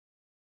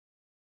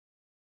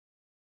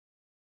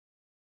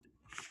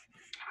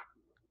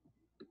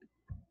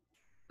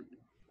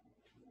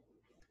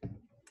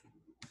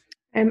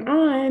I'm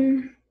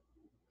on.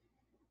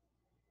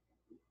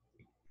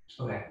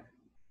 Okay.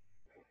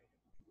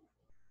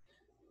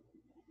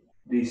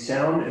 The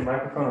sound and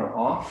microphone are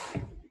off.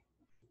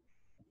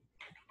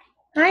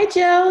 Hi,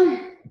 Jill.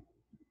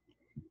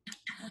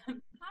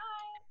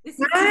 This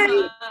is Hi.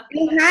 Emma.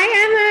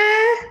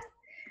 Hi, Emma.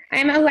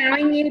 I'm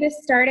allowing you to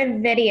start a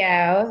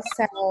video,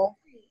 so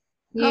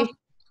you should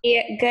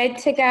be good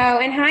to go.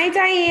 And hi,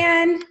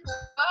 Diane.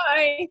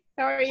 Hi,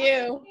 how are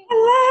you?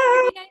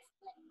 Hello.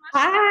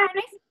 Hi.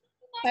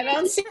 I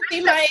don't see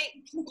my,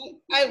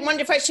 I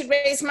wonder if I should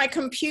raise my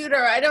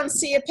computer. I don't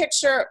see a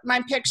picture,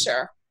 my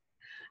picture.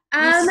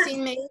 You see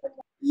me?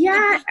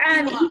 Yeah,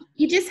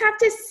 you just have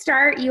to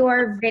start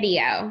your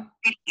video.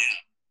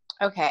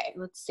 Okay,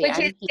 let's see. Which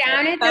is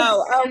down at the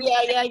Oh,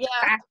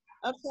 yeah.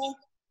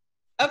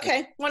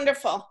 Okay,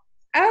 wonderful.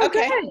 Oh,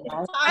 Okay. good.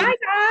 Hi,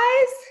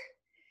 guys.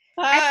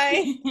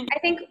 Hi. I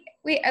think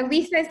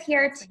Elisa's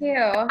here too.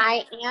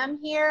 I am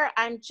here.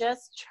 I'm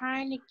just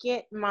trying to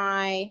get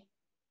my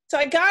So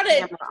I got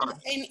camera on.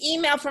 an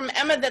email from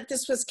Emma that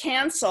this was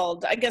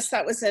canceled. I guess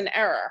that was an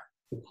error.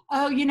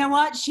 Oh, you know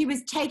what? She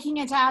was taking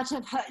it out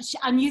of her,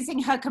 I'm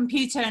using her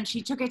computer and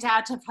she took it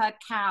out of her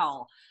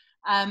cowl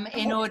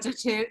in order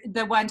to,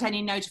 there weren't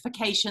any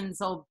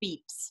notifications or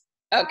beeps.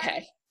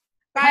 Okay.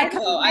 By the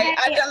Oh, way,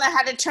 I don't know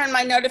how to turn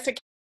my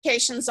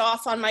notifications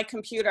off on my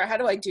computer. How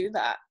do I do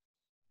that?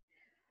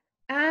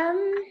 No,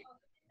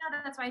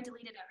 that's why I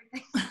deleted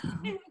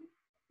everything.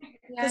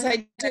 Because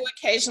I do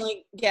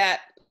occasionally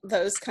get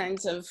those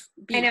kinds of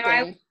beeping. I know,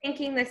 I was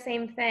thinking the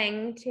same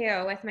thing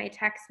too with my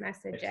text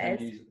messages.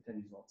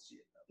 Attendees won't see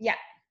it, though. Yeah.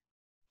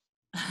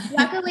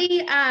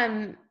 Luckily,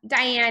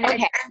 Diane, Okay,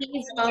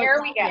 attendees here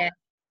won't we see go. it.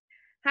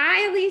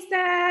 Hi,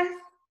 Elisa.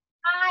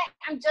 Hi,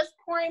 I'm just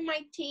pouring my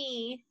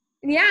tea.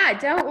 Yeah,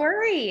 don't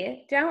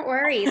worry. Don't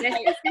worry. This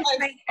is just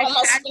like a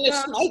almost finished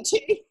casual. my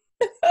tea.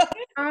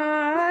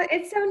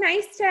 It's so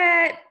nice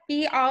to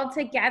be all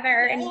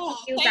together and meet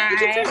you guys.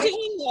 Thank you for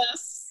doing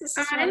this. This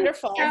is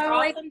wonderful. So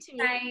Awesome to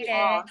meet you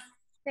all. excited.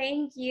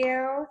 Thank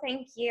you.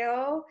 Thank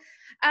you.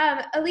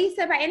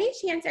 Elisa, by any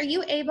chance, are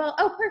you able?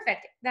 Oh,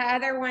 perfect. The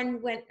other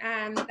one went,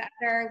 the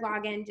other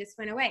login just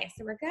went away.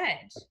 So we're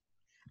good.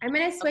 I'm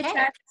going to switch Okay.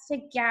 us to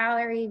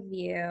gallery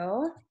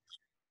view.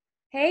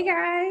 Hey,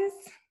 guys.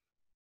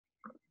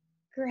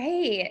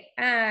 Great.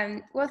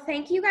 Well,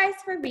 thank you guys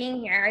for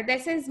being here.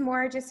 This is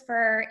more just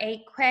for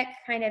a quick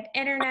kind of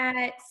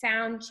internet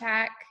sound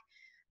check.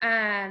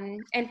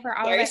 And for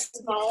all Very of us,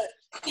 small.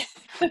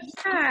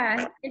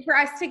 yeah, and for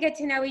us to get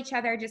to know each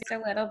other just a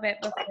little bit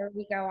before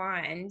we go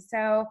on.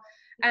 So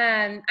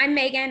I'm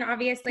Megan,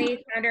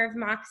 obviously founder of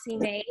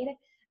MoxxieMade,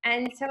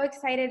 and so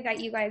excited that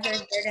you guys are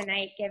here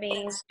tonight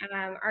giving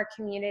our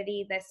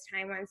community this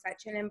time on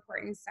such an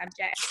important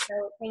subject.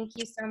 So thank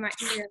you so much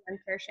for your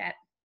mentorship.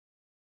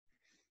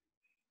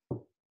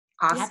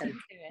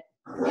 Awesome.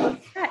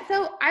 Yeah,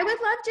 so I would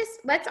love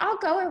let's all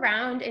go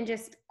around and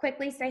just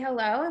quickly say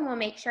hello, and we'll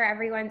make sure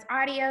everyone's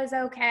audio is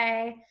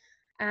okay.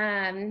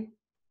 And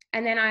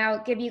then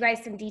I'll give you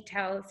guys some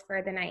details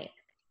for the night.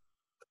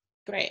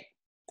 Great.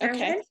 Sound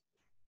Okay. good?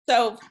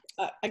 So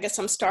I guess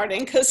I'm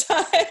starting because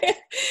how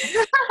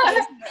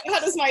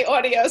does my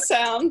audio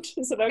sound?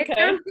 Is it okay? It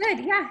sounds good.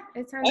 Yeah,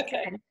 it sounds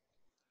Okay. good.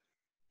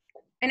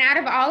 And out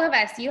of all of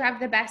us, you have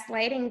the best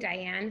lighting,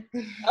 Diane.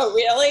 Oh,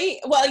 really?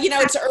 Well, you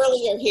know, it's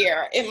earlier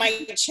here. It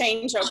might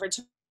change over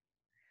time.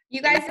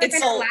 You guys are It's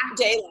gonna all laugh.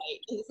 daylight.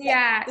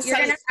 Yeah, The you're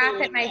sun gonna is laugh at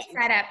doing my it.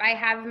 setup. I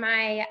have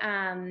my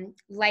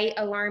light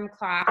alarm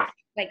clock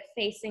like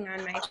facing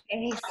on my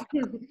face.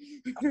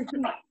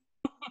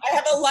 I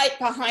have a light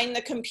behind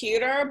the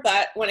computer,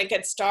 but when it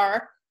gets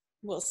dark,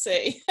 we'll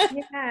see.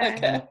 Yeah.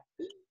 Okay.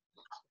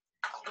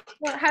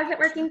 Well, how's it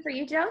working for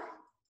you, Jill?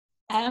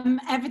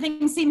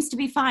 Everything seems to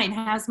be fine.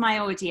 How's my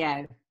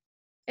audio?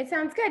 It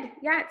sounds good.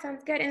 Yeah, it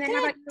sounds good. And then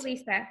how about you,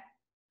 Lisa?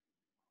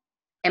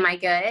 Am I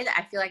good?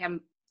 I feel like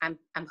I'm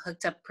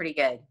hooked up pretty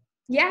good.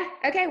 Yeah.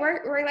 Okay.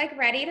 We're like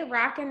ready to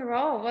rock and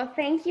roll. Well,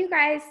 thank you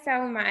guys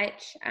so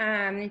much.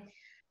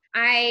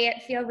 I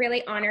feel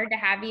really honored to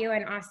have you,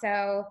 and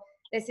also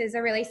this is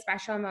a really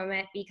special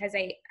moment because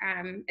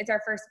it's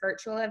our first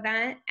virtual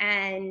event,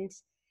 and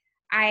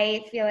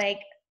I feel like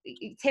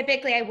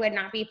typically I would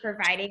not be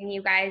providing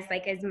you guys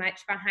like as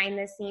much behind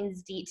the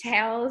scenes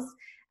details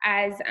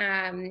as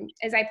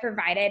I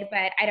provided,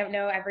 but I don't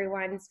know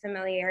everyone's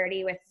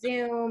familiarity with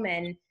Zoom,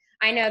 and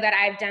I know that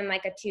I've done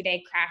like a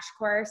 2-day crash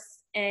course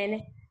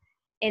in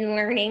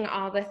learning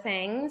all the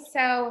things.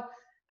 So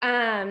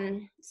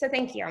so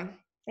thank you.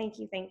 Thank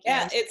you.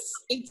 Yeah,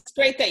 it's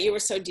great that you were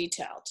so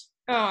detailed.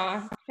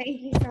 Oh,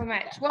 thank you so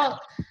much. Well,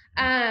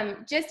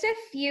 just a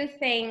few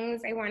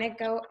things I want to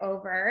go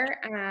over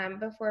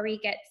before we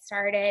get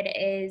started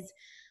is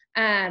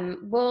when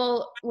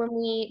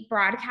we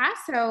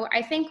broadcast, so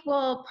I think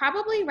we'll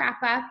probably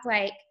wrap up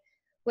like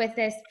with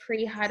this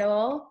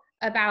pre-huddle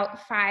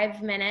about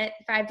 5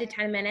 to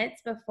 10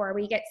 minutes before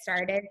we get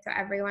started, so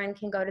everyone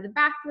can go to the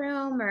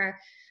bathroom or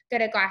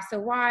get a glass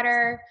of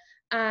water.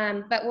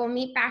 But we'll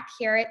meet back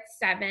here at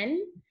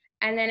 7.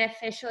 and then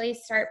officially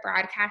start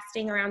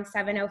broadcasting around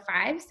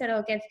 7:05. So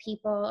it'll give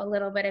people a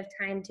little bit of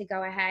time to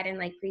go ahead and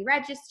like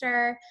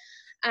pre-register.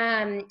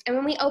 And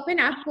when we open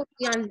up, we'll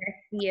be on this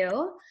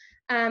view.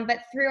 But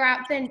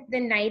throughout the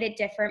night at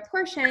different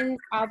portions,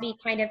 I'll be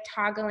kind of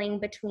toggling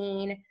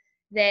between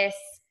this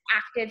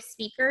active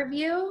speaker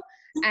view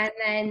and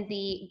then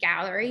the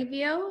gallery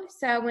view.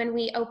 So when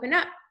we open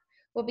up,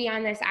 we'll be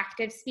on this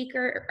active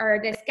speaker or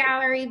this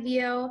gallery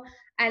view,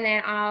 and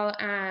then I'll,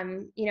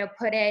 you know,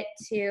 put it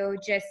to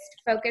just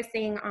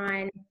focusing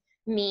on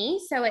me.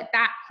 So at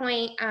that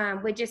point,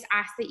 we just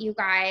ask that you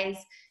guys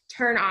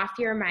turn off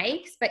your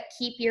mics, but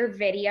keep your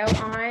video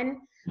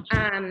on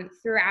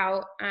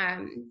throughout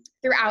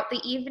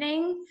the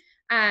evening.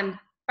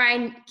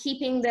 By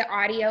keeping the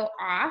audio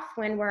off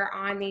when we're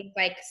on these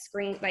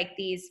like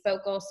these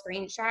focal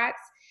screenshots,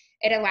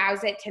 it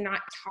allows it to not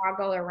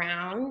toggle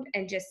around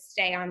and just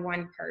stay on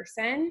one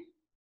person.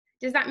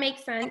 Does that make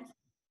sense?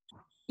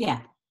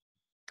 Yeah.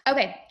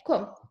 Okay,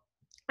 cool.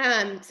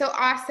 So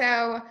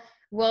also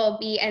we'll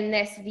be in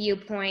this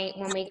viewpoint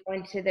when we go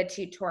into the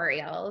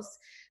tutorials,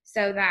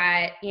 so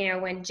that, you know,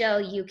 when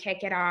Jill, you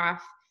kick it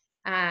off,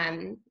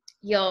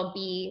 you'll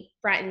be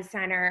front and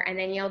center, and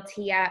then you'll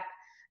tee up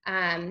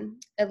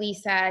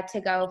Elisa to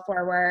go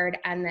forward,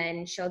 and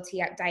then she'll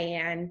tee up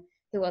Diane,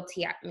 who will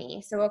tee up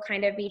me. So we'll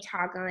kind of be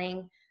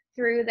toggling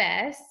through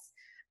this.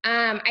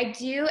 I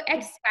do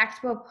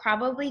expect we'll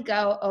probably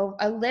go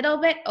a little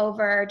bit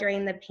over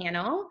during the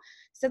panel.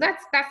 So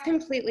that's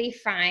completely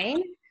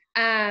fine.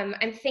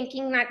 I'm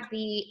thinking that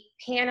the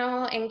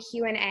panel and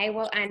Q&A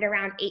will end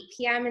around 8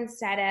 p.m.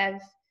 instead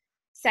of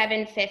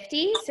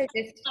 7:50. So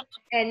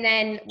and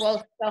then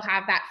we'll still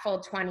have that full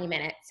 20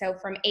 minutes. So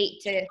from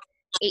 8 to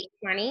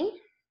 8:20.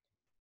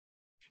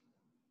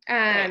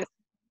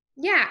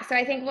 Yeah, so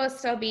I think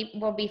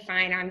we'll be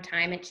fine on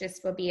time. It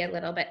just will be a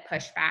little bit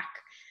pushed back.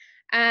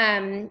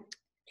 So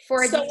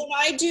when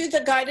I do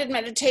the guided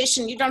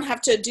meditation, you don't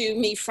have to do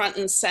me front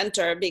and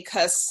center,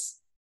 because,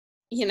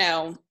 you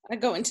know, I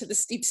go into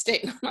this deep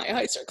state and my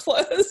eyes are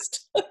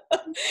closed.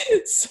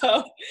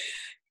 So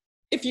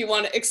if you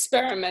want to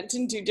experiment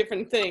and do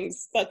different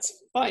things,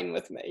 that's fine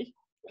with me.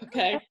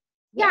 Okay.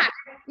 Yeah,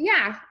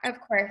 of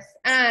course.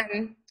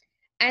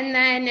 And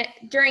then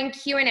during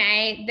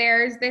Q&A,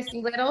 there's this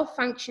little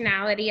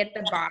functionality at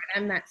the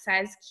bottom that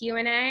says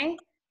Q&A.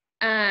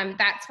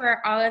 That's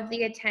where all of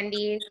the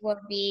attendees will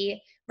be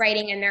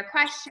writing in their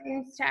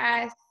questions to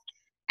us,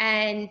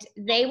 and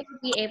they will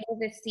be able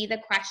to see the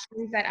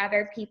questions that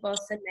other people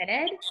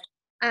submitted.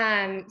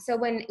 So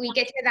when we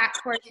get to that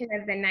portion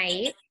of the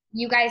night,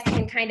 you guys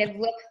can kind of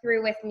look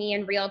through with me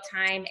in real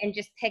time and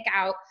just pick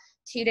out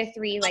 2 to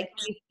 3 like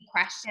basic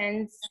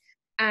questions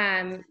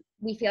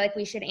we feel like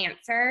we should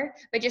answer,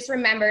 but just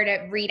remember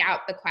to read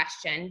out the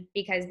question,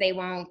 because they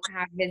won't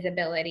have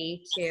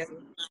visibility to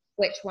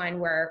which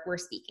one we're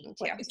speaking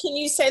to. Can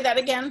you say that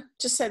again?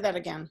 Just say that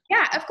again.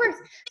 Yeah, of course.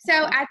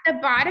 So at the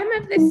bottom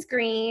of the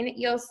screen,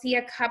 you'll see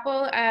a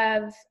couple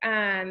of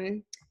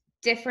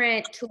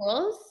different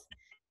tools,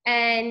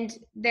 and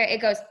there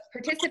it goes,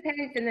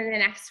 participants, and then the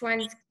next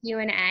one's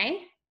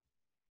Q&A.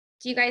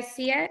 Do you guys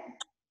see it?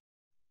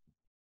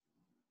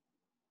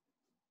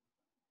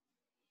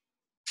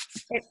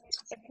 It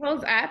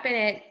pulls up,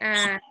 and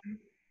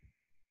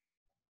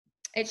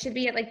it should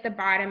be at like the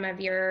bottom of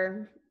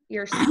your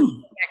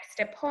screen, next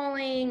to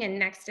polling and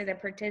next to the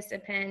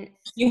participants.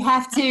 You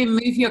have to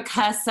move your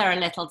cursor a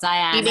little,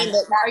 Diane.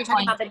 Are you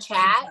talking about the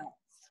chat?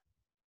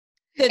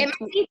 It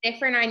might be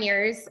different on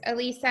yours,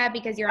 Elisa,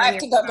 because you're on I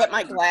have to go get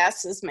my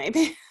glasses,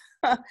 maybe.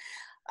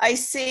 I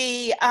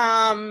see,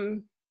 I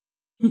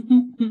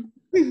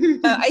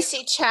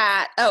see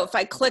chat. Oh, if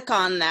I click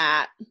on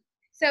that.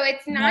 So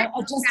it's not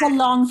just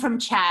along from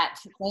chat.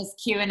 There's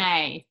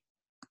Q&A.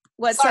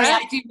 What's Sorry,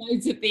 that? I do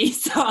loads of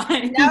these.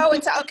 Sorry. No,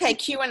 it's okay.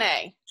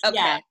 Q&A. Okay.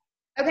 Yeah.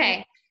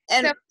 okay.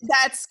 And so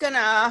that's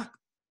gonna.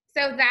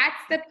 So that's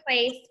the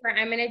place where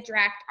I'm going to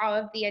direct all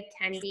of the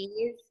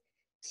attendees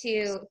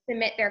to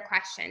submit their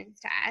questions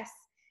to us,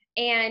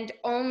 and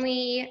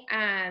only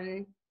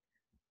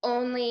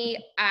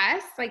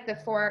us, like the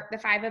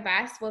 5 of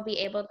us, will be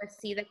able to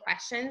see the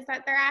questions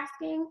that they're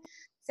asking.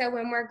 So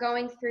when we're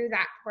going through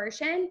that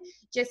portion,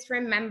 just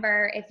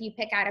remember, if you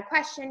pick out a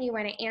question you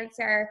want to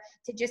answer,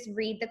 to just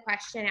read the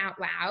question out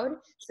loud,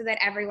 so that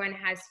everyone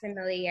has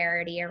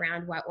familiarity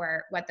around what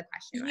the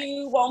question was.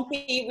 You won't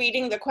be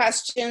reading the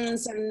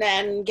questions and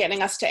then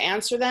getting us to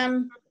answer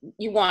them.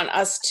 You want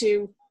us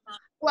to.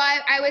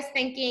 Well, I was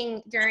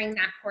thinking during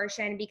that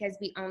portion, because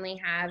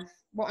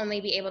we'll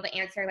only be able to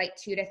answer like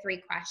 2 to 3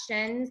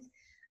 questions,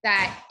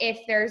 that if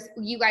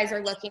you guys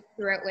are looking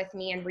through it with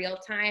me in real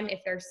time, if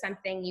there's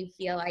something you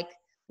feel like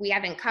we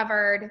haven't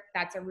covered,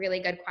 that's a really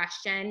good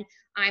question.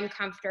 I'm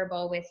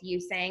comfortable with you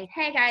saying,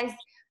 hey guys,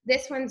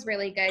 this one's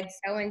really good.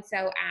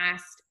 So-and-so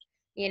asked,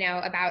 you know,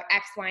 about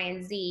X, Y,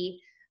 and Z.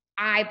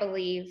 I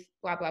believe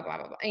blah, blah, blah,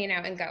 blah, blah, you know,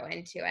 and go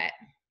into it.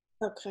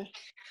 Okay.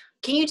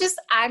 Can you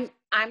just, I'm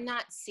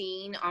not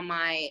seeing on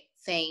my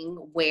thing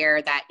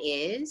where that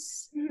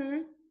is.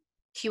 Mm-hmm.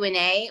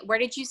 Q&A, where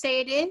did you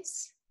say it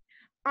is?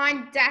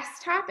 On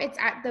desktop, it's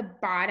at the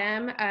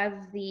bottom of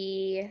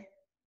the,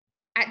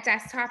 at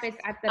desktop, it's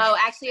at the, Oh,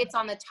 actually, it's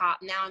on the top.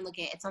 Now I'm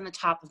looking. It's on the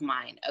top of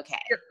mine. Okay.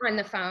 on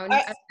the phone.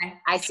 I- Okay.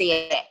 I see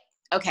it.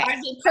 Okay.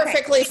 I'd be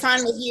perfectly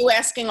fine with you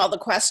asking all the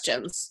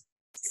questions.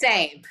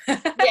 Same.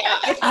 Yeah.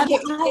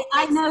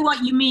 I know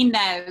what you mean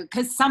though,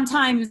 because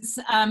sometimes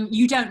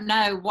you don't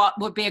know what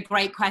would be a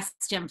great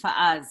question for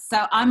us.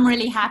 So I'm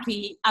really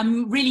happy.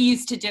 I'm really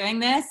used to doing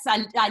this.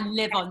 I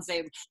live on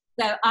Zoom.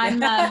 So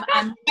I'm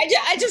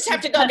I just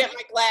have to go get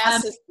my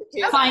glasses. to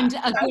do find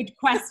that. a good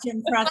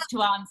question for us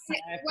to answer.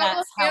 If What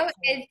that's we'll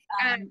helpful. do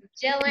is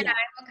Jill and yeah.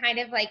 I will kind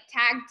of like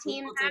tag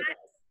team that.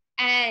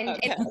 And Okay.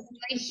 it's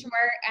really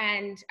short,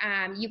 and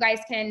you guys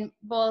can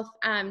both,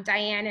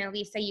 Diane and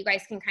Elisa, you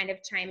guys can kind of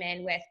chime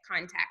in with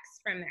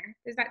context from there.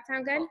 Does that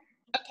sound good?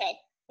 Okay,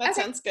 that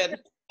Okay. sounds good.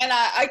 And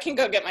I can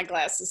go get my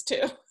glasses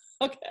too.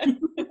 Okay.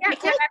 Yeah,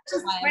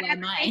 just Why am I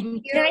whatever. mine?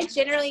 Thank you. Can I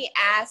generally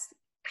ask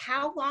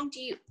how long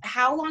do you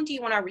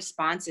want our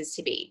responses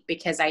to be?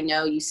 Because I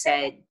know you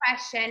said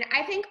Question.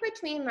 I think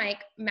between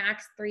like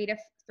max 3 to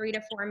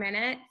 4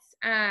 minutes.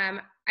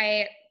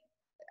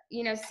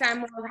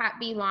 Some will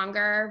be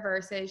longer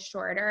versus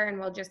shorter, and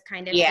we'll just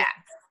kind of. yeah.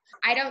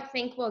 I don't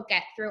think we'll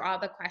get through all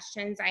the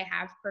questions I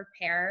have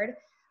prepared,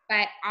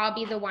 but I'll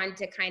be the one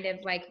to kind of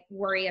like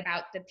worry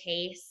about the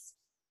pace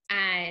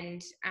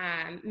and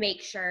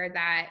make sure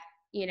that,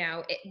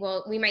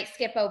 we might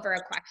skip over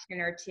a question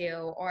or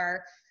two,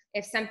 or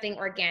if something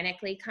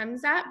organically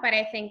comes up, but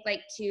I think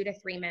like 2 to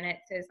 3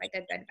 minutes is like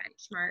a good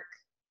benchmark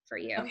for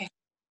you.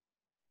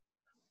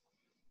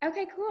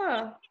 Okay,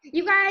 cool.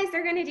 You guys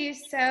are going to do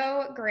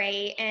so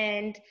great.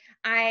 And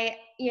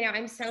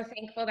I'm so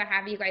thankful to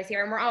have you guys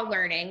here, and we're all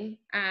learning.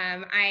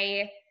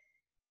 I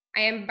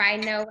am by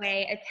no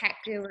way a tech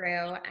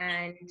guru,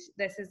 and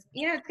this is,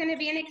 it's going to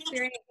be an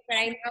experience, but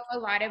I know a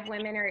lot of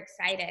women are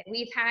excited.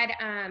 We've had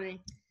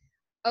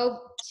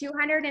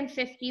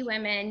 250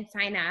 women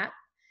sign up.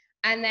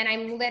 And then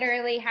I'm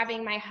literally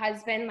having my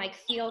husband like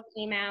field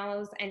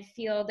emails and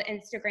field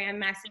Instagram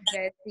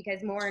messages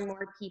because more and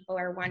more people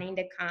are wanting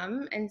to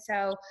come. And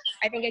so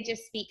I think it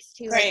just speaks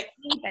to Great.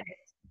 that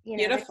it's,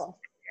 Beautiful.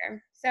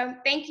 So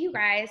thank you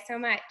guys so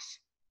much.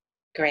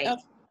 Great. Oh,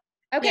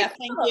 Okay. Yeah,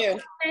 thank cool. you.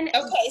 And,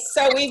 Okay,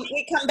 so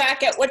we come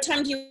back at what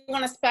time do you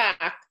want us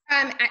back?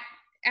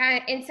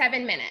 in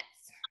 7 minutes.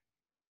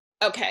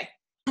 Okay.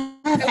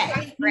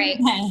 Okay. Great.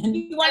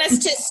 You want us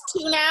to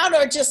tune out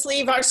or just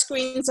leave our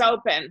screens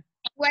open?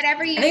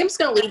 Whatever you I think I'm just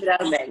gonna leave it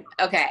open.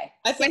 Okay.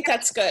 I think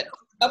that's good.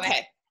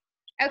 Okay.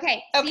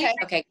 Okay. Okay.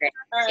 Okay, great.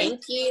 All right.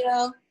 Thank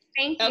you.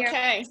 Thank you.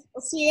 Okay.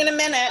 We'll see you in a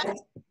minute.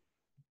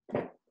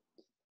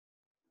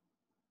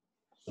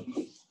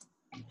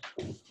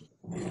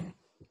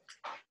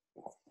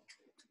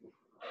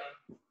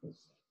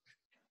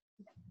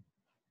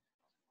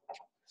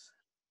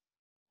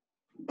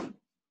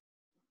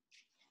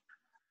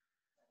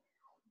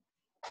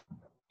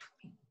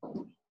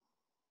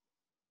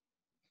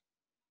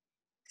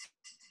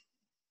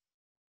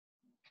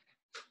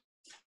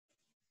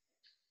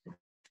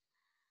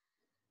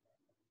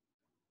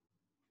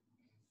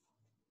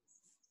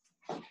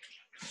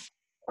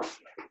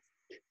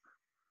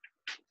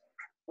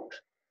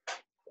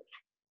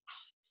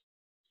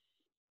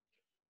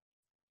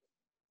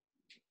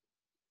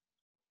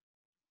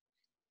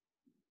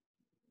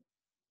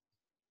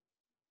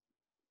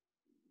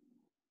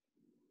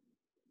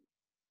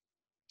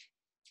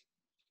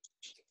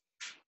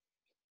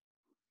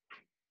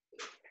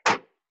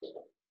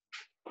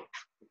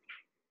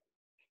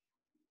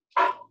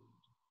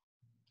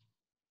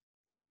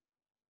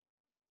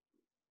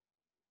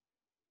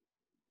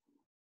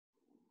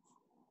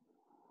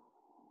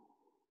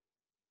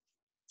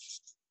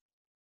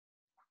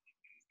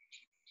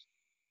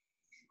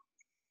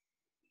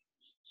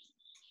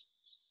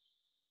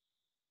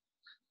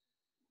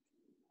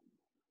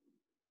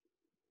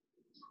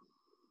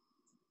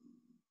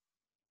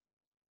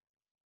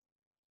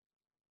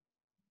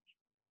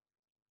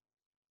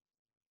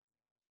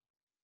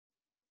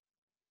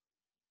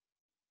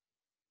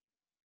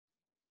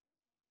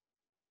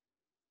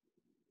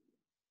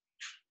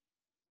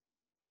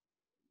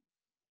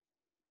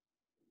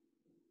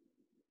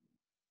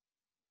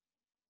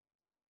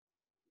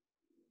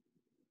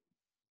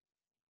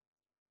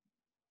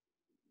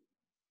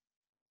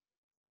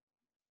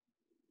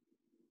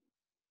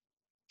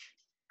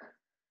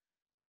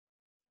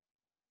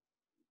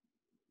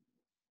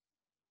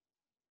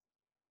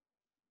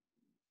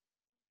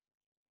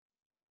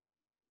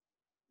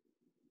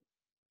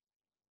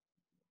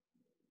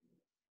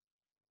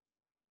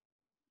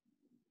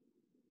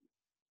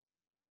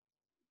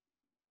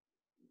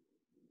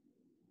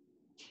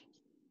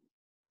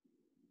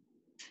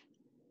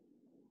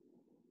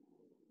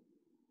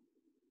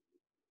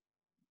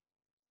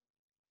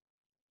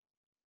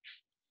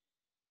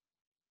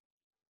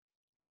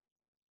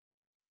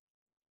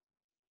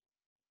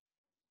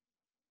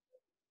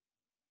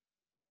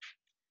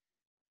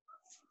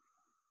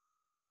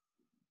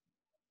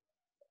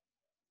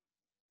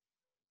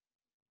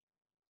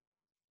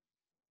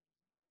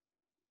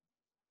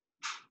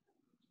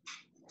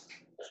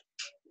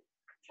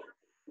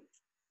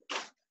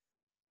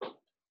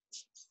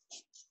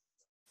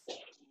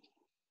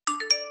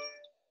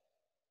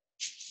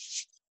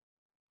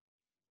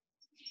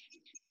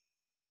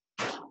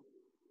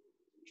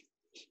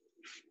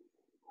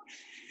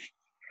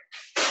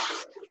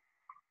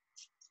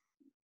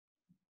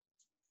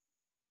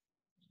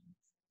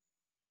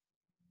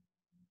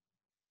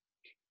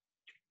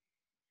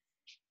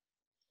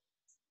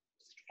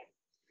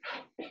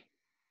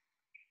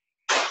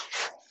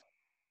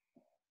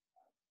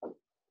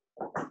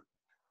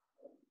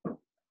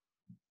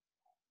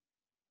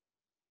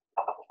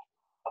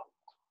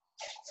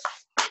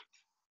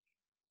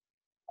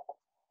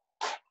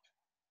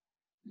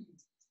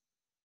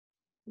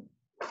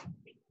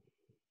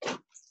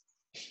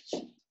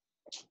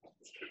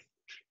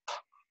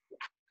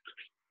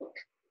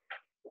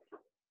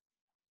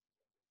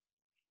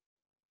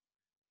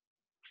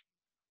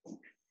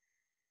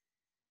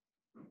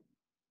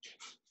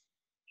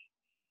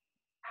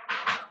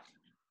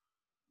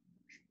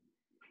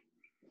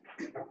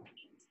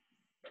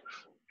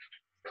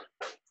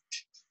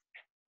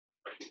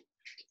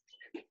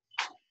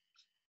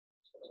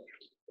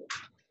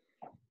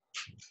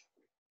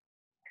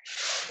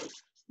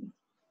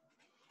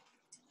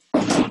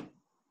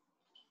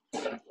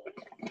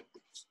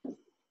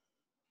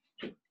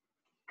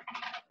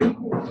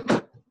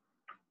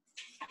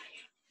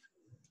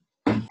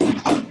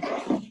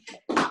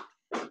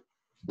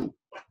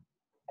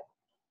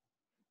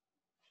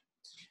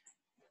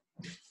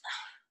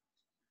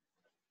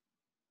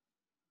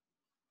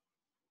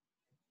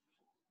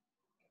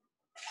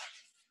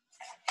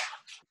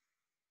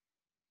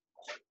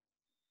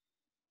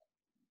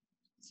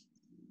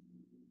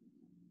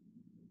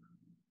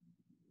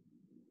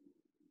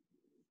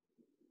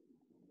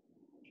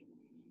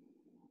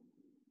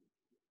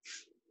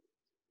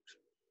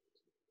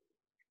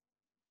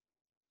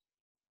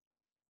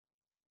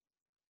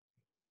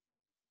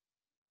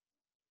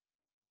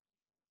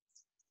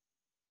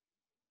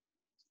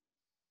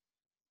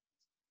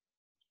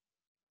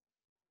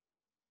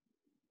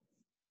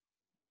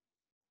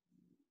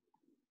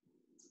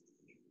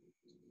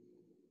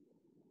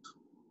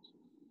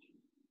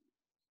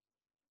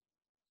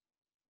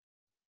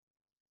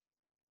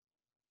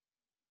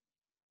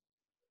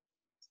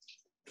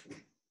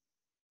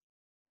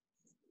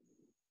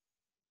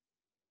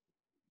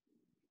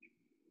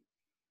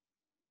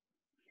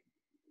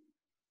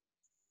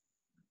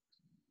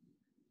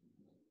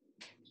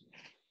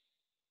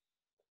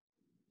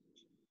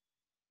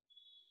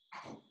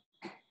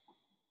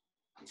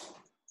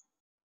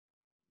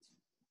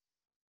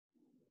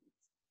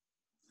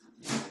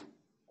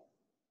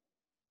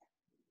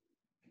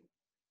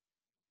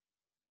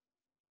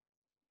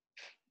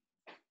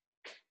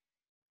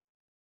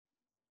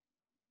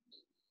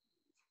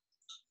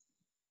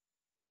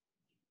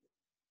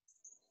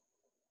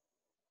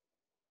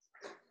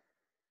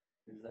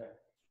 there.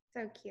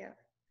 So cute.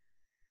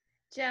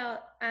 Jill,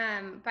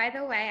 by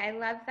the way, I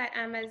love that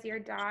Emma's your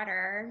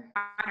daughter.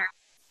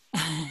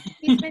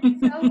 She's been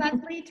so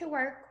lovely to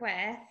work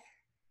with.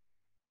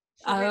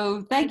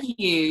 Oh, thank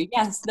you.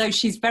 Yes, no,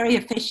 she's very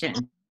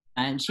efficient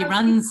and she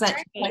runs such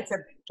quite a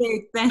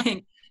big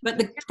thing. But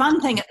the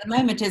fun thing at the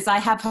moment is I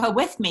have her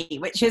with me,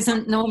 which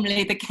isn't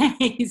normally the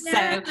case.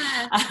 Yeah.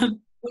 So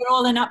we're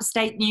all in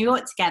upstate New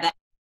York together.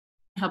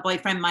 Her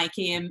boyfriend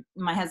Mikey and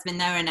my husband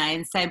Noah and I.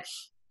 And so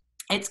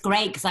it's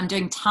great because I'm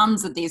doing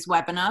tons of these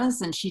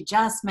webinars and she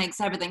just makes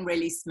everything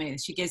really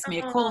smooth. She gives me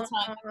a call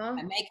time,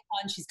 I make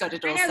one, she's got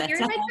it all set up.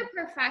 You're like a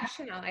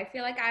professional. I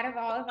feel like out of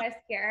all of us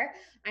here,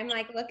 I'm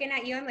like looking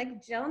at you, I'm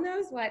like, Jill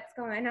knows what's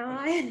going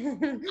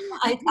on.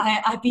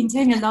 I've been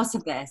doing a lot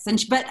of this,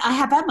 but I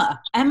have Emma.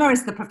 Emma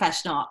is the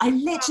professional. I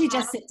literally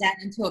just sit down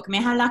and talk. I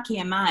mean, how lucky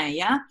am I,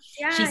 yeah?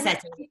 She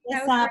set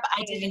this up.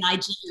 I did an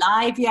IG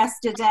live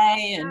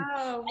yesterday. And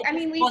I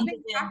mean, we've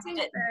been talking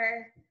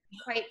for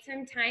quite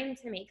some time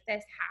to make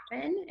this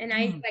happen, and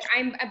I'm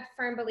a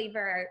firm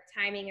believer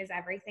timing is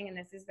everything, and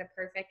this is the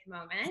perfect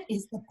moment.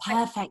 It's the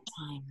perfect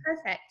time.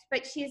 Perfect.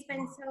 But she's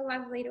been so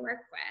lovely to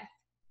work with.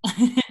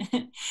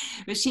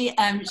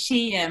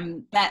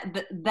 But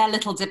their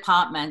little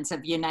department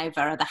of Yinova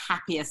are the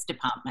happiest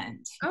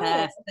department.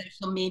 Their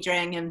social media,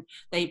 and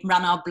they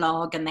run our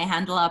blog and they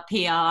handle our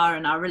PR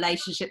and our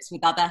relationships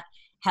with other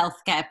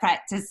healthcare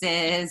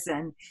practices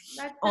and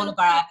all of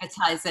our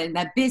advertising.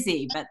 They're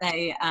busy, but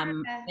they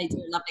do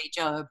a lovely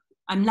job.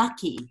 I'm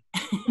lucky.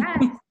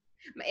 Yes.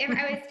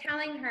 I was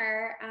telling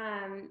her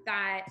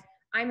that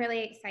I'm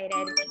really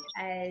excited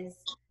because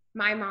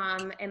my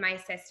mom and my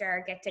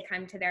sister get to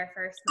come to their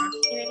first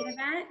MoxxieMade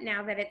event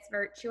now that it's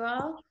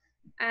virtual.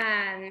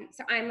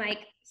 So I'm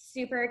like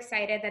super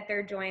excited that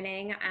they're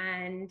joining,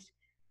 and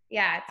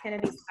yeah, it's gonna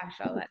be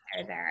special that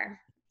they're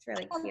there. It's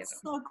really cute.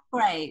 That's so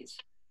great.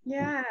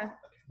 Yeah.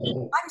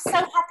 I'm so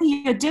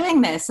happy you're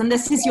doing this, and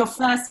this is your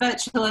first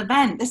virtual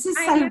event. This is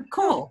so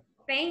cool.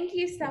 Thank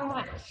you so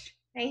much.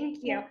 Thank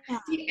you.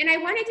 And I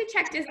wanted to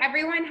check, does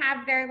everyone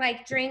have their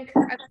like drink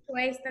of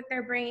choice that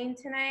they're bringing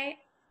tonight?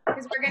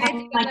 Because we're gonna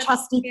do my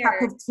trusty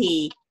cup of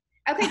tea.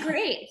 Okay,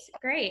 great.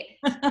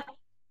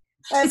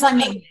 I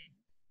mean,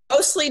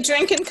 mostly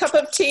drinking cup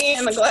of tea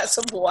and a glass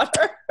of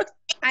water.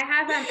 I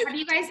have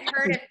you guys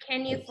heard of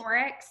Can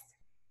Euphorics?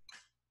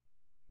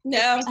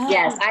 No.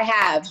 Yes, I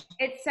have.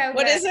 It's so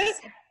What good. is it?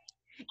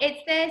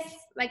 It's this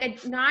like a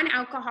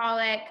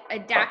non-alcoholic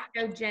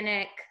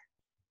adaptogenic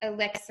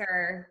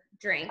elixir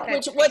drink.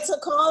 What's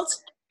it called?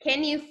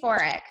 Can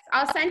Euphorics.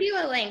 I'll send you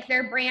a link.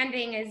 Their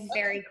branding is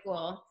very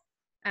cool.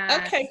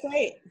 Okay,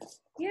 great.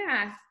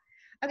 Yeah.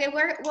 Okay,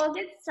 we'll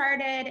get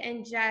started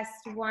in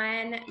just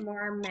one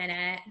more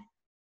minute.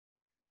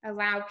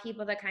 Allow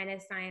people to kind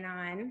of sign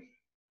on.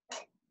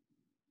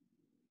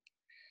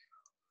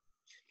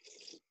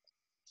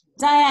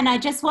 Diane, I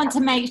just want to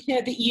make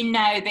sure that you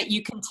know that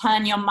you can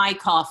turn your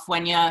mic off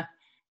when you're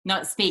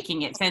not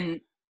speaking. It's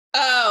in.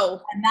 Oh.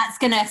 And that's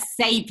going to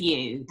save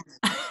you.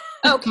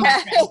 Okay.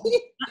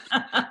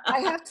 I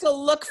have to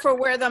look for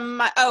where the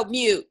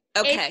mute.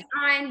 Okay. It's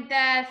on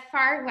the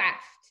far left.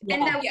 Yeah.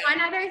 And the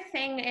one other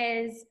thing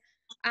is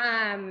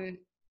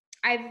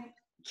I've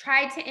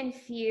tried to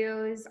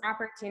infuse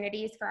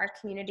opportunities for our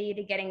community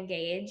to get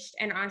engaged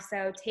and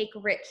also take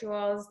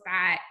rituals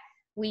that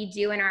we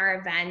do in our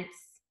events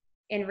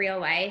in real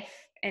life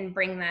and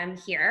bring them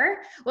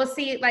here. Let's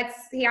see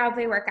how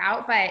they work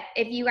out. But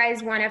if you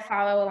guys want to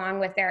follow along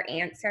with their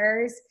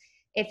answers,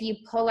 if you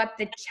pull up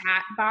the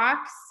chat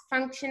box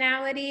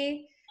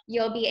functionality,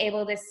 you'll be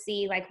able to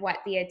see like what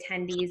the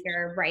attendees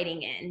are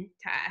writing in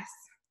to us.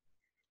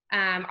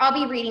 I'll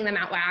be reading them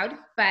out loud,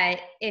 but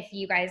if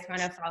you guys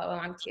want to follow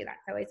along too,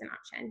 that's always an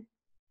option.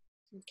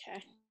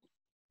 Okay.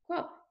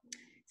 Cool.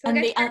 So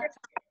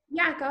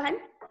yeah, go ahead.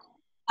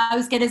 I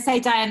was going to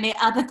say, Diane, the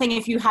other thing,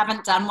 if you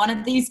haven't done one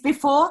of these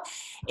before,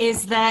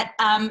 is that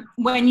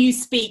when you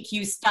speak,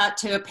 you start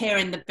to appear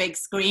in the big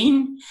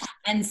screen.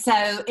 And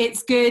so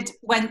it's good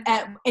when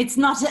it's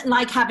not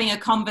like having a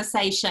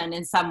conversation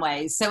in some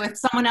ways. So if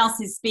someone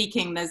else is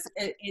speaking,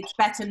 it's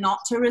better not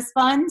to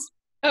respond.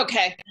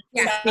 Okay.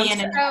 Yeah.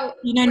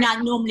 Now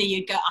normally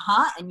you'd go,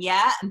 and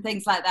yeah, and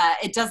things like that.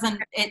 It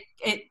doesn't,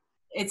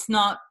 it's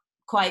not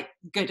quite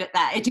good at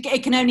that.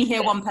 It can only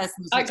hear one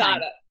person at a time. I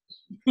got it.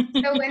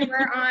 So when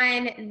we're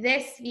on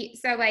this view,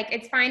 so like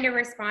it's fine to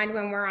respond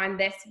when we're on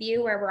this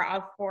view where we're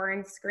all four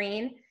on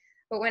screen,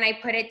 but when I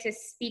put it to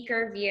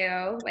speaker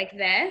view like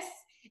this,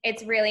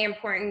 it's really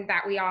important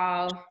that we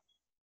all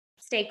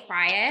stay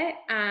quiet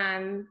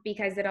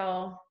because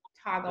it'll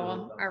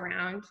toggle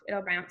around,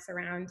 it'll bounce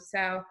around.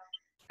 So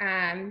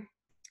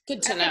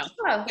good to know.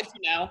 Cool. Good to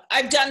know.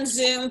 I've done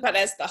Zoom, but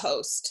as the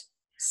host.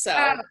 So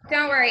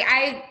don't worry.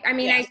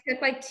 I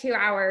took like 2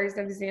 hours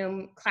of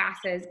Zoom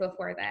classes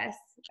before this,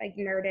 like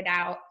nerded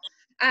out.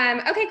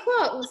 Okay,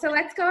 cool. So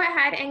let's go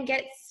ahead and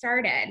get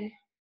started.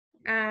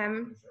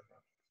 I'm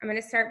going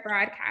to start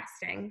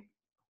broadcasting.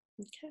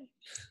 Okay.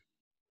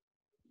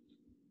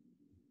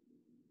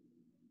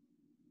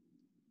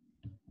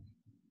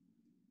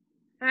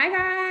 Hi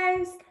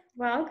guys,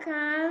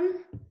 welcome.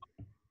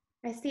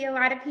 I see a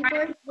lot of people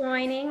are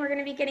joining. We're going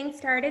to be getting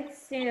started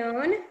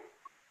soon.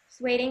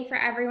 Just waiting for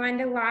everyone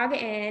to log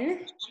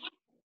in.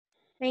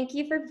 Thank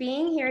you for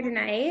being here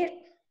tonight.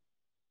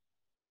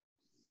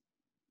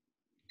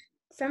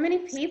 So many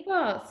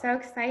people, so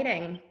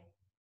exciting.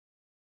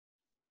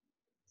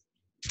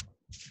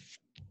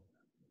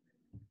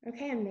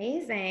 Okay,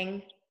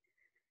 amazing.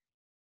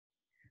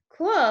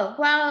 Cool.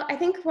 Well, I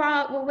think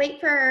we'll wait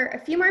for a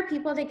few more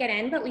people to get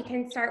in, but we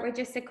can start with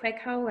just a quick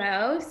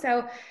hello.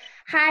 So,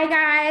 hi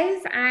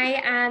guys,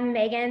 I am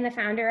Megan, the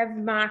founder of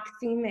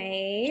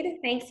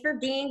MoxxieMade. Thanks for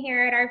being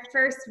here at our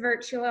first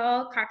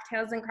virtual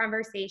Cocktails and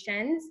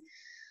Conversations.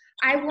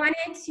 I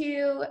wanted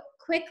to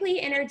quickly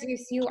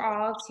introduce you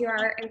all to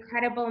our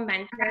incredible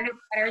mentors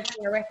that are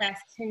here with us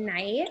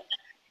tonight.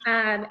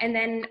 And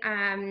then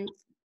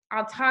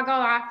I'll toggle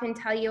off and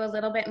tell you a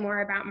little bit more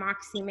about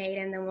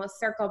MoxxieMade, and then we'll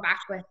circle back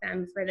with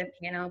them for the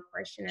panel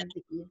portion of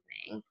the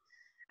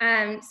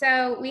evening.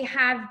 So we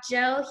have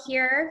Jill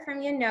here from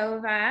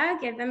Yinova.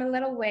 Give them a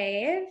little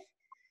wave.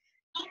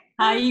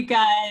 Hi, you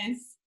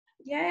guys.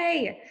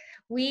 Yay.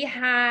 We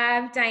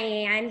have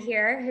Diane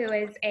here, who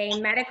is a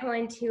medical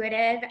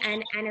intuitive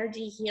and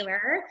energy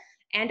healer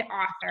and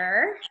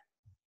author.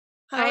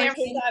 Hi,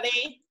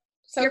 everybody.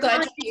 So You're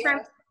glad to be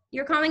here.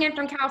 You're calling in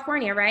from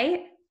California,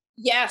 right?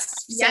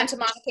 Yes, Santa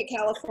Monica,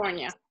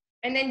 California.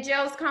 And then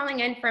Jill's calling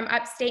in from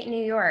upstate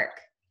New York.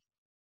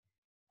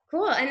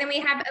 Cool. And then we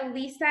have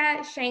Elisa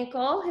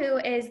Shankle, who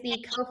is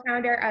the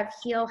co-founder of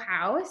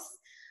Healhaus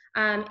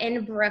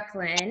in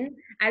Brooklyn,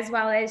 as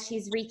well as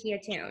she's Reiki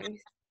Attuned.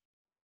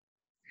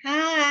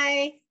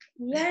 Hi.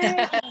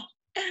 Yay.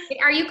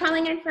 Are you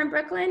calling in from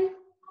Brooklyn?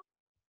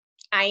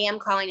 I am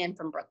calling in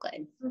from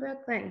Brooklyn.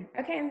 Brooklyn.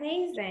 Okay,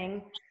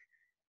 amazing.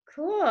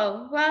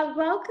 Cool. Well,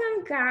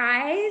 welcome,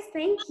 guys.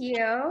 Thank you.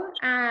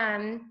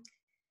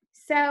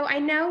 So I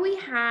know we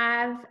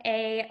have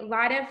a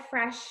lot of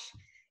fresh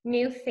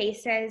new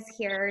faces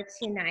here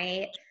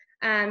tonight.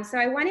 So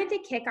I wanted to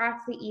kick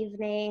off the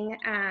evening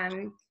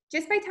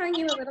just by telling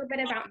you a little bit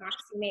about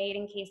MoxxieMade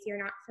in case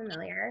you're not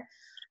familiar.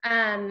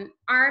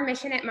 Our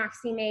mission at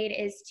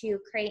MoxxieMade is to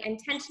create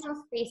intentional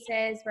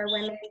spaces where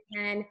women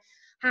can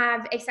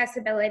have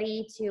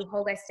accessibility to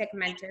holistic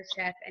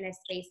mentorship and a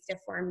space to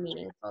form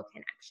meaningful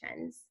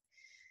connections.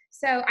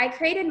 So I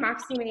created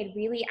MoxxieMade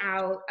really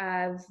out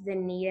of the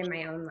need in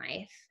my own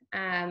life.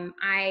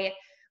 I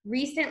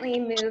recently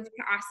moved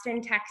to Austin,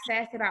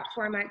 Texas about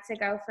 4 months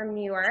ago from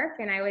New York,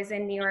 and I was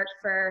in New York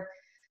for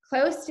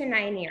close to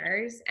 9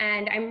 years.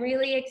 And I'm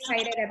really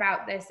excited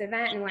about this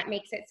event, and what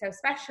makes it so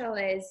special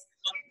is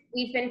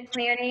we've been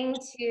planning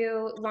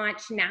to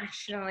launch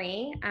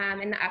nationally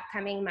in the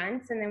upcoming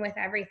months, and then with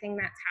everything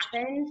that's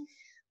happened,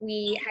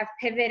 we have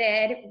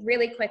pivoted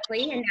really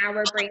quickly, and now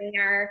we're bringing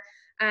our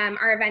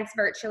events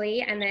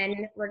virtually, and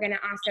then we're going to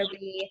also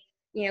be,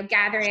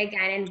 gathering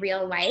again in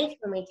real life,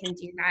 and we can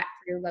do that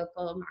through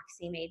local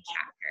MoxxieMade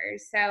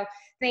chapters. So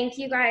thank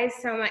you guys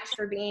so much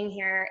for being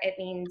here. It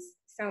means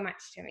so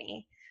much to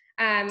me.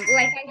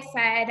 Like I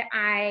said,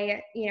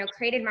 I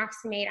created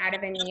MoxxieMade out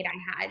of a need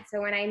I had.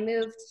 So when I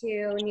moved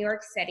to New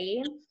York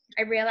City,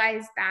 I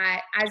realized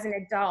that as an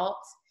adult,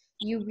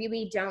 you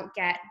really don't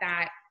get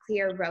that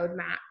clear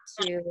roadmap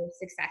to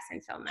success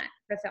and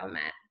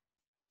fulfillment.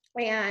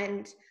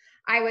 And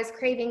I was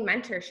craving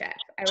mentorship.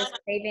 I was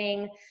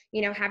craving,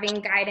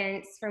 having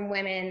guidance from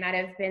women that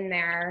have been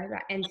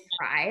there and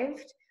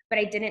thrived, but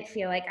I didn't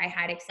feel like I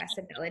had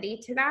accessibility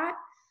to that.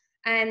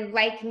 And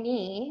like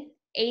me,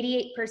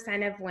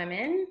 88% of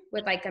women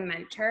would like a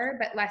mentor,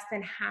 but less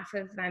than half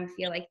of them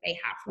feel like they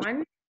have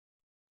one.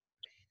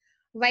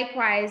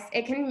 Likewise,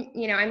 it can,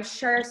 I'm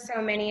sure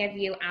so many of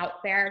you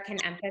out there can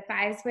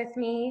empathize with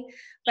me,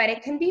 but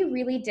it can be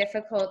really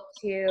difficult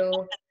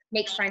to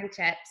make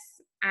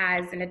friendships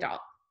as an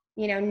adult.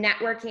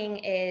 Networking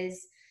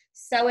is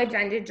so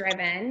agenda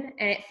driven,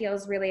 and it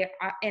feels really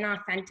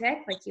inauthentic,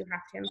 like you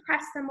have to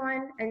impress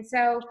someone. And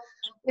so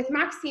with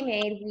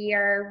MoxxieMade, we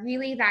are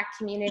really that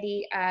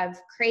community of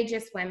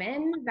courageous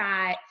women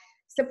that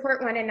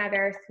support one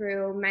another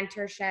through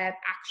mentorship,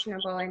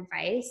 actionable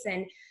advice,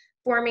 and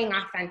forming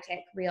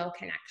authentic, real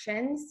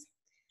connections.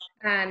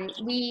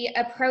 We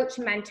approach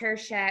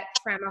mentorship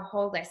from a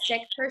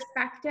holistic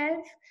perspective.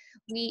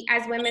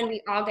 As women,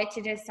 we all get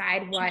to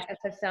decide what a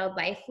fulfilled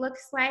life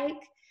looks like,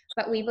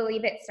 but we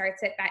believe it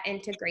starts at that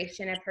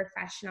integration of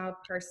professional,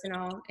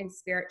 personal, and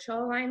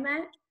spiritual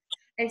alignment.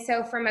 And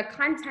so from a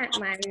content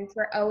lens,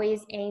 we're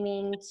always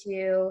aiming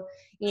to,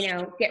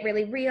 get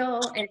really real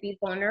and be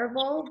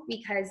vulnerable,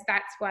 because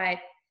that's what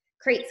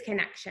creates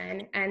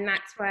connection. And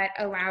that's what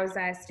allows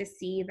us to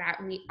see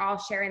that we all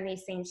share in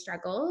these same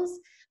struggles,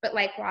 but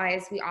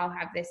likewise, we all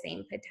have the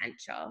same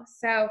potential.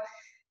 So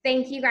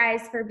thank you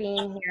guys for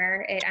being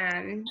here.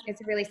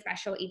 It's a really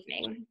special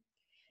evening.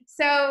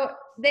 So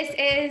this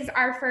is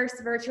our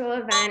first virtual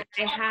event.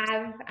 I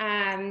have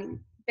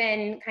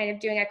been kind of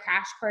doing a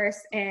crash course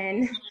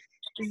in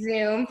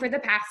Zoom for the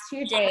past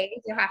 2 days.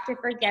 You'll have to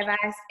forgive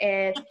us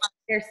if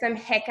there's some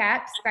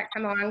hiccups that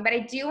come along, but I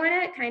do want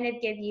to kind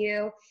of give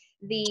you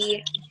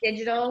the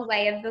digital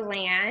lay of the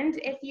land,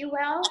 if you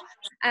will.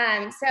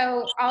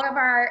 So all of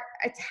our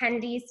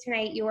attendees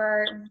tonight,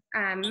 your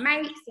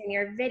mics and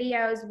your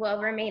videos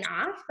will remain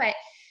off, but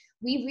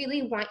we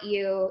really want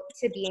you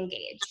to be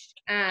engaged.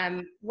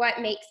 What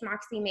makes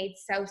MoxxieMade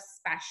so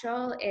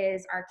special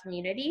is our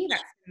community.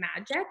 That's the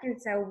magic. And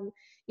so,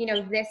 you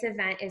know, this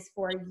event is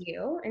for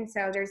you. And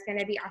so there's going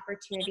to be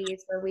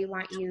opportunities where we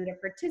want you to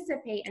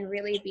participate and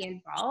really be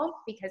involved,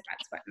 because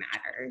that's what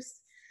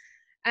matters.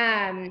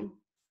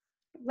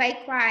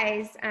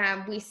 Likewise,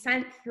 we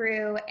sent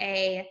through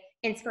a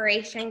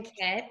inspiration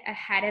kit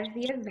ahead of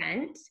the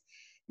event.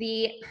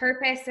 The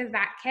purpose of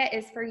that kit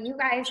is for you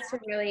guys to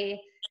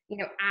really, you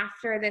know,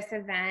 after this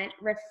event,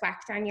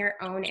 reflect on your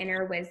own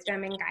inner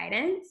wisdom and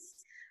guidance,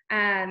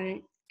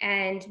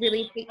 and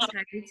really take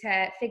time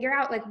to figure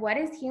out, like, what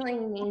does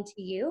healing mean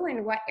to you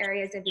and what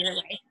areas of your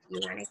life do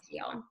you want to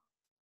heal?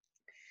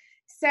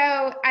 So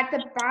at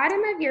the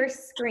bottom of your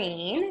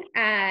screen,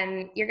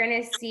 you're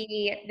going to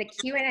see the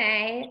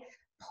Q&A,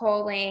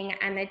 polling,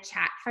 and the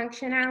chat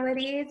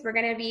functionalities. We're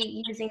going to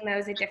be using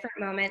those at different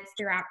moments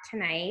throughout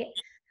tonight.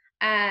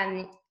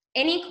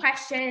 Any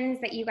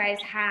questions that you guys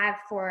have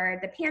for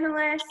the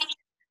panelists,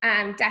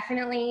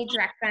 definitely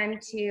direct them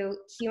to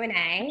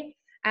Q&A.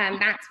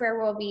 That's where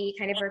we'll be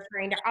kind of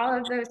referring to all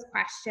of those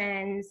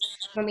questions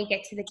when we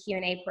get to the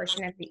Q&A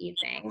portion of the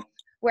evening.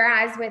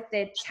 Whereas with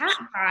the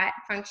chatbot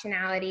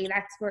functionality,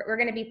 that's where we're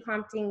going to be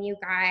prompting you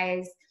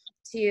guys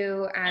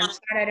to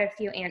shout out a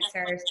few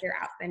answers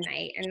throughout the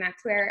night, and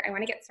that's where I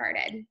want to get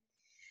started.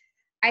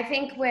 I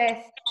think with,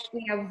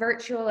 you know,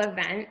 virtual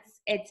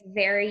events, it's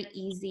very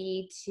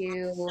easy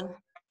to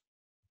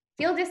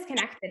feel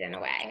disconnected in a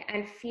way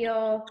and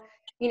feel,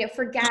 you know,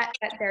 forget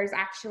that there's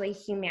actually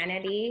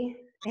humanity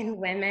in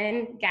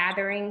women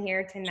gathering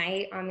here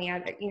tonight on the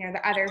other, you know,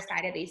 the other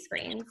side of these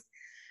screens.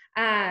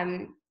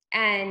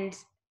 And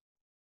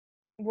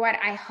what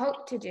I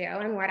hope to do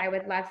and what I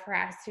would love for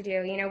us to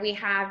do, you know, we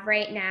have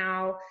right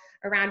now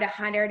around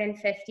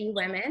 150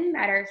 women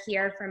that are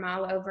here from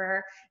all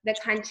over the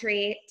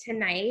country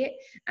tonight,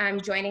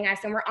 joining us.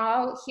 And we're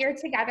all here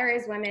together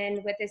as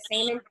women with the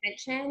same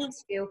intention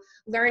to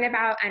learn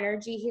about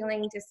energy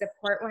healing, to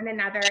support one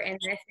another in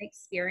this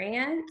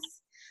experience,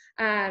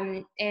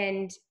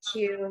 and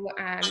to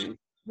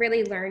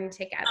really learn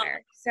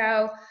together.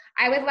 So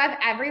I would love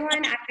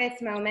everyone at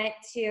this moment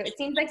to, it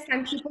seems like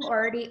some people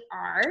already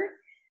are,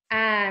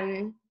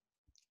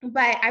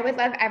 but I would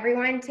love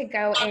everyone to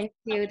go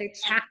into the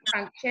chat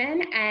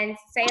function and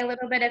say a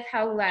little bit of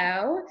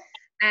hello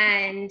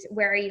and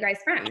where are you guys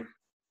from?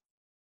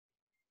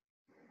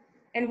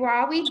 And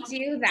while we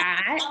do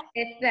that,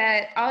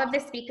 if all of the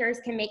speakers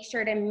can make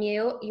sure to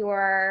mute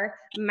your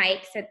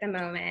mics at the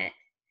moment.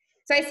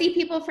 So I see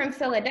people from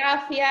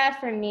Philadelphia,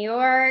 from New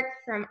York,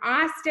 from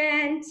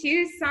Austin,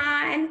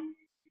 Tucson,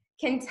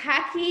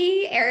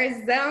 Kentucky,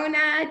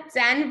 Arizona,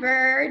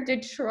 Denver,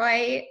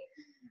 Detroit.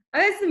 Oh,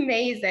 that's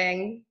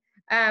amazing.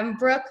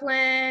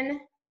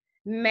 Brooklyn,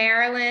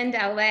 Maryland,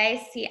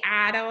 LA,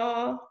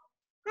 Seattle,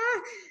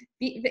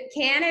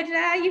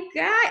 Canada, you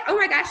got, oh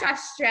my gosh,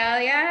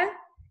 Australia,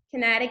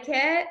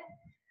 Connecticut.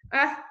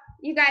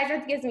 You guys,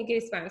 that gives me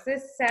goosebumps.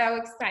 This is so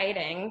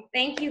exciting.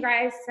 Thank you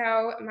guys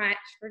so much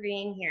for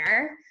being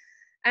here.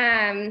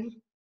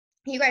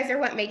 You guys are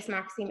what makes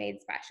MoxxieMade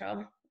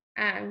special,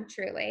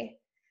 truly.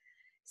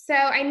 So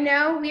I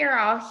know we are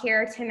all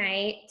here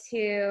tonight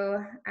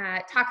to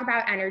talk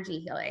about energy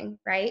healing,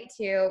 right?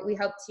 We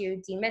hope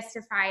to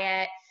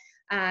demystify it,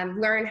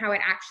 learn how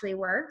it actually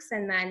works.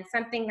 And then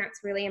something that's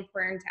really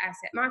important to us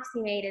at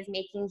MoxxieMade is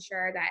making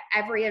sure that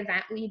every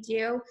event we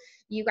do,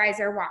 you guys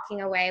are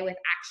walking away with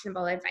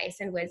actionable advice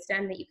and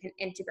wisdom that you can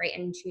integrate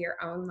into your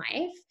own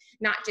life,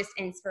 not just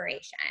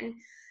inspiration.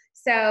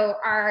 So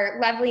our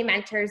lovely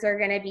mentors are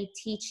going to be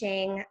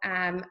teaching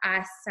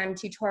us some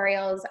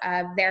tutorials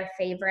of their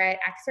favorite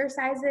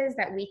exercises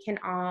that we can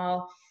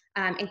all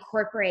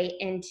incorporate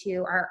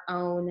into our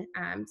own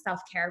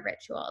self-care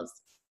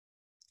rituals.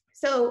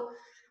 So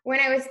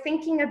when I was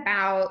thinking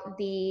about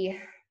the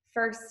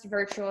first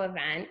virtual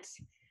event,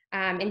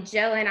 and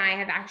Jill and I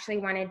have actually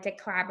wanted to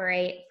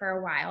collaborate for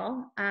a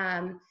while,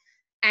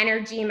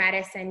 energy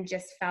medicine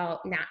just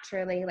felt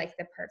naturally like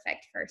the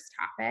perfect first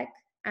topic.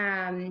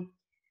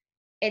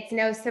 It's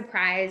no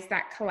surprise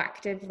that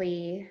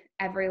collectively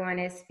everyone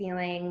is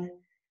feeling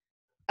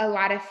a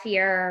lot of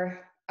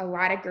fear, a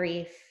lot of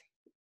grief,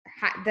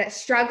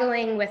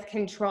 struggling with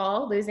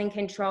control, losing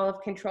control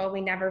of control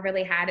we never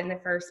really had in the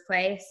first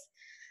place,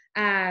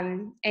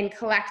 and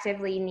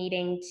collectively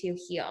needing to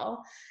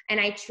heal. And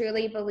I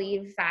truly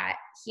believe that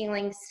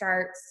healing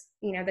starts,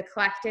 you know, the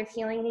collective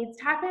healing needs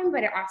to happen,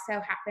 but it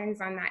also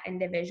happens on that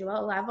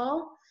individual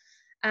level.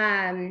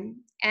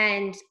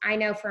 And I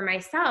know for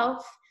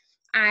myself,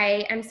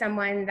 I am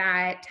someone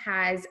that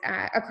has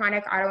a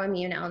chronic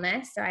autoimmune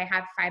illness. So I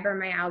have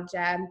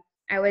fibromyalgia.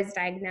 I was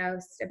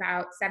diagnosed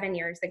about 7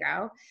 years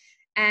ago.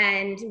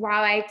 And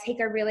while I take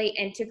a really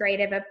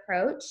integrative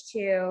approach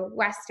to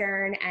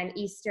Western and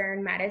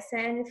Eastern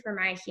medicine for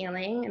my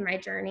healing and my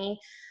journey,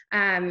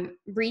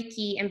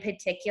 Reiki in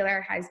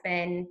particular has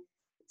been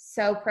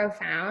so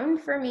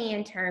profound for me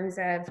in terms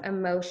of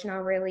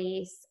emotional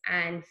release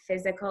and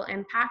physical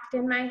impact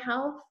in my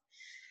health.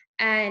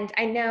 And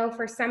I know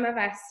for some of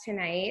us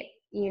tonight,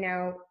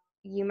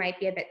 you might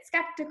be a bit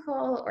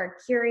skeptical or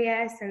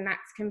curious, and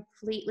that's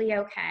completely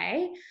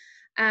okay.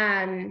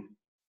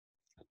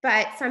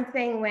 But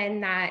something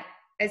when that,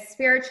 as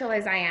spiritual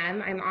as I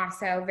am, I'm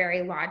also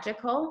very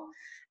logical.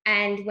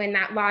 And when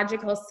that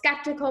logical,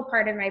 skeptical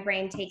part of my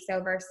brain takes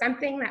over,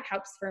 something that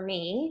helps for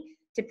me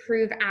to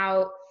prove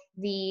out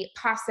the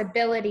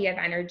possibility of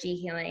energy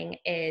healing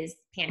is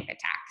panic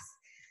attacks.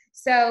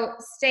 So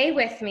stay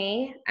with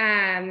me,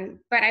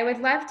 but I would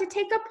love to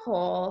take a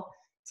poll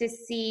to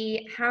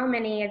see how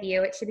many of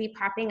you, it should be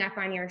popping up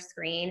on your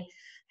screen,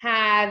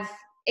 have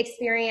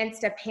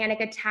experienced a panic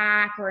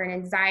attack or an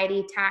anxiety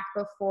attack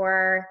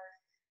before.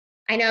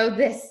 I know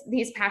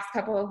these past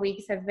couple of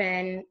weeks have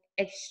been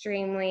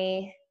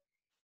extremely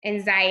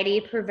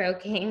anxiety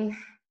provoking.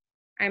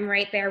 I'm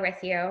right there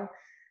with you.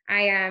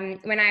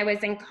 When I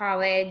was in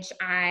college,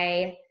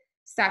 I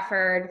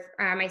suffered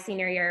my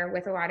senior year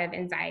with a lot of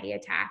anxiety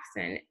attacks,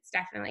 and it's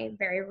definitely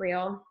very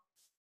real.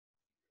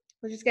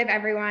 We'll just give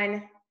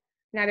everyone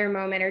another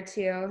moment or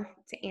two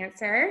to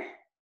answer.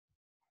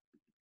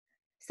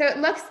 So it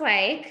looks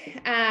like,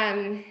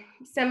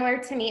 similar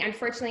to me,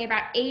 unfortunately,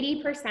 about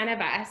 80% of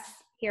us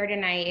here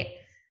tonight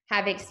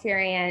have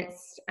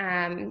experienced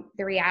the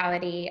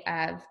reality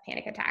of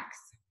panic attacks.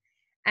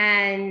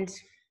 And,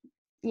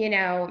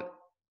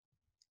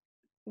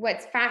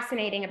 what's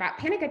fascinating about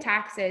panic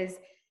attacks is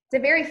it's a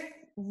very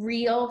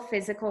real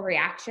physical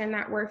reaction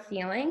that we're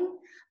feeling,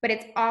 but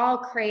it's all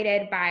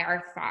created by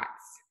our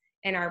thoughts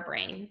in our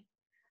brain.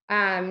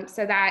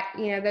 So that,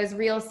 those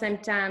real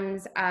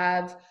symptoms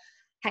of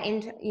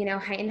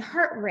heightened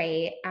heart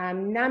rate,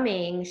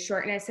 numbing,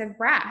 shortness of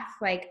breath,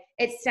 like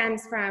it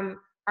stems from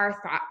our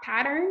thought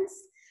patterns.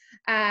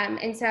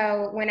 And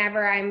so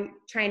whenever I'm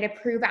trying to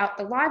prove out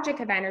the logic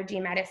of energy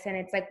medicine,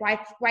 it's like,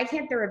 why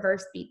can't the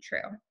reverse be true?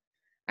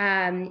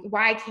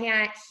 Why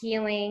can't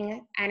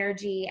healing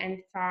energy and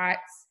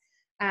thoughts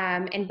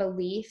and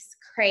beliefs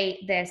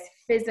create this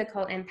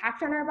physical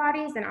impact on our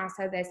bodies and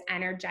also this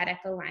energetic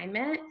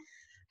alignment?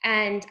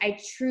 And I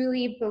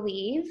truly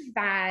believe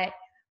that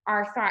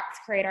our thoughts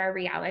create our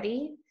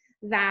reality,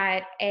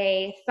 that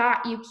a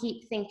thought you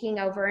keep thinking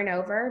over and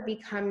over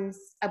becomes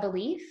a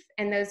belief.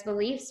 And those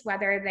beliefs,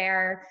 whether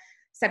they're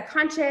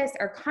subconscious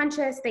or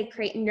conscious, they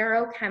create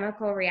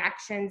neurochemical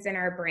reactions in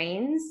our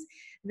brains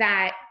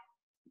that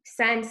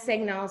send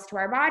signals to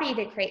our body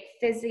to create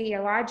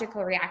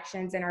physiological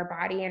reactions in our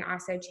body and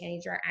also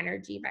change our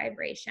energy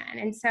vibration.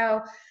 And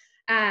so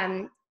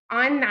on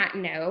that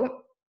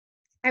note,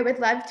 I would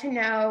love to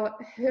know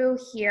who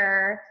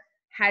here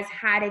has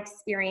had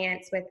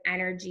experience with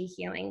energy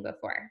healing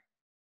before.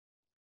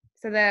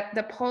 So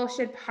the poll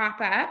should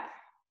pop up.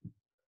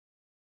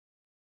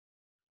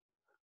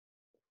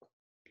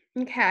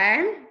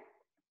 Okay.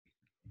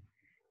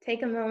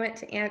 Take a moment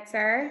to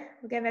answer.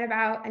 We'll give it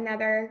about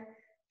another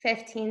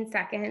 15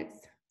 seconds.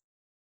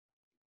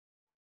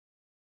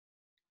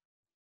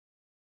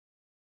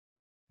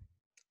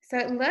 So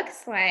it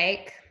looks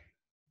like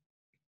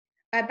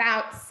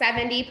about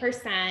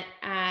 70%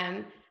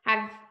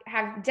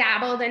 have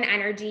dabbled in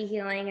energy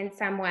healing in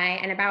some way,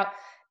 and about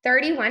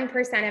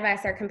 31% of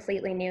us are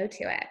completely new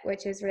to it,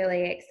 which is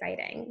really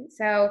exciting.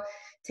 So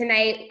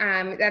tonight,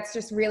 that's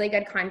just really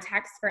good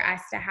context for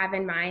us to have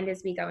in mind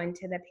as we go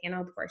into the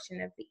panel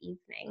portion of the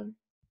evening.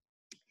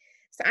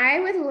 So I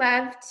would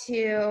love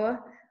to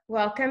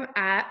welcome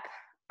up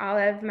all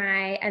of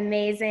my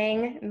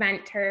amazing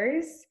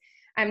mentors.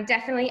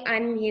 Definitely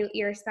unmute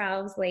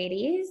yourselves,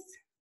 ladies.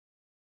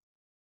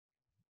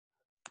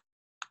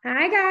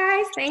 Hi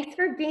guys, thanks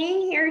for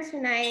being here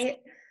tonight.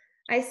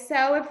 I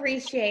so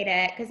appreciate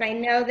it because I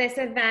know this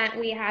event,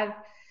 we have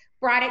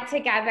brought it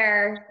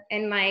together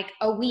in like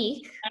a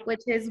week,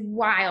 which is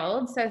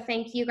wild. So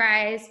thank you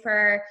guys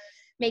for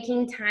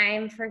making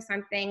time for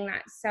something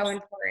that's so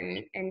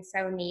important and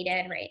so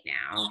needed right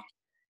now.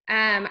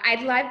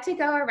 I'd love to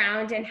go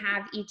around and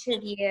have each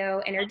of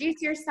you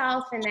introduce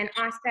yourself, and then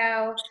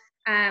also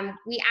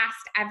we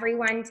asked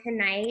everyone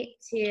tonight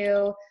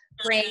to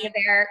bring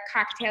their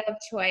cocktail of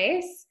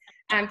choice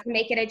to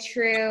make it a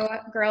true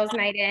girls'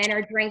 night in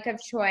or drink of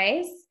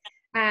choice,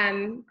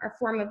 or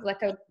form of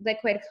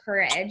liquid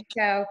courage.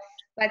 So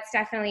let's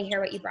definitely hear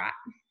what you brought.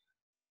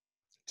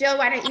 Jill,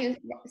 why don't you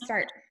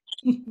start?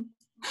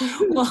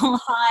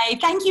 Well, hi.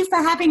 Thank you for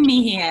having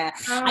me here.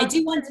 I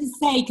do want to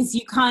say, because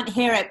you can't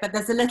hear it, but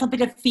there's a little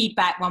bit of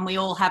feedback when we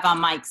all have our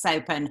mics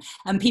open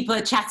and people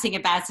are chatting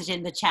about it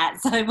in the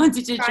chat. So I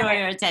wanted to draw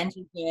your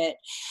attention to it.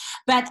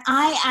 But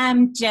I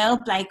am Jill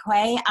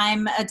Blakeway.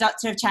 I'm a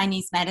doctor of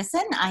Chinese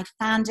medicine. I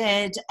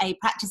founded a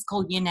practice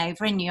called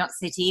Yinova in New York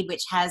City,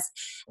 which has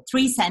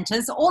 3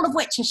 centers, all of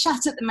which are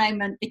shut at the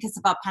moment because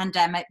of our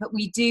pandemic. But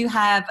we do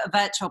have a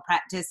virtual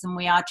practice, and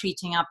we are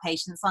treating our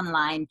patients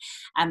online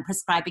and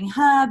prescribing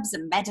herbs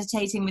and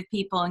meditating with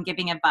people and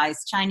giving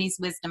advice. Chinese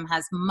wisdom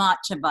has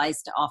much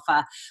advice to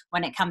offer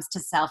when it comes to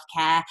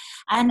self-care.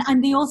 And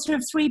I'm the author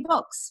of 3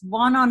 books,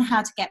 one on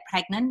how to get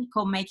pregnant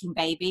called Making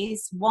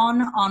Babies,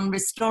 one on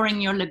restoring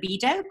your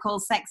libido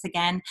called Sex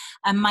Again,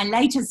 and my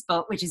latest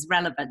book, which is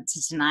relevant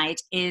to tonight,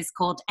 is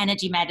called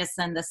Energy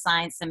Medicine, The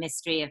Science and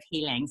Mystery of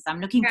Healing. So I'm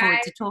looking forward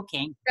to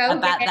talking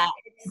about that.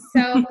 It's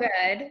so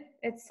good.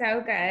 It's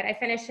so good. I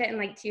finished it in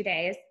like 2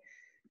 days.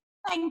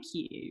 Thank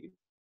you.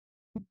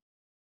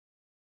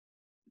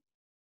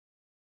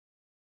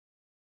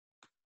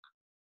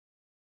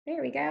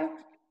 There we go.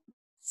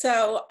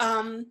 So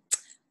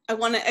I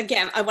want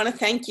to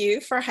thank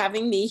you for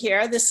having me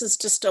here. This is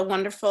just a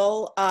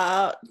wonderful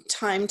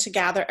time to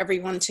gather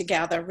everyone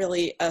together,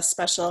 really a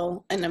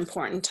special and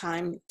important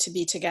time to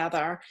be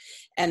together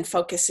and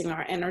focusing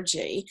our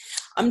energy.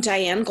 I'm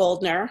Diane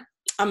Goldner.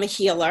 I'm a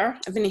healer.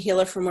 I've been a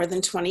healer for more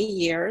than 20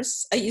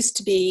 years. I used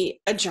to be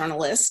a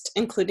journalist,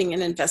 including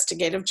an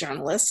investigative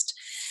journalist.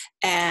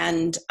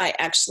 And I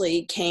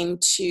actually came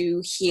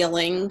to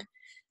healing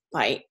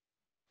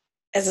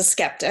as a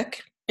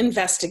skeptic,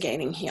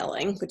 investigating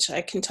healing, which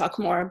I can talk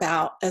more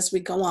about as we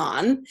go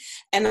on.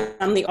 And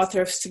I'm the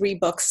author of 3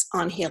 books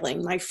on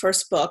healing. My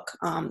first book,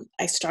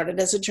 I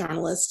started as a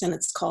journalist, and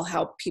it's called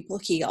How People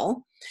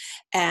Heal.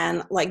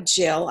 And like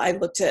Jill, I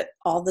looked at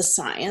all the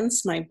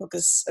science. My book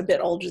is a bit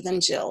older than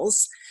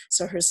Jill's,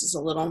 so hers is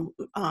a little,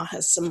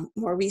 has some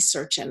more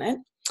research in it.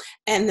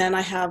 And then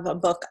I have a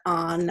book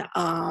on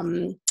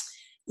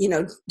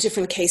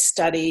different case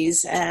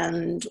studies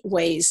and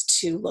ways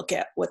to look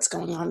at what's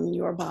going on in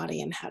your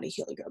body and how to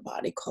heal your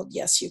body, called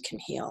Yes, You Can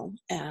Heal.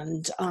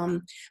 And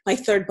my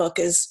third book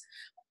is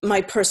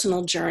my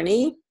personal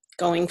journey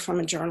going from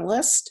a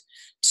journalist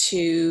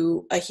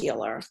to a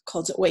healer,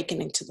 called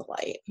Awakening to the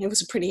Light. It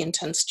was a pretty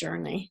intense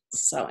journey.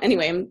 So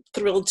anyway, I'm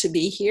thrilled to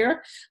be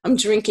here. I'm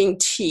drinking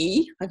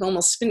tea. I've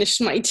almost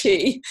finished my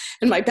tea,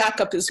 and my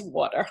backup is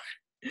water.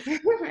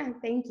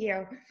 Thank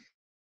you.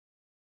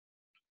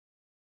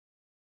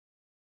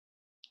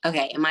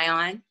 Okay, am I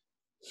on?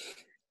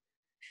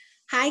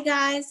 Hi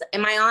guys,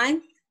 am I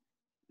on?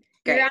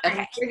 Great. You're on.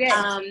 Okay. You're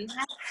good.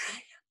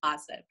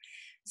 Awesome.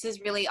 This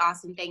is really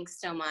awesome. Thanks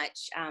so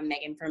much,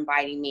 Megan, for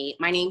inviting me.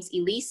 My name's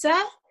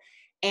Elisa,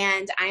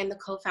 and I am the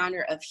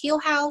co-founder of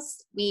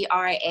Healhaus. We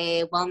are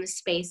a wellness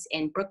space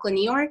in Brooklyn,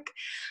 New York.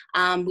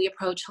 We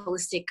approach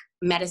holistic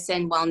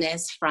medicine,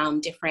 wellness from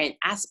different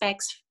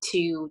aspects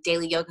to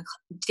daily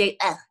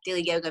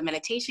yoga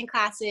meditation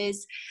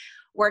classes,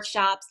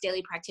 workshops,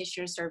 daily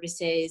practitioner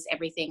services,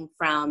 everything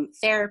from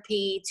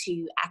therapy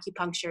to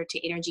acupuncture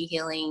to energy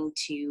healing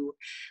to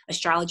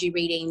astrology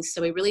readings.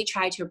 So we really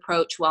try to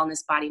approach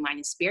wellness, body, mind,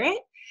 and spirit,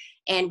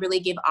 and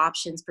really give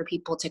options for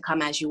people to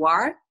come as you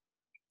are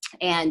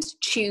and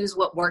choose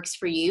what works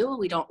for you.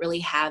 We don't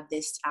really have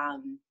this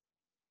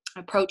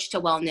approach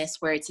to wellness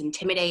where it's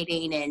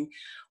intimidating and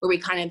where we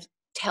kind of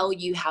tell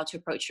you how to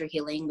approach your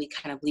healing. We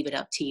kind of leave it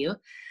up to you.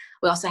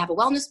 We also have a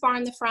wellness bar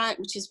in the front,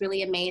 which is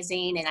really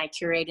amazing. And I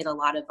curated a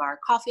lot of our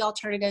coffee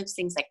alternatives,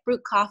 things like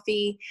brute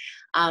coffee,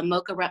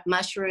 mocha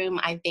mushroom.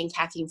 I've been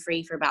caffeine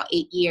free for about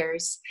 8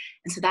 years.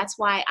 And so that's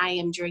why I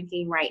am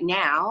drinking right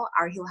now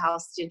our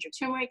Healhaus ginger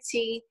turmeric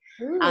tea.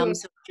 So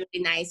it's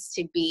really nice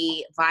to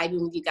be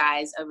vibing with you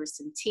guys over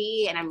some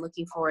tea. And I'm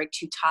looking forward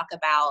to talk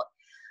about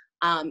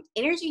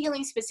energy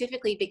healing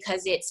specifically,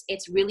 because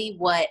it's really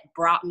what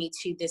brought me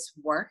to this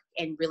work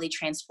and really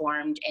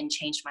transformed and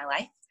changed my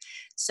life.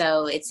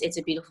 So it's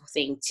a beautiful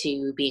thing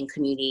to be in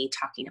community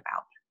talking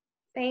about.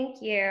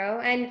 Thank you.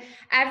 And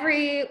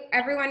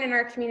everyone in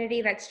our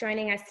community that's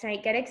joining us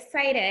tonight, get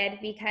excited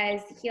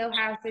because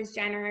Healhaus is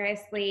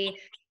generously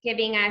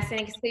giving us an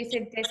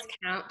exclusive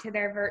discount to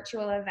their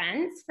virtual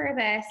events for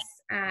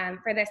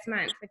this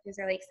month, which is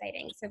really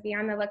exciting. So be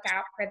on the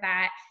lookout for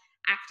that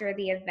after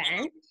the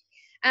event.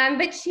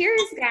 But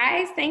cheers,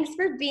 guys. Thanks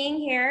for being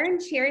here,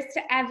 and cheers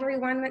to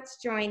everyone that's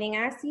joining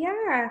us.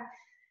 Yeah.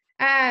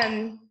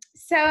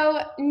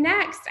 So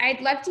next,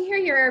 I'd love to hear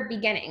your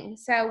beginning.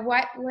 So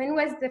when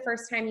was the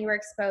first time you were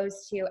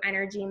exposed to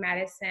energy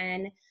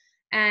medicine?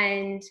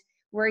 And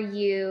were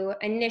you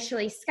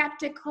initially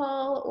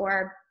skeptical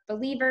or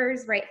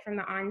believers right from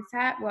the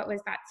onset? What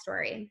was that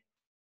story?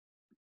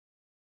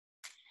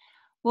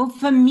 Well,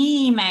 for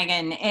me,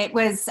 Megan, it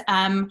was,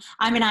 I'm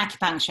an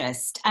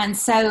acupuncturist. And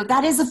so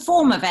that is a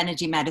form of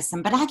energy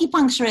medicine. But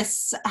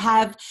acupuncturists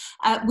have,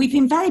 we've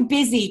been very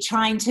busy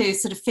trying to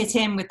sort of fit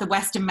in with the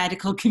Western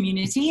medical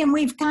community. And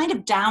we've kind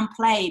of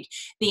downplayed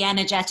the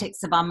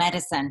energetics of our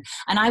medicine.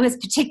 And I was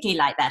particularly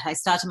like that. I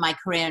started my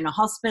career in a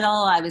hospital.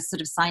 I was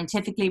sort of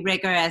scientifically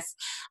rigorous.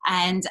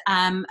 And,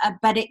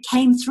 but it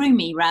came through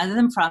me rather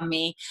than from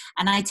me.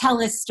 And I tell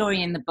this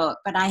story in the book.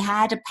 But I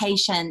had a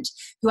patient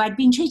who I'd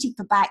been treating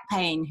for back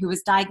pain Maine who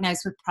was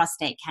diagnosed with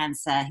prostate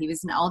cancer. He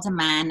was an older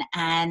man,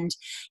 and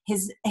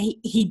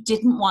he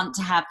didn't want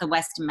to have the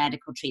Western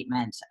medical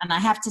treatment. And I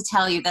have to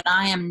tell you that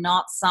I am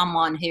not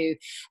someone who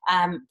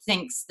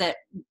thinks that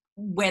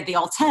we're the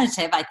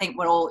alternative. I think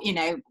we're all,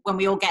 when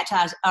we all get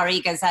our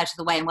egos out of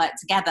the way and work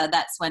together,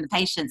 that's when the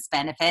patients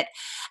benefit.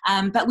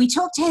 But we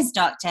talked to his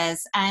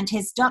doctors, and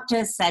his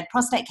doctors said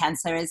prostate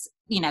cancer is,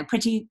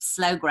 pretty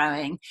slow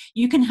growing.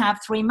 You can have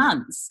 3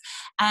 months.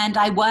 And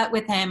I worked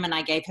with him and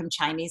I gave him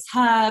Chinese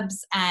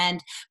herbs.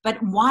 But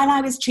while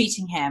I was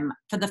treating him,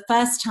 for the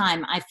first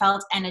time, I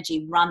felt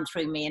energy run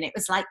through me, and it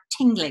was like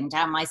tingling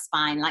down my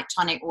spine, like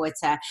tonic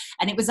water.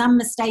 And it was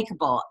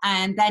unmistakable.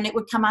 And then it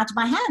would come out of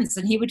my hands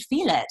and he would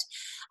feel it.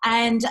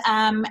 And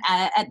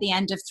at the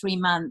end of 3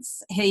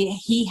 months,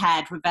 he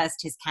had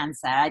reversed his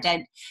cancer. I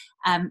don't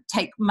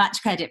take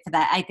much credit for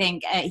that. I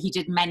think he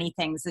did many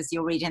things, as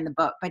you'll read in the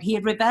book, but he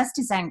had reversed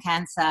his own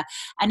cancer,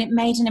 and it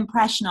made an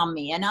impression on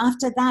me. And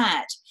after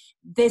that,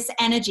 this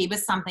energy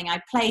was something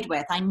I played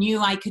with. I knew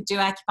I could do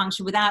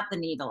acupuncture without the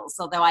needles,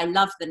 although I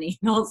love the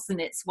needles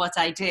and it's what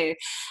I do.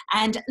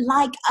 And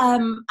like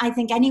I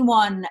think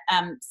anyone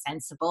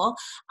sensible,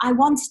 I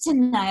wanted to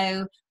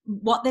know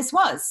what this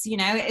was.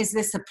 Is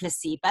this a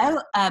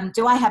placebo?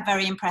 Do I have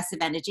very impressive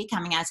energy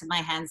coming out of my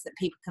hands that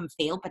people can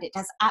feel, but it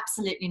does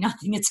absolutely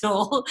nothing at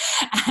all,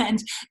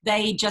 and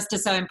they just are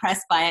so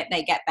impressed by it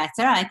they get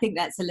better? I think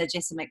that's a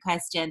legitimate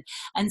question.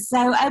 And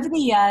so over the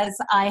years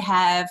I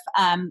have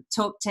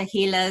talked to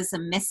healers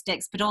and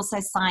mystics, but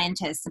also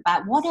scientists,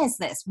 about what is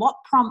this, what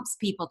prompts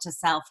people to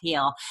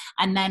self-heal.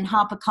 And then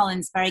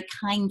HarperCollins very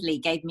kindly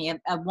gave me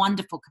a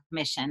wonderful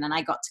commission, and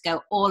I got to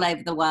go all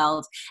over the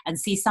world and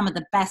see some of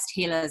the best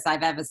healers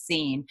I've ever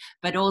seen,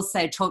 but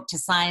also talk to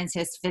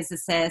scientists,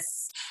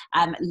 physicists,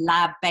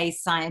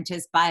 lab-based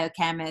scientists,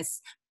 biochemists,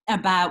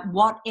 about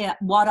what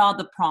are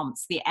the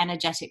prompts, the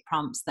energetic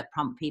prompts that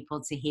prompt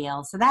people to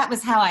heal. So that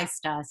was how I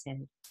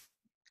started.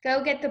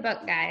 Go get the book,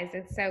 guys.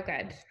 It's so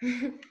good.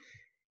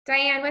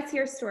 Diane, what's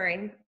your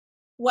story?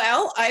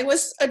 Well, I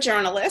was a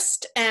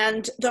journalist,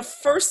 and the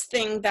first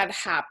thing that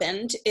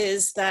happened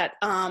is that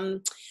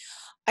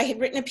I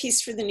had written a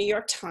piece for the New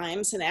York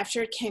Times, and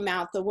after it came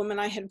out, the woman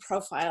I had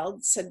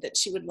profiled said that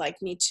she would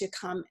like me to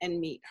come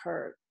and meet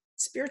her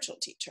spiritual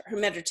teacher, her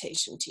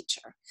meditation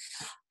teacher.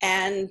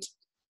 And,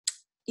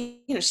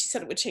 she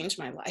said it would change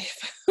my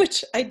life,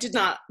 which I did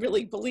not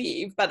really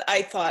believe, but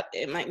I thought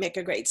it might make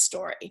a great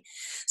story.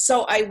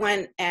 So I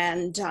went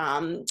and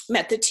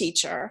met the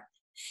teacher,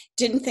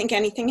 didn't think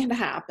anything had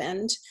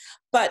happened.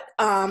 But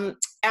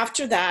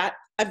after that,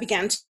 I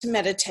began to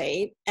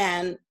meditate,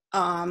 and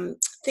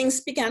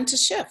things began to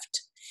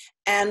shift.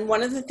 And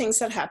one of the things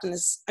that happened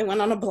is I went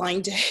on a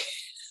blind date.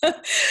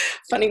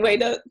 Funny way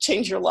to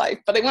change your life.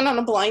 But I went on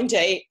a blind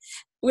date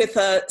with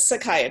a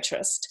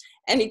psychiatrist,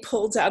 and he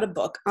pulled out a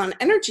book on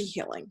energy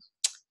healing.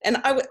 And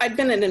I'd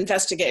been an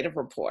investigative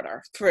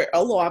reporter for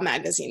a law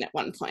magazine at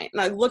one point.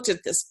 And I looked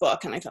at this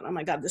book and I thought, oh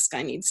my God, this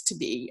guy needs to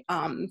be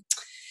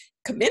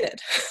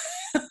committed.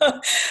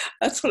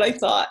 That's what I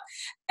thought.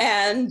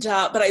 And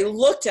but I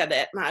looked at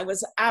it, and I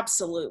was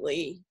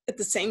absolutely, at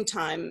the same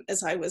time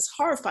as I was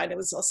horrified, I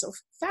was also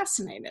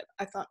fascinated.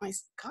 I thought, my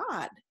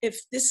God, if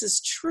this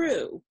is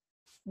true,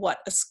 what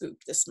a scoop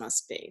this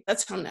must be.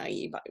 That's how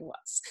naive I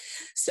was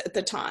at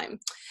the time.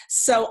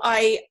 So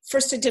I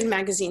did a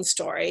magazine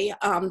story.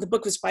 The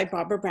book was by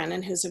Barbara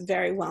Brennan, who's a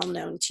very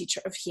well-known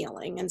teacher of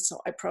healing. And so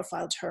I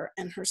profiled her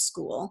and her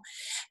school.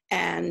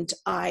 And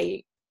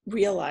I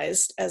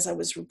realized as I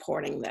was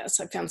reporting this,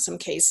 I found some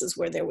cases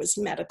where there was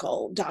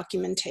medical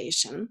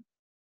documentation.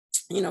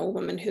 A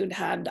woman who'd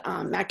had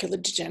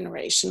macular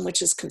degeneration,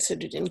 which is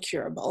considered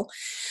incurable.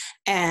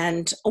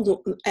 And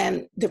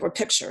there were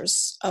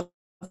pictures of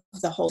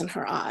the hole in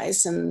her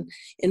eyes, and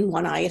in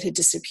one eye it had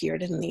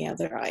disappeared, and in the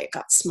other eye it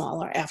got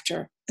smaller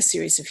after a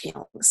series of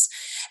healings.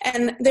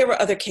 And there were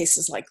other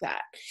cases like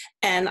that.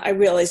 And I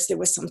realized there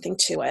was something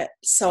to it.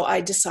 So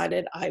I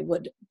decided I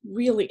would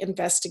really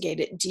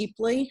investigate it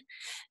deeply,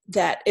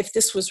 that if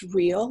this was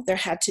real, there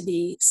had to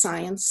be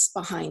science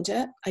behind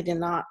it. I did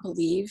not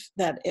believe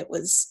that it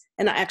was,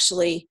 and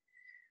actually,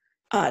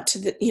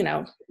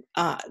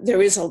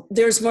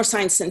 there's more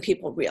science than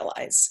people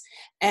realize.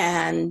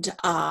 And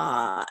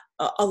a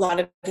lot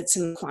of it's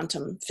in the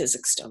quantum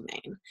physics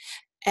domain.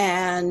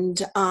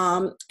 And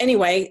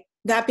anyway,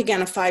 that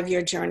began a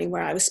 5-year journey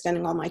where I was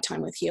spending all my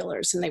time with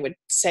healers, and they would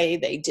say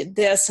they did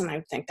this, and I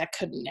would think that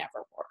could never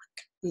work.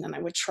 And then I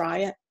would try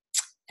it,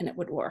 and it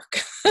would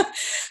work.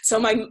 So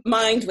my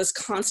mind was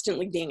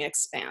constantly being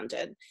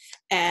expanded.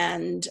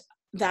 And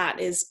that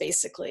is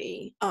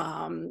basically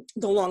the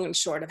long and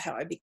short of how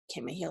I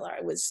became a healer.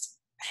 I was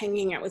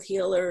hanging out with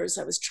healers.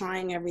 I was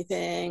trying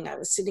everything. I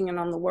was sitting in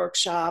on the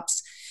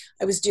workshops.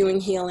 I was doing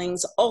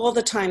healings all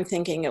the time,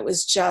 thinking it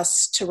was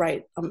just to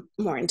write a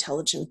more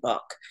intelligent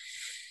book.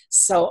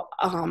 So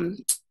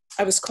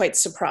I was quite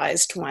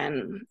surprised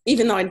when,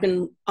 even though I'd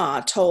been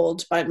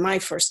told by my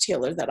first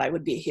healer that I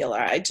would be a healer,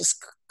 I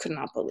just could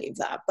not believe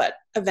that. But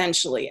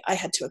eventually I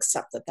had to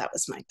accept that that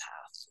was my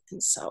path.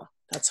 And so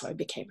that's how I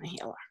became a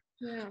healer.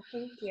 Yeah,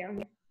 thank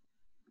you.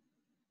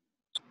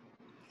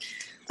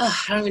 Oh,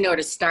 I don't even know where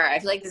to start. I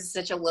feel like this is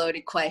such a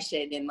loaded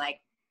question in like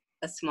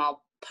a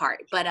small part,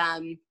 but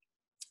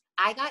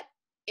I got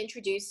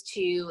introduced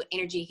to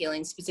energy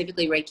healing,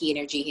 specifically Reiki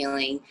energy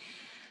healing,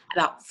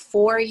 about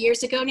 4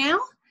 years ago now.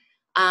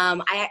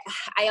 I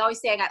always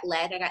say I got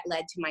led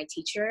to my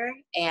teacher,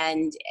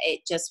 and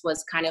it just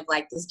was kind of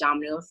like this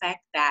domino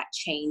effect that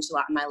changed a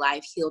lot in my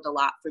life, healed a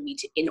lot for me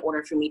in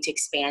order for me to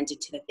expand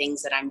into the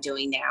things that I'm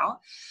doing now.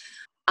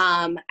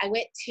 I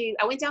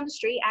went down the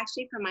street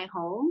actually from my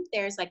home.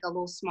 There's like a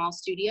little small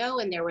studio,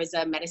 and there was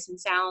a medicine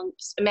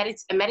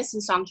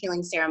song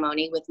healing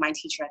ceremony with my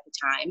teacher at the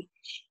time.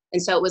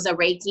 And so it was a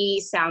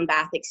Reiki sound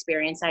bath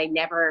experience. I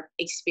never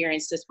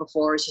experienced this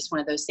before. It's just one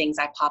of those things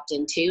I popped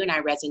into, and I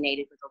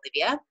resonated with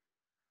Olivia.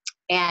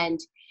 And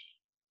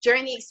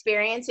during the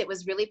experience, it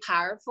was really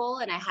powerful.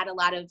 And I had a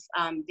lot of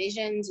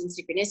visions and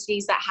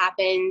synchronicities that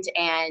happened.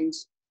 And,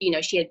 you know,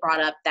 she had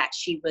brought up that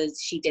she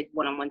did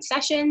one-on-one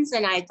sessions.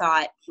 And I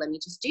thought, let me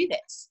just do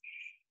this.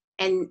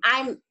 And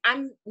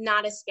I'm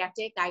not a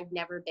skeptic. I've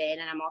never been.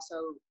 And I'm also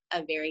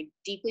a very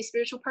deeply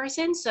spiritual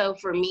person. So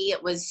for me,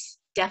 it was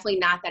definitely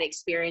not that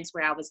experience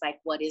where I was like,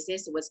 what is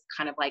this? It was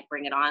kind of like,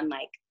 bring it on.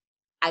 Like,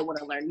 I want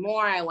to learn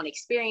more. I want to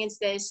experience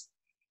this.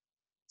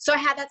 So I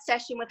had that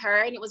session with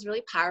her, and it was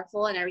really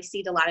powerful, and I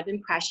received a lot of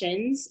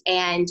impressions,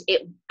 and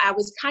I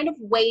was kind of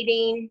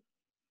waiting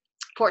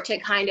for it to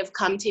kind of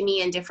come to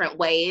me in different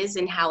ways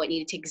and how it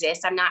needed to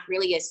exist. I'm not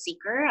really a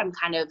seeker. I'm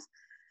kind of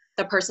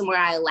the person where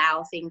I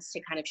allow things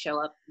to kind of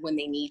show up when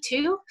they need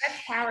to.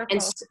 That's powerful.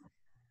 And so,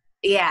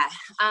 yeah.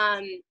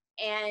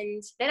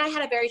 And then I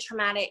had a very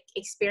traumatic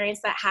experience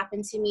that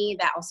happened to me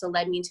that also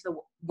led me into the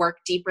work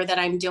deeper that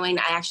I'm doing.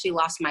 I actually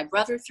lost my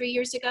brother 3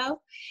 years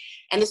ago,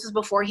 and this was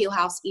before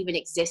Healhaus even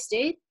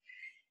existed.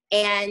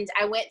 And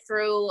I went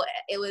through,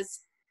 it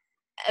was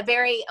a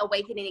very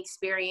awakening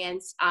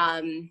experience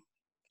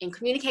in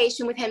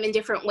communication with him in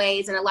different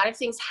ways. And a lot of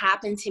things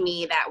happened to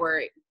me that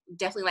were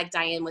definitely, like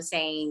Diane was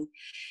saying,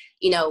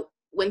 you know,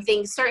 when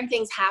certain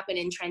things happen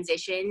in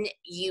transition,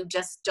 you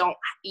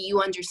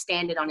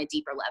understand it on a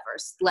deeper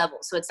level.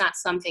 So it's not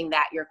something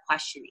that you're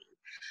questioning.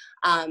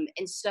 And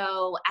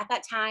so at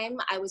that time,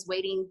 I was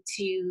waiting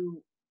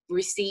to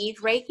receive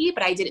Reiki,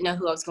 but I didn't know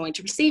who I was going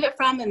to receive it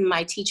from. And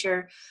my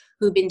teacher,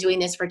 who'd been doing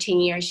this for 10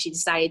 years, she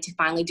decided to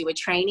finally do a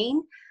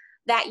training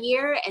that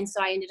year. And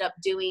so I ended up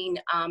doing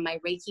my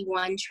Reiki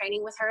 1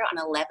 training with her on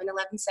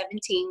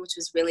 11/11/17, which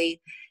was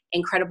really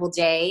incredible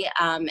day.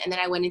 And then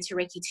I went into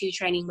Reiki 2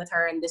 training with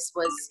her, and this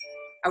was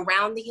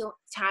around the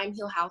time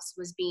Healhaus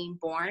was being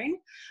born.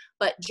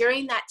 But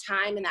during that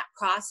time and that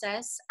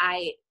process,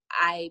 I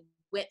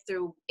went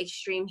through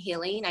extreme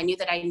healing. I knew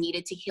that I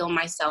needed to heal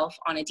myself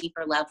on a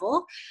deeper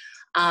level.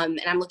 And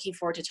I'm looking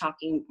forward to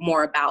talking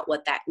more about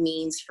what that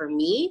means for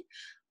me.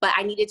 But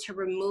I needed to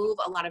remove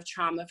a lot of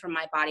trauma from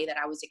my body that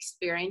I was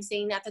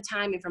experiencing at the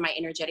time and from my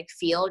energetic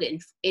field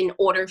in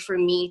order for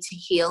me to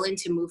heal and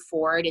to move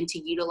forward and to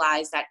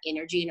utilize that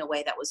energy in a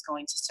way that was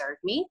going to serve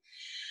me.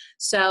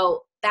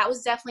 So that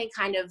was definitely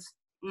kind of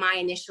my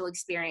initial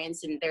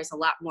experience, and there's a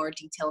lot more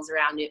details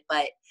around it,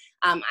 but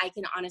I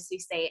can honestly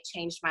say it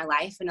changed my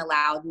life and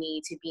allowed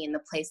me to be in the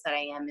place that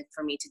I am and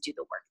for me to do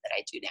the work that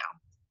I do now.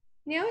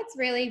 You know, it's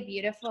really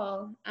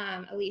beautiful,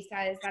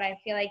 Elisa, is that I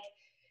feel like,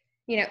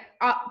 you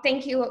know,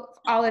 thank you,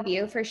 all of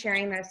you, for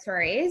sharing those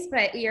stories,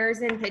 but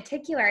yours in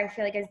particular, I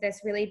feel like is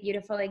this really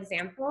beautiful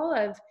example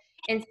of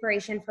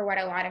inspiration for what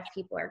a lot of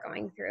people are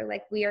going through.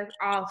 Like, we are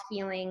all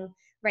feeling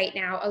right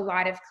now a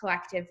lot of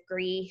collective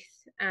grief,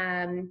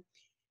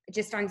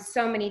 just on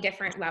so many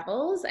different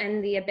levels,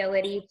 and the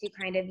ability to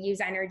kind of use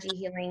energy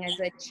healing as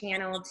a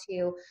channel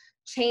to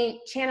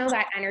channel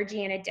that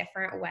energy in a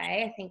different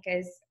way, I think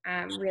is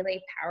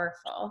really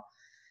powerful.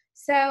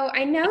 So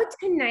I know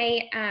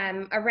tonight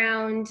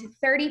around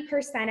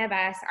 30% of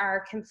us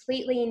are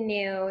completely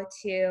new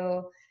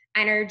to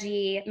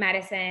energy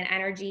medicine,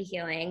 energy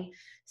healing.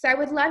 So I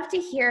would love to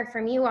hear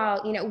from you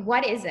all, you know,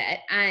 what is it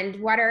and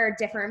what are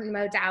different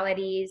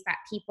modalities that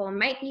people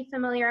might be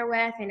familiar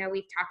with? I know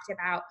we've talked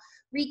about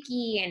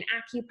Reiki and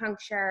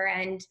acupuncture,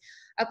 and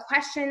a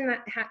question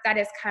that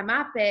has come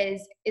up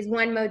is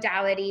one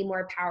modality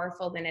more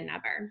powerful than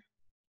another?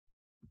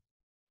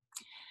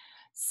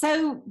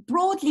 So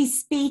broadly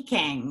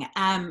speaking,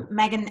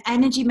 Megan,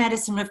 energy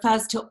medicine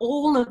refers to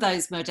all of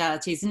those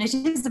modalities, and it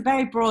is a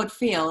very broad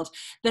field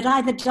that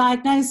either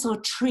diagnose or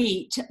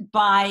treat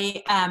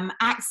by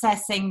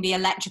accessing the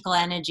electrical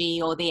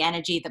energy or the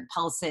energy that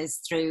pulses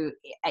through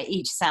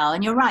each cell.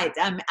 And you're right,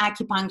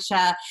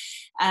 acupuncture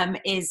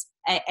is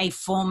a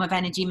form of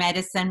energy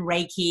medicine.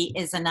 Reiki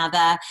is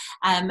another.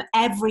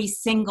 Every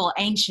single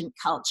ancient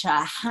culture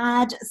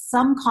had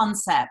some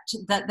concept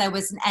that there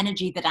was an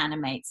energy that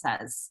animates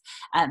us.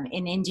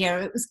 In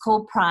India, it was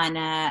called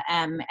prana.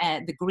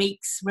 The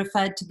Greeks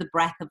referred to the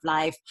breath of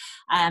life.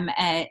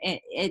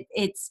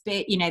 It's,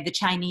 you know, the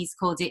Chinese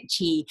called it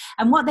qi.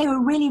 And what they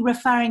were really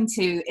referring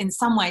to in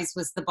some ways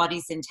was the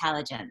body's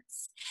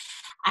intelligence.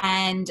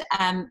 and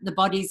the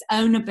body's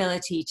own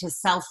ability to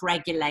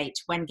self-regulate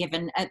when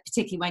given,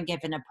 particularly when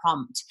given a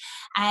prompt.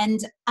 And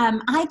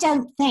I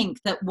don't think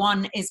that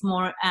one is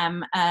more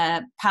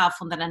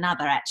powerful than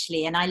another,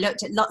 actually. And I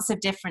looked at lots of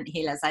different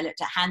healers. I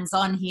looked at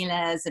hands-on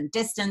healers and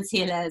distance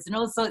healers and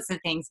all sorts of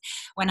things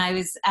when I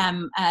was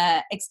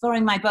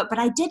exploring my book. But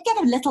I did get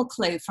a little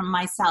clue from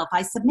myself.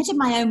 I submitted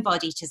my own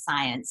body to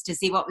science to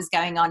see what was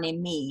going on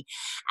in me.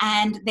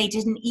 And they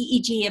did an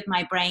EEG of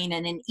my brain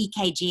and an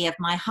EKG of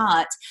my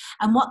heart.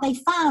 And what they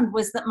found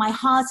was that my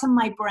heart and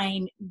my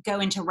brain go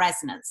into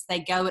resonance. They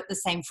go at the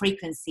same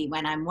frequency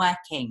when I'm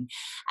working.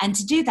 And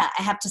to do that,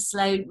 I have to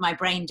slow my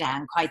brain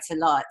down quite a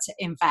lot,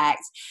 in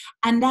fact.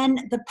 And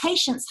then the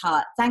patient's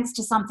heart, thanks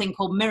to something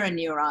called mirror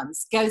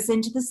neurons, goes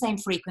into the same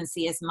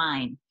frequency as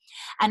mine.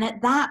 And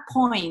at that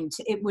point,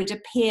 it would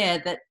appear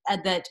that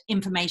that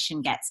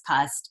information gets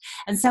passed.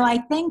 And so I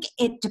think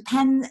it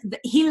depends.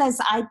 Healers,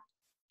 I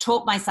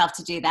taught myself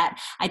to do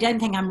that. I don't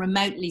think I'm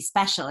remotely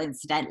special,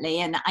 incidentally,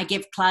 and I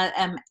give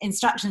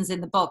instructions in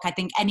the book. I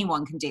think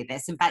anyone can do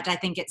this. In fact, I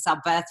think it's our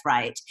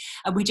birthright.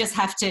 We just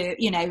have to,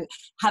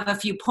 have a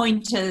few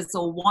pointers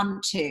or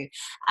want to.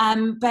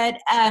 But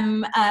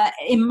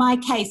in my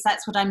case,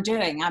 that's what I'm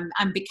doing.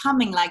 I'm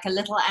becoming like a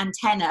little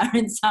antenna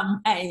in some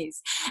ways.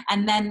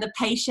 And then the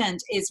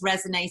patient is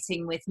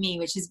resonating with me,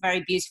 which is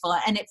very beautiful.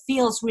 And it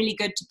feels really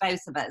good to both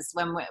of us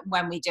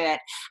when we do it.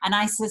 And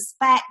I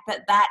suspect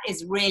that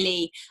is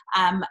really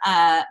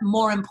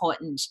more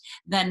important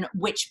than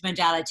which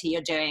modality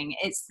you're doing.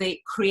 It's the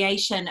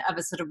creation of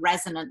a sort of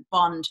resonant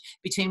bond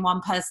between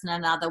one person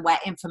and another where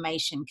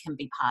information can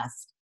be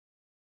passed.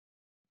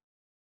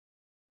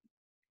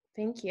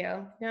 Thank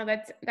you. No,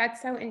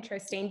 that's so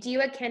interesting. Do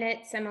you akin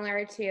it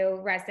similar to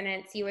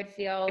resonance you would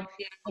feel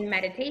in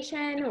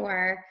meditation,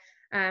 or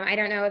I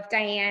don't know if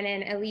Diane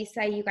and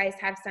Elisa, you guys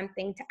have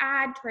something to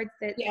add towards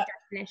the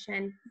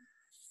definition?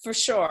 For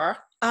sure.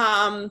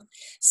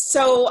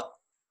 So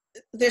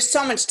there's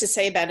so much to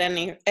say about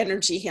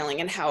energy healing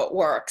and how it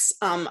works.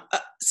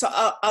 So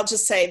I'll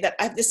just say that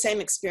I have the same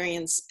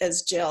experience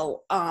as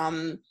Jill.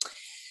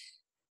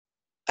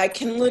 I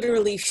can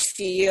literally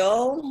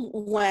feel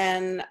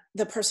when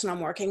the person I'm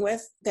working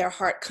with, their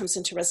heart comes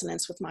into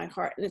resonance with my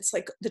heart. And it's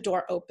like the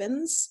door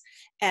opens,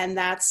 and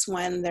that's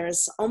when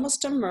there's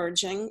almost a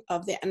merging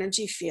of the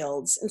energy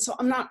fields. And so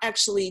I'm not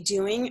actually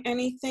doing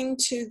anything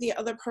to the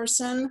other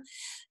person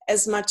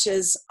as much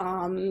as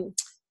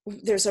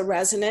there's a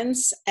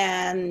resonance,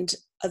 and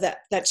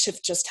that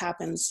shift just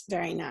happens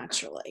very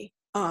naturally.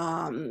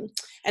 And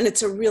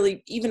it's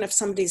even if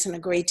somebody's in a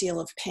great deal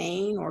of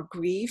pain or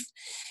grief,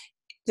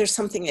 there's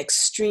something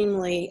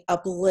extremely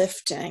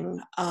uplifting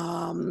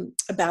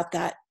about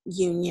that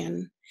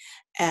union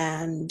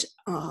and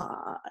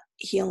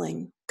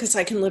healing, because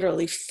I can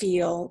literally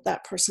feel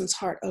that person's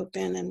heart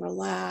open and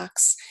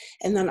relax,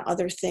 and then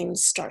other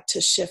things start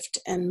to shift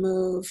and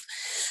move.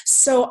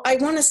 So I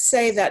want to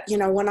say that,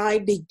 when I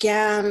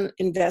began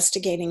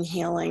investigating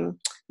healing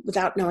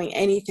without knowing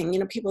anything,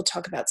 people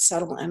talk about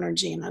subtle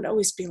energy, and I'd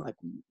always be like,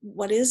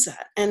 what is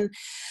that? And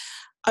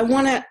I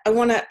want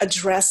to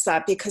address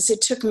that, because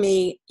it took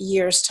me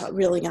years to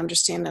really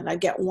understand that I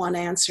get one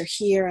answer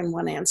here and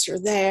one answer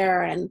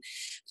there, and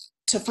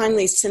to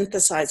finally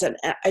synthesize it.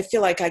 I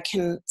feel like I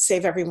can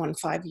save everyone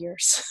 5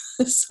 years.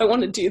 So I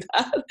want to do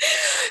that.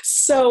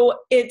 So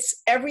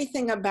it's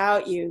everything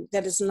about you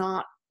that is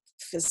not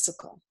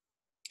physical.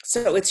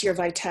 So it's your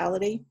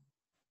vitality,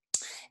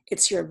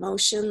 it's your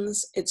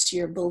emotions, it's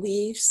your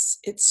beliefs,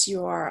 it's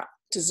your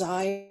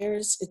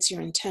desires, it's your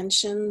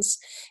intentions,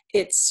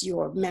 it's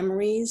your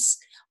memories.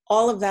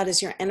 All of that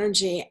is your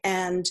energy.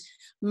 And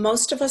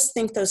most of us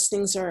think those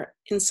things are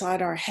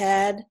inside our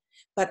head,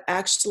 but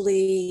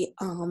actually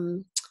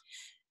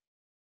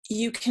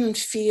you can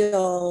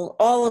feel,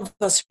 all of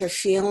us are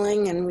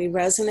feeling, and we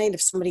resonate.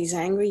 If somebody's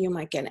angry, you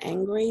might get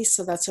angry.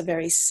 So that's a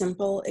very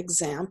simple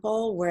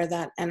example where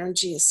that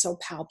energy is so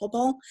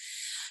palpable.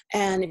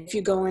 And if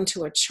you go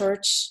into a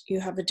church,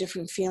 you have a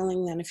different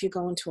feeling than if you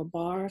go into a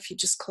bar. If you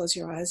just close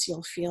your eyes,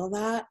 you'll feel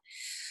that.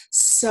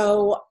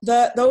 So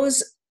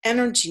those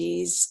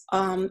energies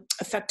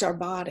affect our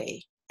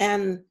body,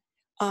 and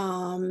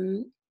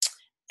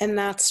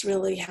that's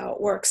really how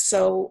it works.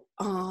 So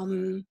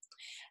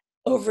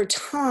over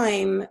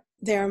time,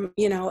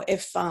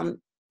 if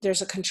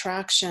there's a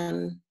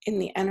contraction in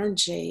the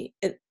energy,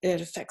 it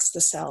affects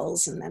the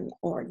cells and then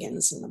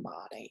organs in the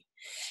body.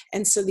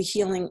 And so the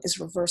healing is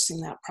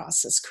reversing that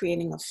process,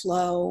 creating a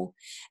flow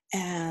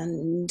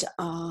and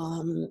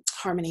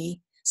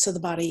harmony so the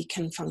body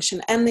can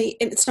function. And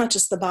it's not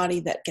just the body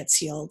that gets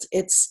healed,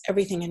 it's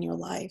everything in your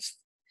life.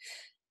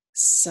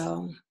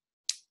 So,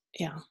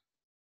 yeah.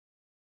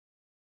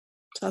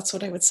 That's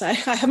what I would say.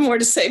 I have more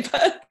to say,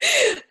 but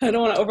I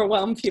don't want to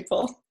overwhelm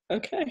people.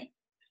 Okay.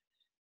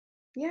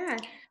 Yeah.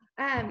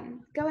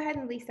 Go ahead,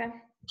 Lisa.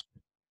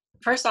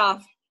 First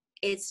off,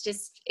 it's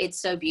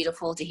so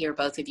beautiful to hear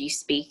both of you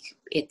speak.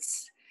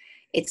 It's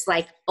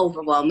like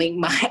overwhelming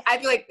I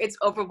feel like it's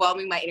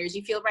overwhelming my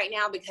energy field right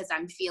now, because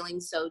I'm feeling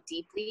so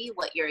deeply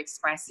what you're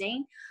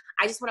expressing.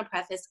 I just want to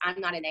preface, I'm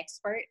not an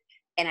expert.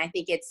 And I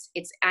think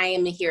I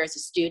am here as a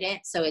student.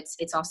 So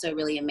it's also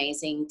really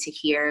amazing to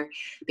hear,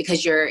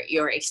 because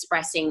you're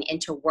expressing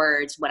into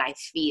words what I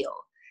feel.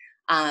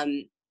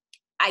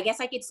 I guess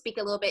I could speak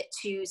a little bit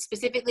to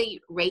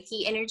specifically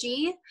Reiki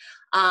energy,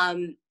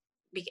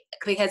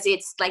 because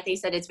it's, like they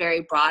said, it's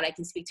very broad. I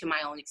can speak to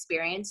my own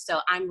experience. So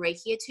I'm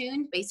Reiki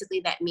attuned.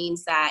 Basically, that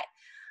means that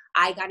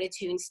I got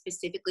attuned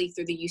specifically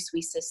through the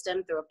Usui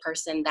system, through a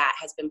person that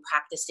has been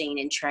practicing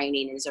and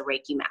training and is a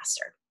Reiki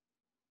master.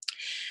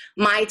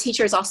 My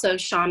teacher is also a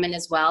shaman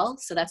as well,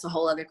 so that's a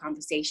whole other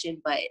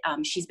conversation, but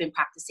she's been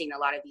practicing a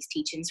lot of these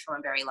teachings for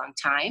a very long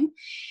time.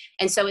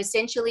 And so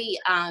essentially,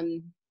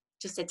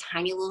 just a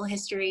tiny little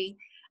history.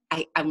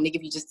 I'm going to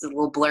give you just a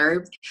little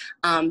blurb.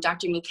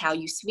 Dr. Mikao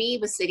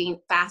Usui was sitting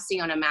fasting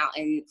on a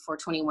mountain for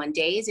 21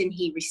 days, and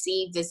he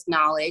received this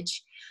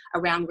knowledge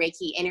around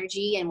Reiki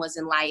energy and was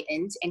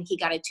enlightened, and he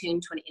got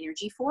attuned to an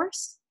energy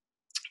force.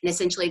 And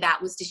essentially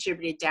that was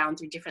distributed down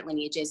through different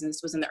lineages, and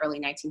this was in the early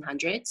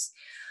 1900s.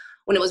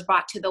 When it was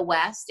brought to the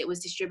West, it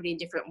was distributed in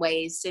different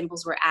ways,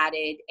 symbols were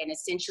added, and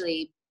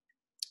essentially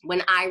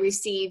when I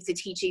received the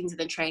teachings and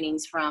the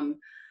trainings from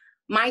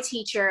my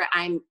teacher,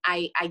 I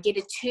get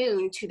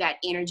attuned to that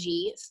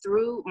energy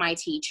through my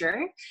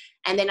teacher.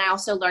 And then I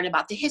also learn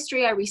about the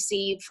history. I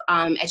receive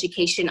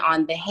education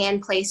on the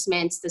hand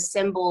placements, the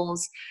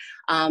symbols.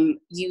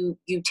 You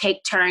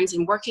take turns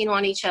in working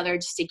on each other,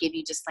 just to give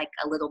you just like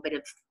a little bit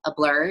of a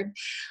blurb.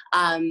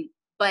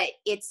 But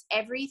it's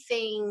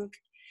everything.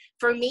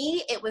 For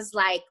me, it was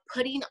like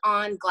putting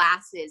on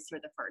glasses for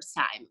the first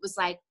time. It was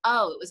like,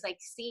 it was like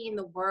seeing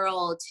the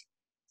world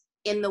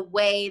in the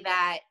way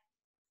that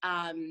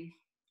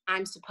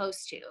I'm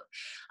supposed to.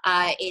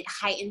 It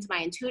heightened my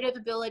intuitive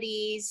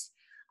abilities.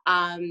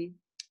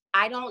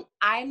 I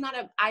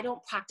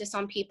don't practice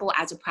on people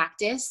as a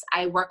practice.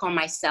 I work on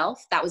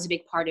myself. That was a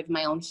big part of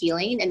my own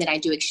healing. And then I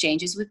do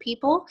exchanges with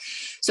people.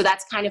 So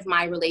that's kind of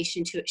my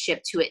relationship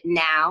to it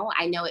now.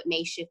 I know it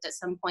may shift at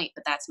some point,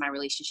 but that's my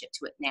relationship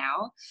to it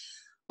now.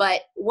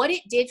 But what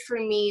it did for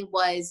me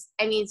was,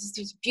 I mean,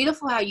 it's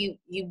beautiful how you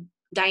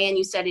Diane,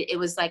 you said it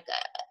was like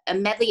a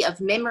medley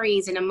of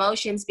memories and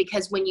emotions,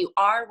 because when you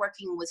are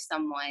working with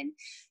someone,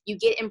 you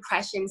get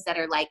impressions that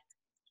are like,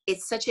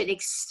 it's such an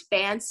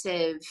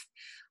expansive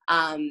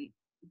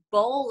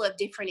bowl of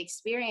different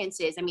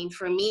experiences. I mean,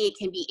 for me, it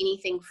can be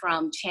anything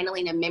from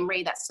channeling a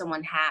memory that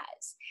someone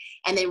has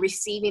and then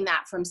receiving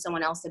that from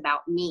someone else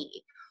about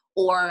me.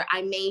 Or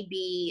I may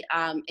be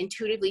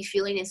intuitively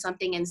feeling in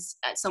something in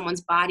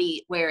someone's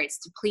body where it's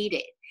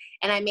depleted.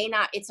 And I may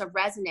not, it's a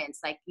resonance,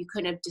 like you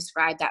couldn't have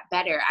described that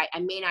better. I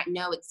may not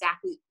know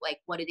exactly like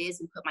what it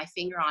is and put my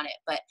finger on it,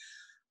 but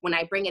when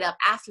I bring it up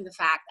after the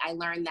fact, I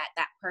learn that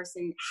that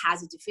person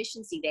has a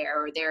deficiency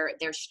there, or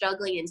they're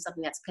struggling in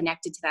something that's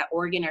connected to that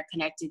organ or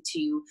connected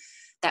to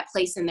that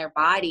place in their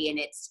body. And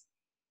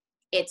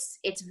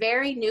it's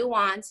very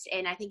nuanced,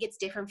 and I think it's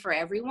different for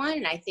everyone.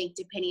 And I think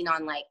depending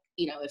on like,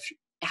 you know,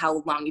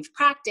 how long you've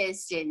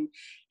practiced and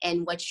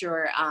what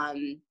your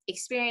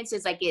experience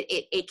is, like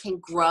it can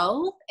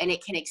grow and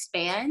it can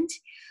expand.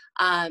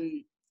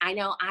 I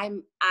know I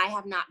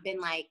have not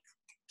been like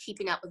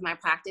keeping up with my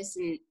practice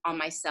and on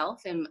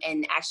myself, and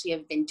actually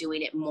have been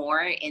doing it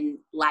more in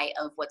light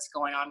of what's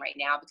going on right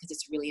now, because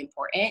it's really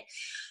important.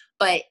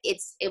 But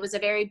it was a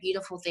very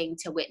beautiful thing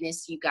to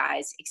witness you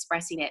guys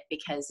expressing it,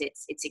 because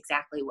it's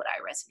exactly what I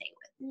resonate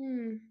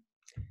with.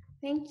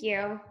 Thank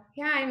you.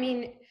 Yeah, I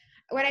mean,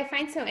 what I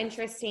find so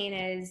interesting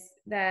is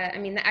the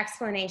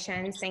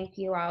explanations. Thank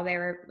you all. They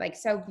were like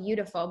so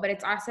beautiful, but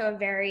it's also a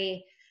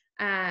very,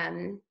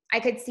 I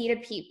could see to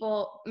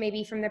people,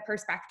 maybe from the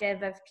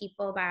perspective of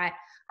people that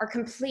are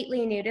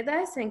completely new to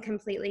this and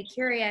completely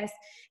curious,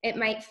 it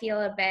might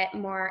feel a bit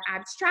more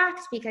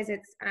abstract because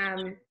it's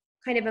kind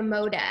of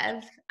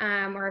emotive,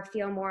 or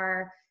feel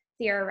more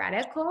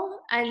theoretical.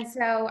 And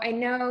so I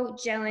know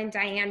Jill and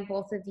Diane,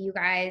 both of you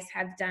guys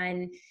have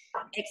done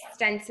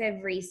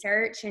extensive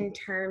research in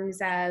terms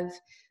of,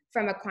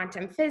 from a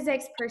quantum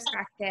physics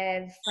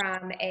perspective,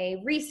 from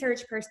a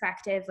research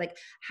perspective, like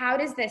how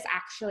does this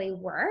actually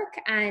work?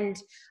 And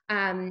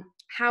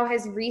how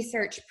has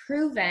research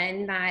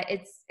proven that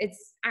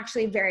it's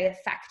actually very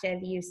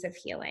effective use of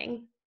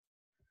healing?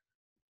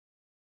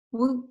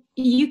 Well,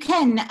 you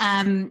can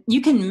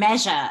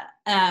measure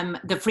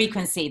the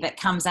frequency that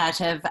comes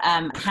out of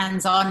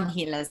hands-on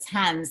healers'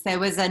 hands. There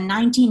was a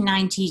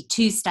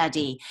 1992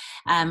 study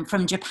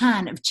from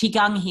Japan of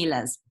Qigong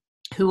healers,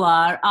 who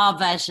are our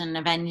version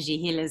of energy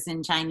healers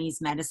in Chinese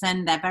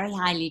medicine. They're very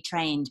highly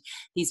trained.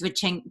 These were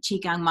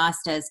Qigong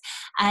masters,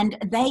 and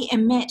they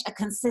emit a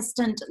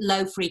consistent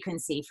low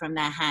frequency from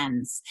their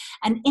hands.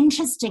 And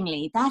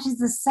interestingly, that is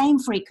the same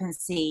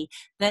frequency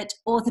that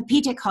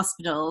orthopedic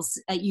hospitals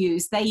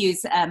use. They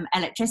use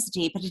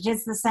electricity, but it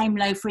is the same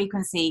low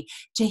frequency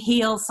to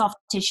heal soft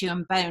tissue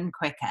and bone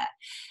quicker.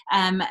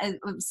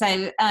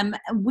 So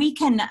we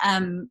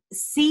can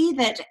see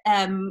that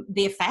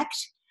the effect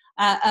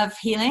of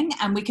healing,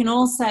 and we can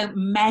also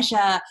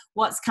measure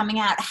what's coming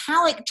out,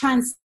 how it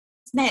transmits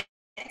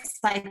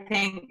I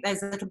think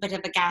there's a little bit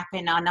of a gap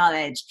in our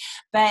knowledge.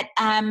 But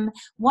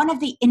one of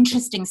the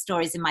interesting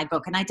stories in my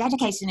book, and I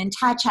dedicated an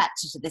entire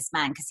chapter to this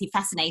man because he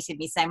fascinated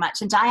me so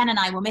much, and Diane and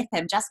I were with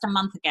him just a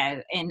month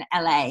ago in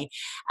LA,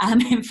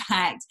 in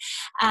fact,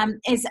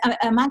 is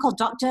a man called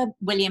Dr.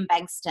 William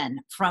Bengston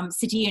from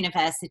City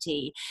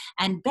University.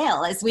 And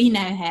Bill, as we know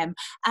him,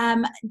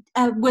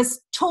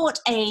 was taught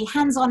a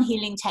hands-on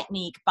healing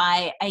technique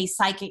by a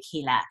psychic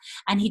healer,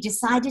 and he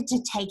decided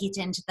to take it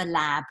into the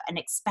lab and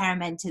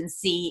experiment and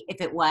see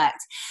if it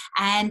worked.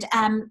 And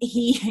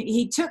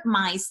he took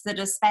mice that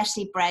are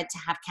specially bred to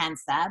have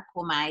cancer,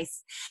 poor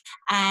mice,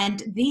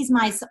 and these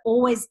mice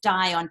always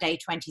die on day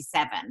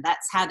 27.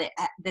 That's how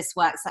this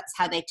works. That's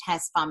how they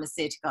test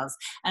pharmaceuticals.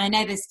 And I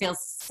know this feels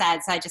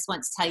sad, so I just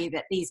want to tell you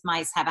that these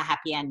mice have a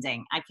happy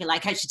ending. I feel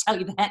like I should tell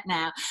you that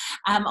now,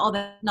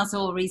 although not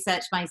all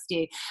research mice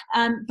do.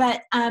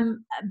 But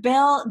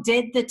Bill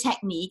did the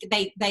technique.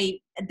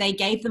 They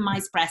gave the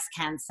mice breast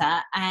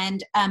cancer,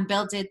 and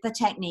Bill did the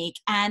technique,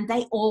 and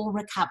they all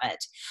recovered.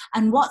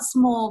 And what's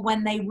more,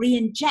 when they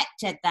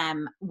re-injected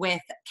them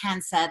with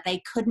cancer,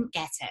 they couldn't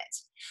get it.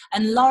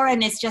 And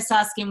Lauren is just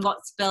asking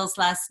what's Bill's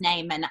last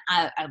name, and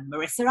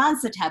Marissa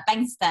answered her,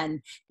 Bengston.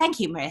 Thank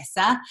you,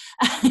 Marissa.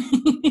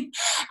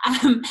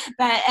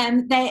 But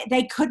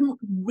they couldn't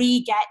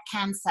re-get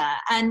cancer.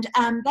 And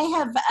they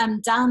have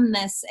done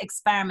this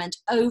experiment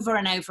over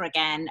and over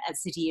again at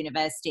City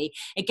University.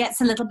 It gets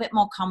a little bit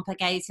more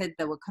complicated.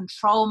 There were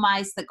control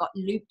mice that got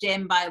looped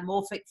in by a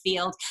morphic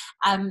field.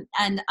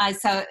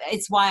 So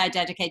it's why I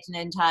dedicated an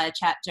entire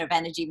chapter of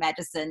energy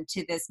medicine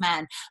to this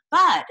man.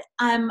 But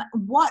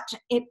what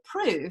it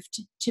proved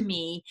to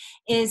me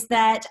is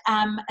that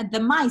the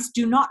mice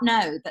do not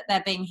know that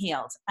they're being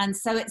healed. And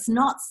so it's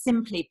not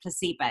simply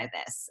placebo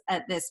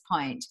at this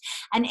point.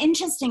 And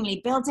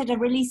interestingly, Bill did a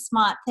really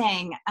smart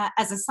thing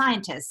as a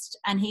scientist,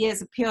 and he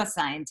is a pure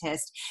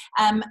scientist.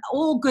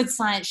 All good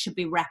science should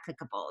be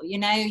replicable. You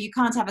know, you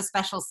can't have a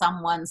special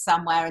someone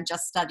somewhere and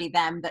just study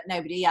them that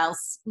nobody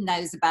else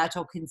knows about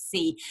or can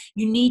see.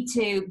 You need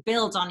to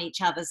build on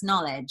each other's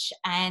knowledge.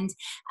 And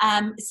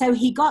so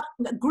he got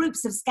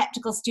groups of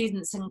skeptical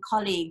students and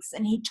colleagues,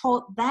 and he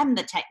taught them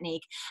the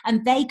technique,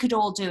 and they could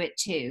all do it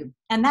too.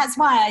 And that's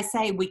why I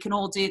say we can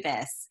all do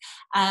this.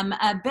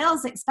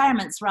 Bill's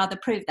experiments rather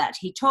prove that.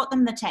 He taught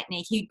them the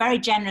technique. He very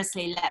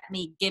generously let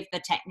me give the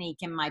technique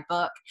in my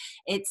book.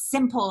 It's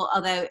simple,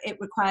 although it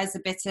requires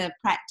a bit of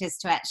practice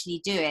to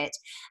actually do it.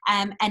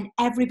 And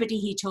everybody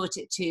he taught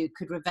it to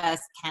could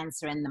reverse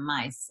cancer in the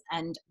mice.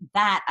 And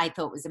that I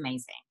thought was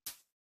amazing.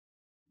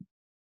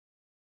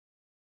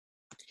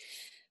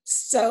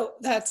 So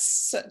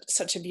that's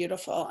such a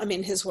beautiful, I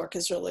mean, his work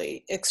is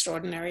really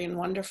extraordinary and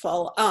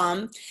wonderful.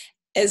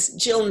 As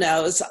Jill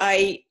knows,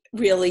 I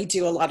really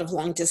do a lot of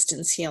long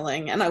distance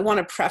healing, and I want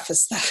to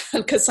preface that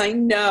because I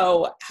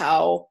know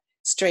how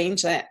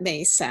strange that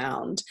may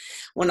sound.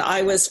 When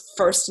I was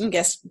first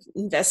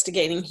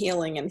investigating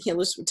healing and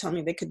healers would tell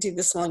me they could do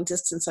this long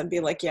distance, I'd be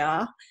like,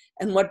 yeah,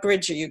 and what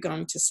bridge are you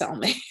going to sell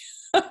me?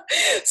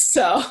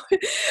 So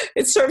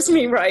it serves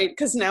me right,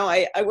 because now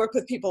I work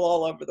with people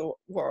all over the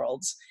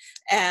world,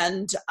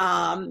 and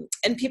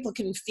people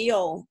can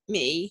feel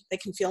me. They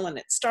can feel when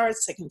it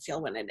starts, they can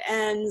feel when it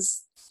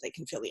ends, they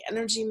can feel the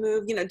energy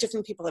move. You know,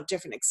 different people have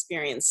different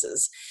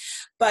experiences.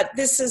 But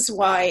this is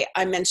why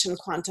I mentioned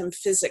quantum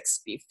physics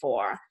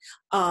before.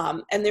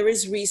 And there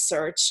is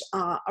research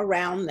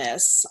around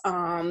this.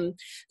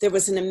 There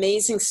was an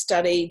amazing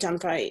study done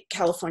by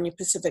California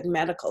Pacific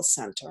Medical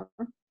Center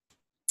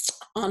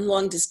on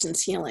long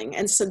distance healing.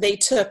 And so they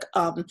took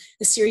a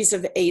series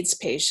of AIDS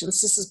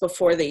patients. This is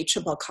before the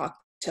triple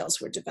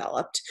cocktails were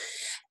developed.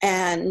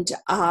 And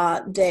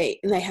they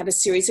had a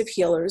series of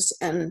healers,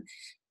 and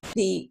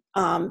the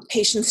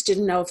patients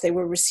didn't know if they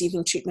were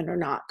receiving treatment or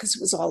not because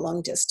it was all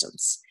long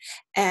distance.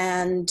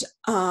 And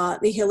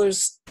the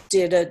healers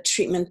did a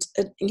treatment,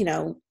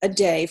 a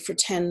day for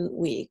 10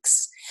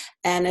 weeks.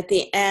 And at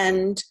the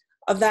end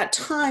of that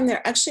time,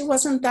 there actually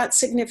wasn't that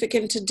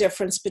significant a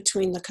difference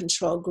between the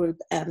control group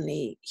and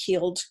the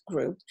healed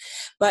group.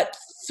 But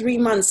 3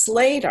 months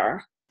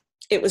later,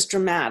 it was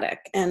dramatic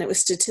and it was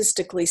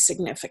statistically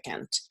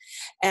significant.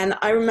 And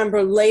I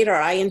remember later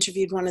I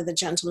interviewed one of the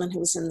gentlemen who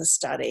was in the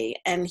study,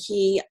 and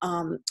he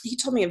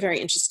told me a very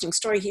interesting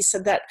story. He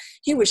said that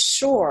he was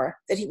sure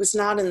that he was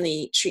not in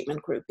the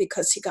treatment group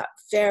because he got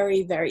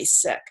very, very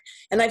sick.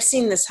 And I've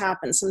seen this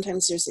happen.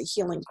 Sometimes there's a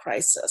healing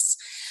crisis.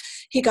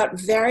 He got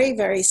very,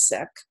 very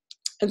sick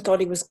and thought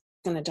he was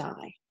going to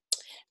die.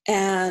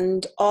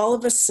 And all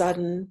of a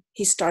sudden,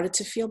 he started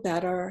to feel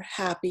better,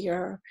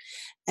 happier,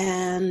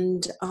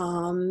 and,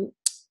 and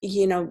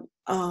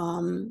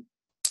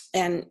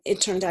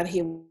it turned out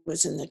he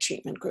was in the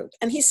treatment group.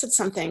 And he said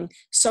something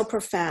so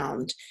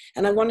profound,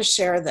 and I want to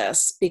share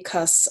this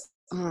because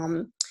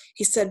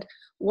he said,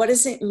 what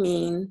does it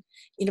mean,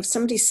 if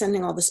somebody's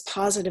sending all this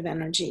positive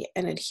energy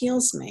and it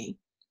heals me,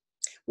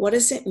 what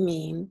does it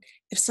mean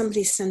if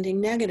somebody's sending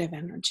negative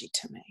energy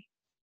to me,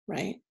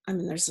 right? I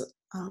mean, there's,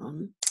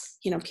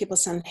 people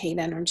send hate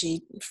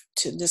energy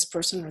to this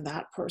person or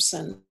that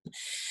person.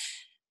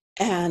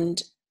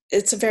 And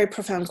it's a very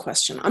profound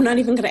question. I'm not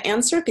even going to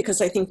answer it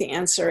because I think the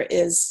answer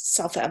is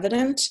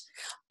self-evident.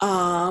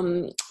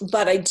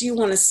 But I do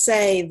want to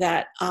say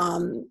that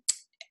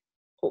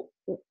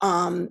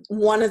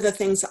one of the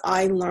things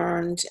I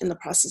learned in the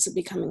process of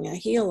becoming a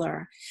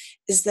healer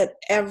is that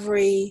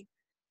every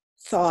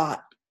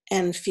thought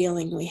and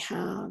feeling we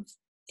have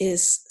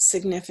is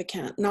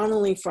significant, not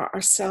only for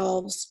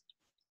ourselves,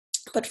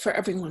 but for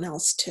everyone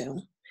else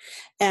too.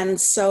 And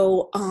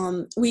so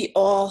we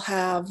all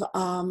have,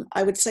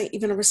 I would say,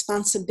 even a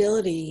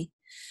responsibility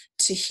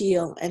to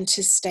heal and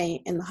to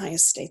stay in the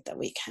highest state that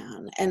we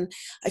can. And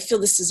I feel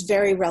this is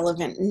very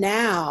relevant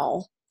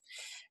now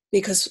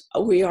because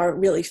we are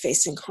really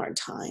facing hard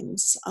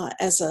times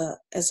as a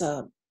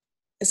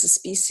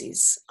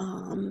species.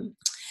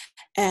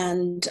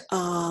 And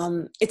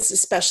it's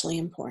especially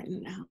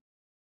important now.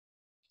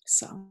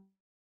 So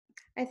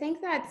I think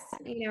that's,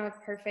 a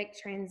perfect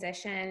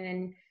transition.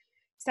 And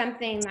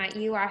something that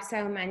you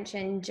also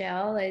mentioned,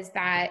 Jill, is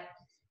that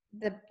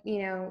that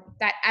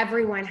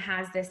everyone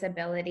has this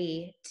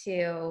ability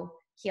to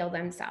heal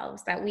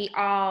themselves, that we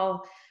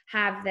all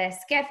have this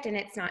gift and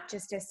it's not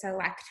just a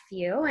select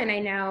few. And I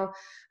know,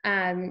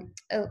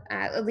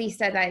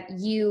 Elisa, that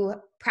you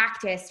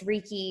practiced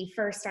Reiki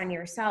first on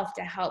yourself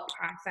to help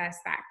process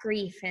that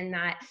grief, and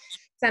that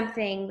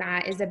something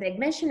that is a big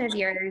mission of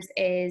yours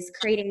is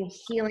creating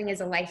healing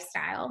as a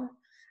lifestyle.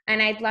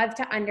 And I'd love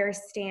to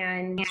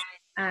understand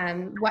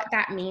what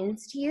that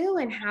means to you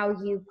and how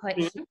you put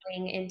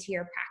healing into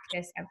your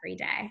practice every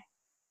day.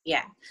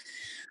 Yeah.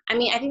 I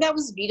mean, I think that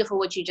was beautiful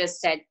what you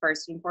just said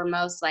first and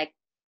foremost. Like,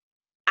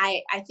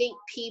 I think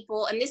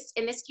people, and this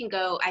can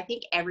go, I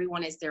think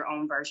everyone is their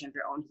own version of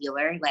their own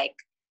healer, like,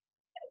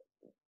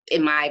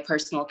 in my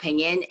personal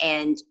opinion.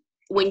 And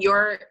when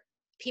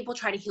people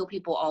try to heal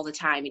people all the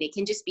time, and it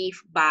can just be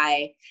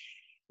by,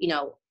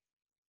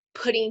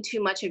 putting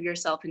too much of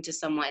yourself into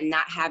someone and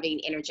not having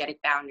energetic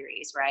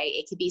boundaries, right?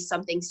 It could be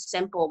something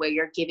simple where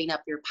you're giving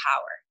up your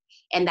power,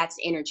 and that's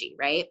energy,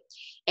 right?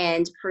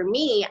 And for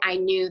me, I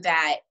knew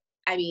that,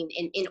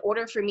 in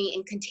order for me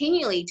and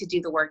continually to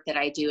do the work that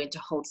I do and to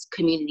hold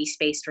community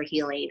space for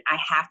healing, I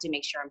have to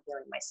make sure I'm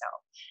healing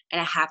myself. And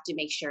I have to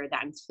make sure that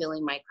I'm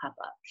filling my cup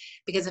up.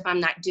 Because if I'm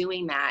not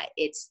doing that,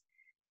 it's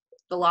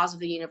the laws of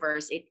the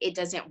universe, it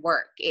doesn't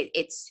work.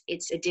 It's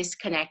a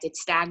disconnect,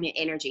 it's stagnant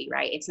energy,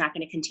 right? It's not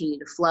going to continue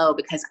to flow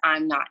because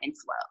I'm not in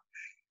flow.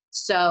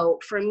 So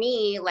for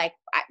me, like,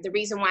 the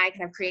reason why I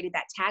kind of created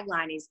that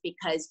tagline is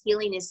because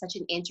healing is such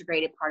an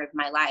integrated part of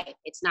my life.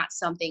 It's not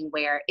something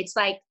where it's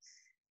like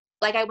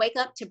I wake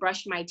up to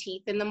brush my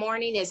teeth in the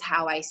morning is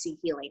how I see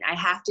healing. I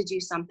have to do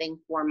something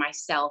for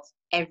myself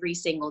every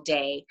single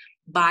day,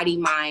 body,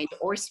 mind,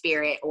 or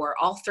spirit, or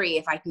all three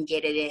if I can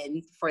get it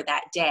in for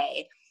that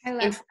day.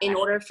 In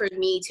order for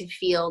me to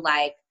feel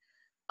like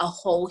a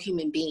whole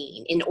human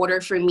being, in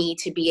order for me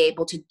to be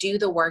able to do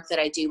the work that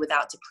I do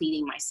without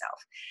depleting myself.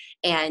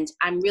 And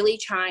I'm really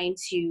trying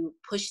to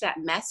push that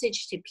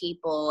message to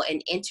people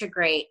and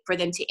for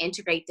them to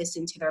integrate this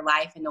into their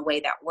life in a way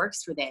that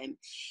works for them.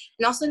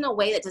 And also in a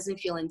way that doesn't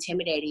feel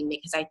intimidating,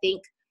 because I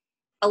think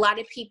a lot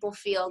of people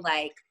feel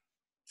like,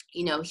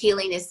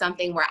 healing is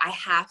something where I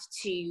have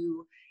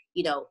to,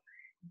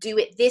 do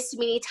it this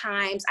many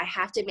times. I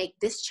have to make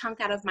this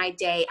chunk out of my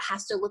day. It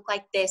has to look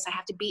like this. I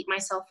have to beat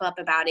myself up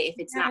about it if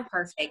it's not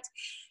perfect.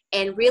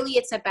 And really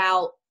it's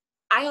about,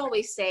 I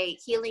always say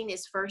healing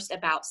is first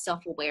about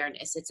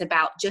self-awareness. It's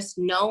about just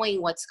knowing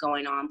what's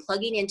going on,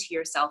 plugging into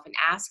yourself and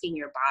asking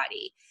your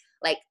body,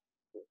 like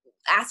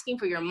asking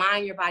for your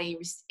mind, your body,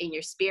 and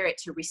your spirit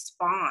to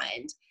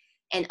respond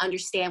and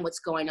understand what's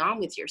going on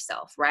with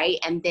yourself, right?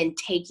 And then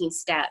taking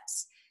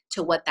steps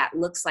to what that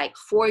looks like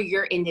for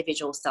your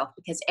individual self,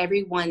 because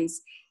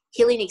everyone's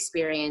healing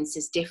experience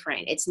is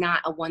different. It's not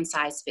a one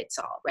size fits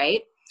all,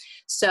 right?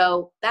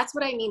 So that's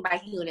what I mean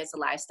by healing as a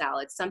lifestyle.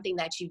 It's something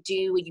that you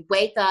do when you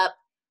wake up.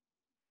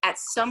 At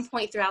some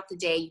point throughout the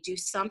day, you do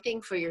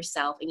something for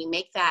yourself and you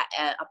make that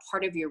a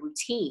part of your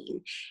routine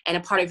and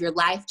a part of your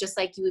life, just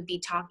like you would be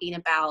talking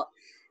about,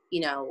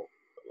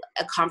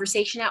 a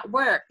conversation at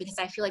work, because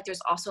I feel like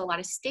there's also a lot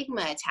of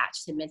stigma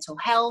attached to mental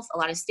health, a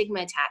lot of stigma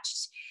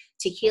attached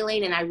to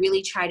healing. And I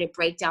really try to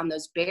break down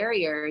those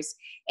barriers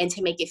and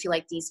to make it feel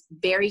like these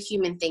very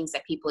human things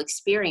that people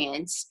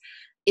experience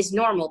is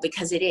normal,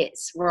 because it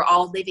is. We're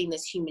all living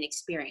this human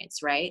experience,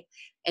 right?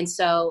 And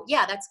so,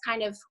 yeah, that's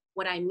kind of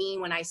what I mean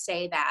when I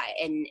say that.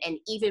 And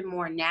even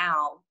more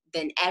now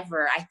than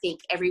ever, I think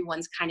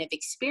everyone's kind of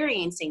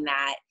experiencing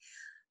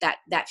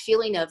that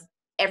feeling of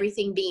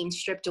everything being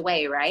stripped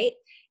away, right?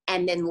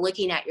 And then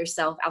looking at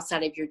yourself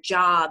outside of your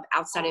job,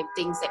 outside of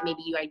things that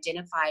maybe you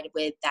identified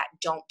with that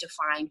don't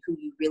define who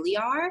you really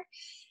are.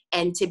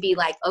 And to be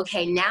like,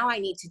 okay, now I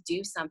need to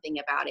do something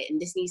about it. And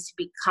this needs to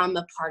become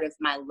a part of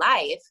my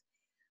life,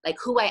 like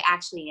who I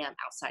actually am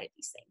outside of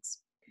these things.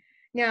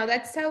 No,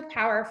 that's so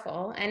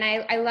powerful. And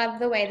I love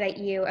the way that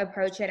you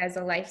approach it as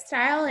a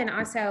lifestyle. And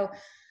also,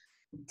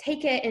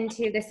 take it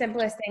into the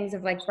simplest things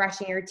of like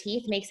brushing your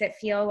teeth makes it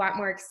feel a lot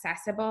more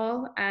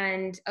accessible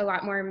and a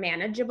lot more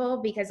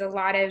manageable, because a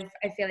lot of,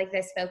 I feel like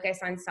this focus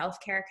on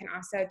self-care can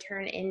also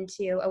turn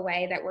into a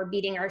way that we're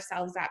beating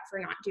ourselves up for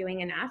not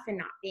doing enough and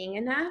not being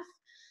enough.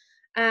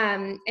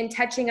 And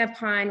touching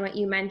upon what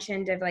you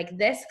mentioned of like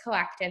this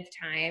collective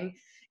time,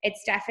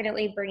 it's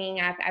definitely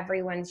bringing up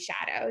everyone's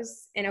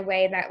shadows in a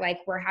way that like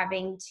we're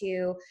having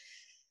to,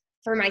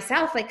 for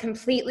myself, like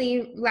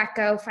completely let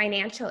go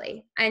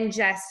financially and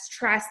just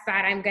trust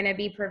that I'm going to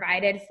be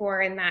provided for,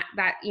 and that,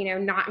 you know,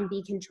 not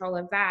be control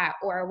of that.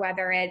 Or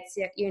whether it's,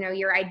 you know,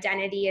 your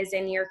identity is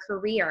in your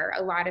career.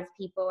 A lot of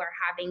people are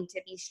having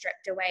to be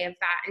stripped away of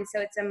that. And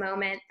so it's a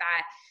moment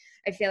that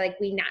I feel like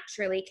we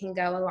naturally can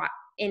go a lot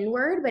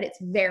inward, but it's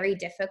very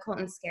difficult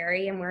and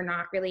scary, and we're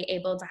not really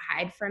able to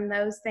hide from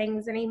those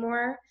things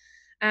anymore.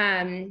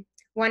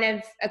 One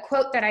of a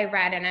quote that I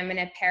read, and I'm going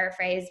to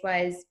paraphrase,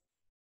 was,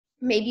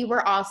 maybe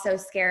we're all so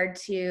scared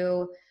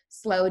to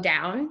slow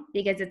down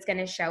because it's going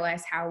to show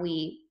us how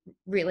we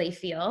really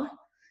feel.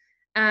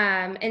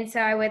 And so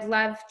I would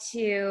love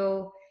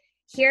to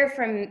hear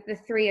from the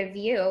three of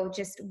you,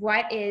 just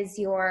what is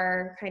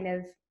your kind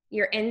of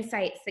your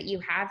insights that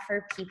you have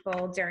for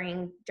people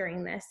during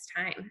this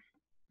time?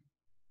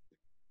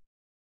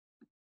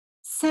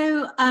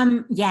 So,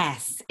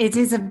 yes, it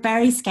is a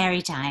very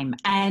scary time,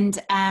 and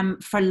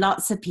for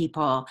lots of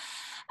people.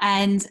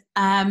 And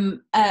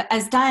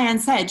as Diane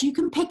said, you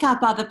can pick up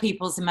other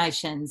people's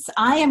emotions.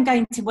 I am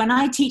going to, when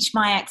I teach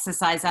my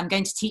exercise, I'm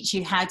going to teach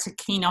you how to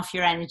clean off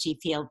your energy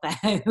field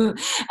though.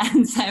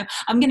 And so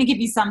I'm going to give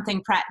you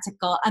something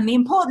practical. And the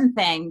important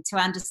thing to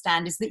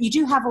understand is that you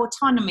do have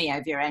autonomy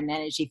over your own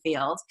energy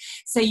field.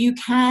 So you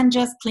can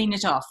just clean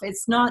it off.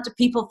 It's not,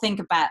 people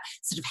think about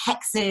sort of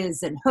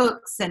hexes and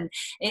hooks, and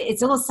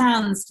it all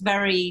sounds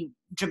very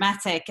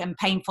dramatic and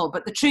painful,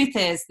 but the truth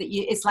is that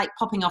it's like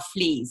popping off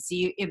fleas.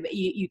 You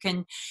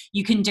can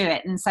do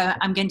it, and so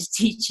I'm going to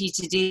teach you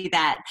to do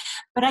that.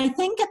 But I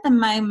think at the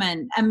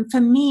moment,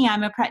 for me,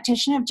 I'm a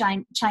practitioner of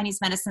Chinese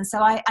medicine,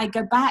 so I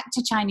go back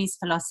to Chinese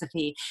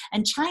philosophy,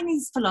 and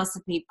Chinese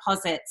philosophy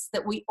posits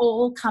that we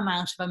all come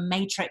out of a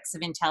matrix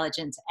of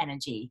intelligent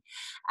energy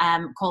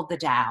called the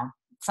Tao.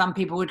 Some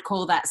people would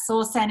call that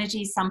source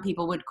energy, some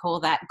people would call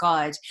that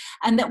God,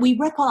 and that we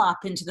ripple up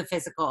into the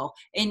physical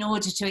in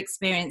order to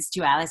experience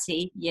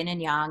duality, yin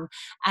and yang.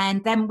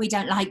 And then we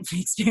don't like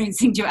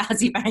experiencing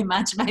duality very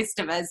much, most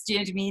of us. Do you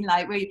know what I mean?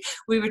 Like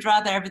we would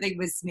rather everything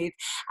was smooth.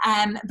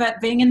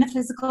 But being in the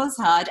physical is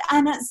hard.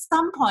 And at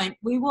some point,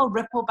 we will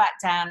ripple back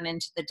down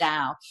into the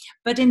Tao.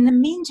 But in the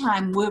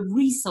meantime, we're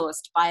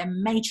resourced by a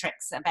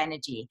matrix of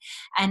energy.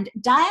 And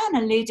Diane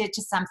alluded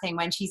to something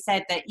when she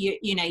said that you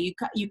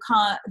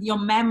can't,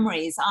 your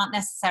memories aren't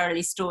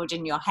necessarily stored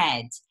in your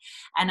head.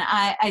 And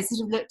I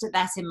sort of looked at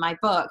that in my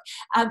book.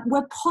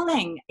 We're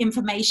pulling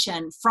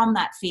information from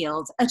that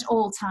field at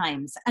all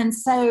times. And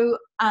so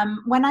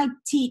when I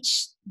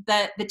teach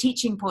the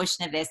teaching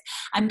portion of this,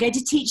 I'm going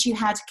to teach you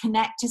how to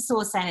connect to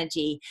source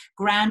energy,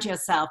 ground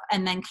yourself,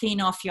 and then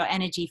clean off your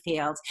energy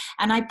field.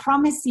 And I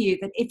promise you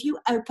that if you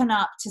open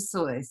up to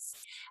source,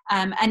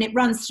 and it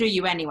runs through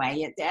you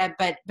anyway,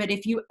 but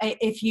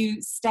if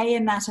you stay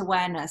in that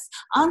awareness,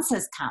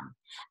 answers come.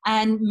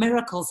 And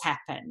miracles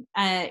happen,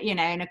 in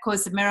A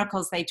Course of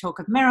Miracles, they talk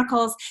of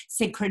miracles,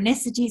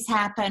 synchronicities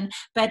happen,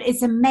 but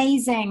it's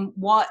amazing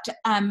what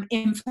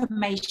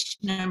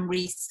information and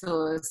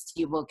resource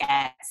you will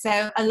get.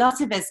 So a lot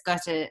of us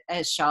got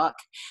a shock.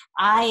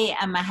 I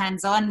am a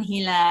hands-on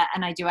healer,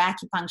 and I do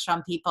acupuncture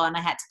on people, and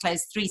I had to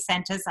close 3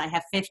 centers. I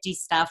have 50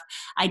 staff.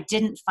 I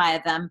didn't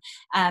fire them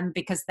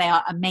because they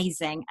are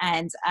amazing,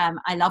 and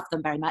I love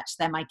them very much.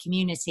 They're my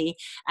community,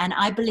 and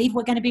I believe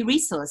we're going to be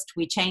resourced.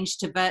 We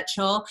changed to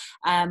virtual.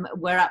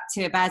 We're up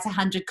to about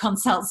 100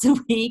 consults a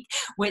week.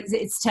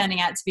 It's turning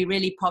out to be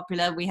really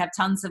popular. We have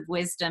tons of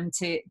wisdom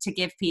to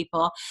give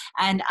people.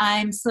 And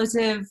I'm sort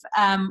of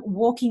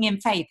walking in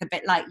faith, a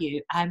bit like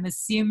you. I'm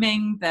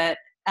assuming that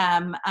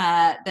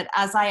that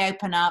as I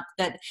open up,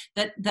 that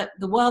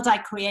the world I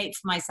create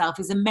for myself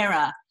is a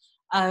mirror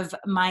of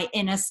my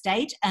inner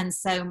state. And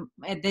so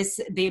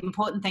the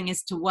important thing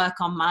is to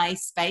work on my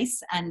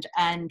space and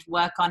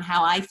work on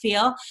how I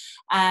feel,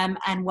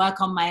 and work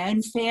on my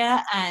own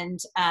fear, and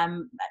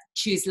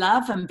choose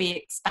love and be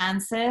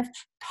expansive,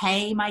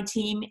 pay my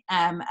team,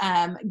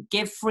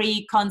 give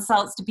free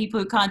consults to people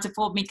who can't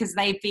afford me because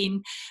they've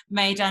been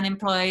made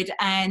unemployed.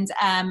 And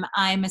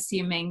I'm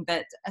assuming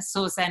that a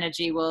source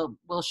energy will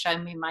show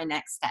me my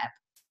next step.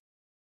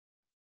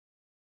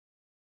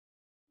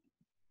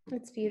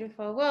 That's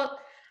beautiful. Well,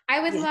 I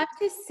would love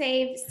to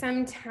save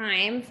some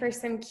time for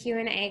some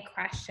Q&A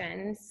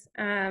questions,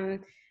 and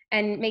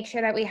make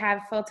sure that we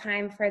have full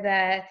time for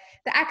the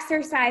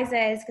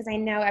exercises, because I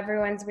know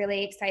everyone's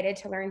really excited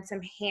to learn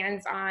some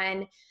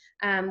hands-on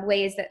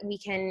ways that we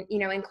can,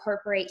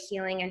 incorporate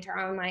healing into our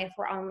own life.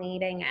 We're all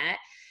needing it.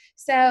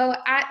 So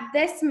at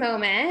this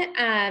moment,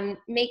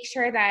 make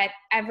sure that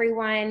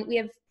we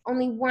have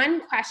only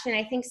one question.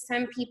 I think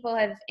some people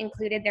have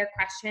included their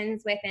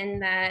questions within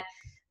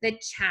the the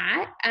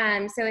chat.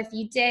 So if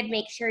you did,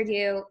 make sure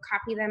to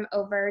copy them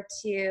over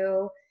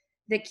to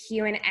the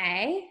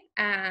Q&A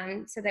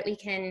so that we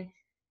can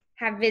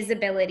have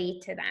visibility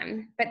to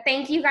them. But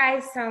thank you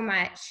guys so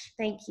much.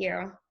 Thank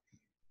you.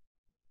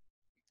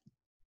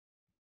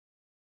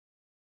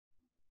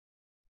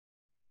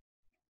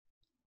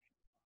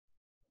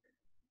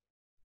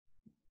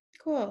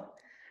 Cool.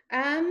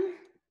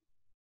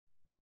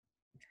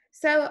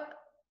 So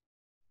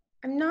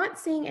I'm not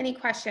seeing any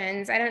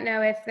questions. I don't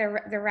know if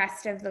the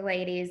rest of the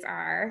ladies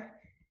are.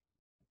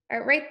 Oh,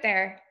 right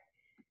there.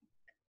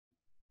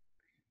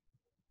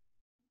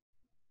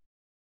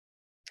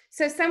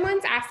 So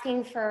someone's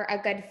asking for a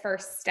good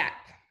first step.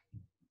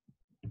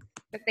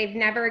 But they've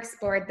never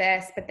explored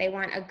this, but they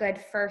want a good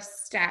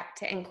first step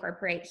to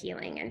incorporate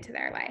healing into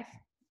their life.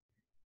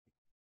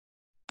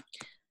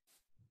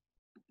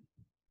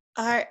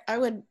 I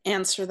would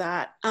answer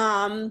that.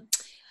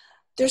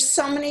 There's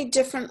so many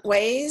different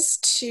ways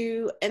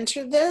to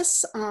enter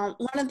this.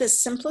 One of the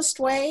simplest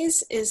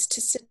ways is to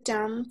sit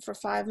down for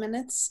 5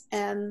 minutes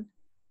and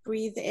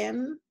breathe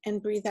in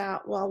and breathe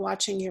out while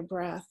watching your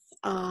breath.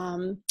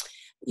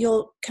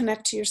 You'll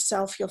connect to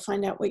yourself. You'll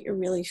find out what you're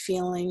really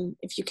feeling.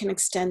 If you can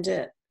extend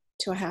it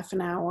to a half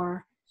an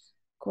hour,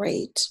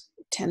 great,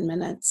 10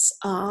 minutes.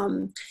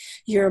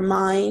 Your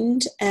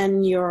mind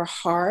and your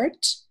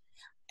heart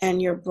and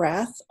your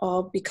breath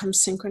all become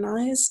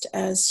synchronized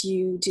as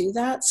you do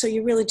that. So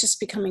you're really just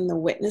becoming the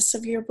witness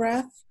of your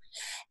breath.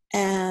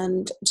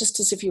 And just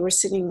as if you were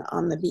sitting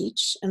on the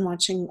beach and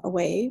watching a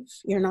wave,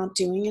 you're not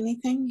doing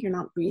anything, you're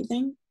not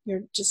breathing,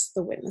 you're just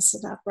the witness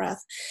of that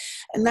breath.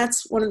 And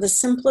that's one of the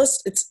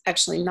simplest. It's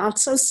actually not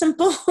so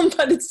simple,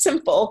 but it's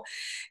simple.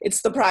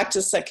 It's the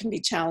practice that can be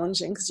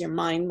challenging because your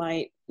mind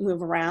might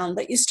move around,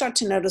 but you start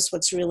to notice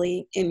what's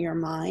really in your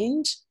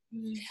mind.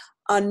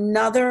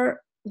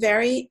 Another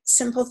very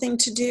simple thing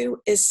to do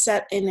is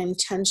set an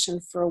intention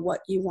for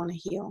what you want to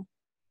heal,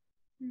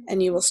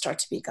 and you will start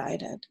to be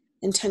guided.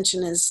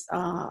 Intention is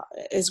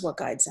what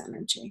guides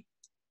energy.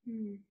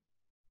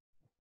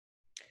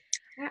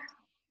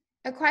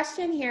 A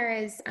question here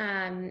is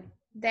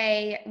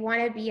they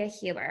want to be a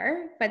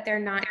healer, but they're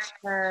not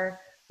sure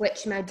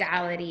which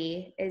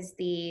modality is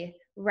the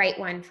right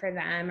one for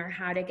them or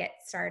how to get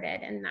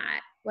started in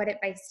that. What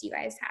advice do you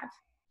guys have?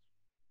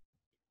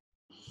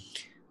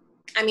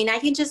 I mean, I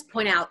can just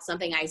point out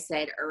something I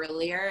said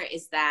earlier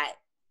is that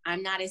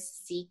I'm not a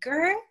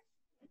seeker.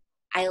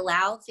 I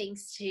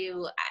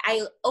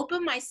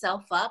open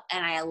myself up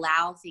and I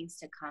allow things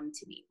to come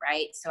to me,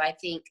 right? So I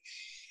think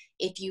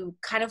if you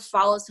kind of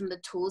follow some of the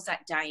tools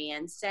that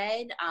Diane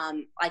said,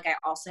 like I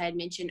also had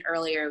mentioned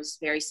earlier, it was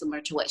very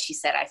similar to what she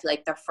said. I feel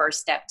like the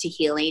first step to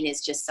healing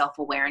is just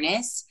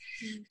self-awareness.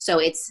 So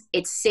it's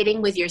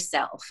sitting with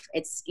yourself.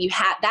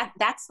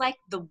 That's like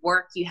the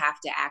work you have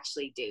to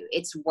actually do.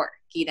 It's work,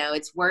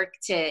 it's work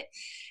to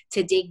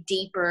dig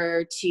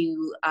deeper,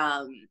 to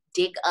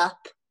dig up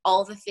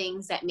all the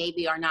things that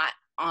maybe are not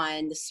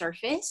on the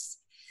surface.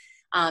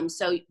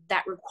 So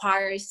that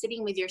requires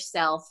sitting with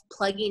yourself,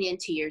 plugging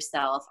into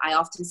yourself. I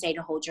often say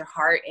to hold your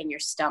heart and your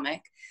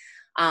stomach,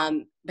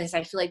 because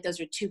I feel like those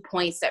are 2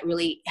 points that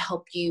really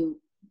help you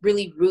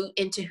really root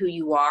into who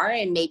you are,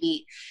 and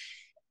maybe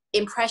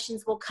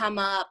impressions will come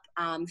up,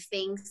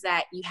 things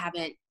that you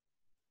haven't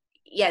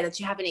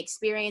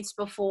experienced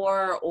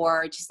before,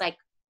 or just like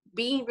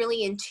being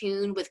really in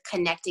tune with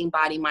connecting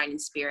body, mind,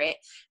 and spirit,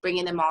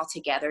 bringing them all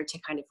together to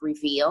kind of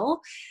reveal.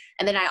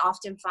 And then I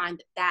often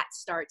find that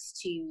starts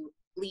to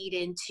lead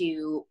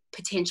into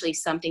potentially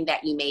something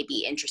that you may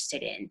be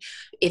interested in.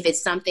 If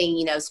it's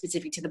something,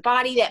 specific to the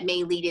body, that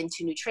may lead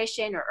into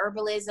nutrition or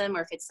herbalism,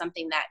 or if it's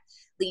something that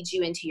leads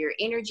you into your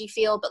energy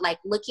field, but like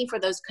looking for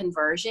those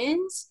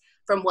conversions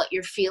from what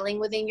you're feeling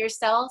within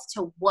yourself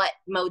to what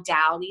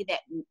modality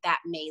that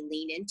may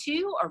lean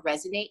into or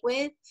resonate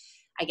with,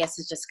 I guess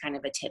is just kind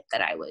of a tip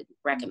that I would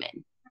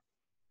recommend.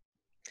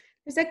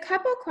 There's a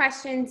couple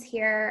questions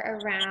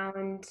here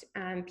around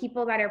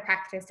people that are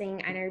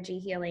practicing energy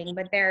healing,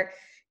 but they're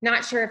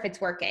not sure if it's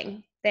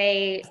working.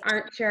 They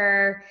aren't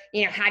sure,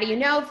 how do you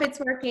know if it's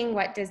working?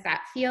 What does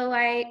that feel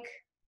like?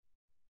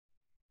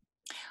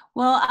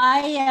 Well,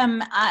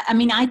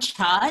 I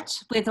chart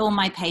with all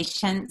my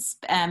patients.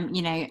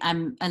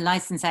 I'm a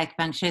licensed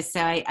acupuncturist, so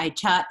I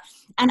chart,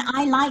 and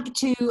I like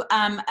to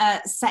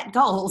set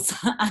goals.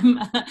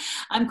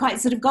 I'm quite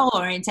sort of goal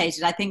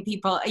orientated. I think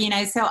people,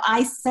 so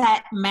I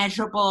set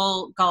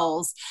measurable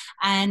goals,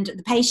 and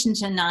the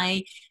patient and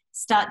I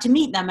start to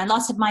meet them. A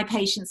lot of my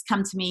patients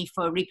come to me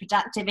for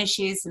reproductive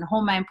issues and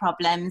hormone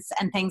problems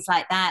and things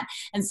like that.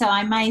 And so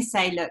I may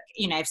say, look,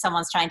 if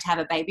someone's trying to have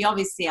a baby,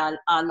 obviously our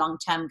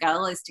long-term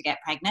goal is to get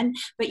pregnant,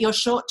 but your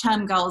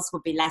short-term goals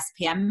would be less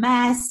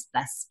PMS,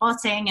 less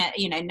spotting,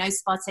 no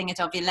spotting at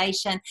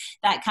ovulation,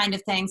 that kind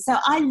of thing. So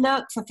I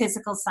look for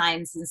physical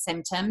signs and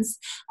symptoms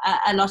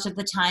a lot of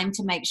the time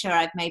to make sure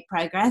I've made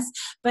progress.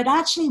 But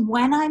actually,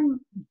 when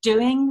I'm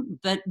doing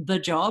the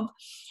job,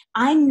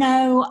 I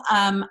know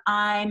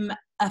I'm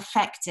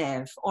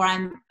effective, or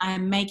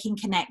I'm making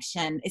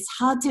connection. It's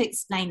hard to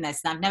explain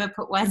this, and I've never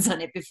put words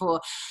on it before.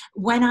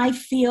 When I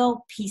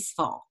feel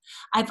peaceful,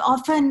 I've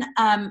often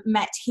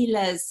met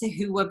healers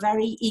who were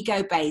very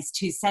ego-based,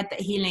 who said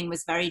that healing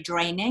was very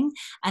draining,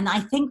 and I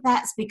think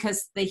that's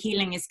because the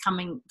healing is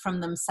coming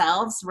from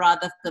themselves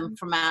rather than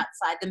from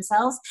outside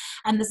themselves.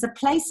 And there's a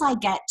place I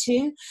get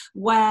to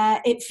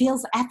where it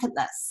feels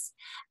effortless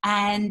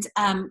and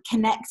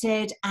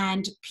connected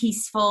and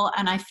peaceful,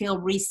 and I feel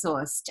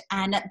resourced.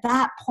 And at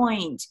that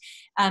point,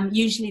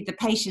 usually the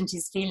patient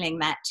is feeling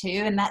that too,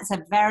 and that's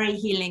a very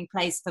healing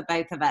place for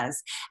both of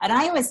us. And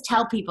I always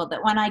tell people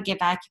that when I give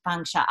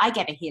acupuncture, I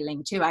get a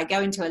healing too. I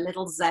go into a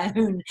little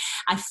zone,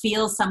 I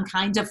feel some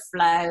kind of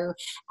flow,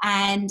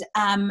 and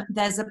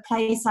there's a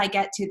place I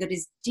get to that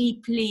is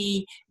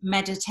deeply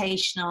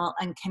meditational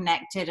and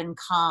connected and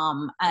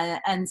calm.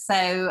 And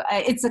so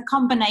it's a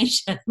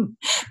combination.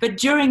 But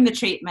during the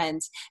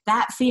treatment,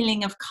 that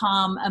feeling of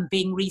calm and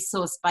being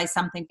resourced by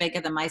something bigger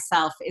than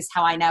myself is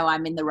how I know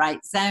I'm in the right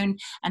zone.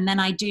 And then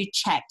I do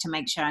check to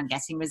make sure I'm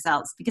getting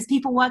results, because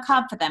people work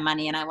hard for their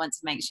money, and I want to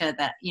make sure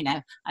that, you know,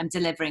 I'm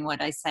delivering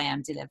what I say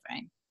I'm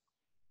delivering.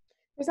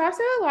 There's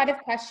also a lot of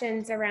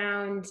questions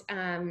around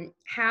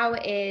how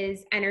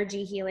is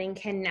energy healing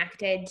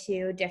connected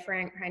to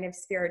different kind of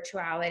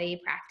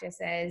spirituality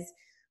practices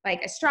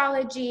like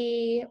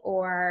astrology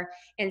or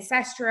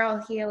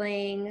ancestral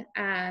healing.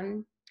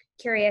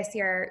 Curious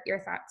your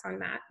thoughts on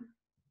that.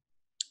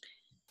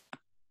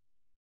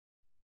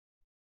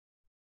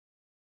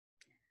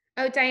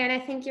 Oh, Diane, I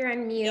think you're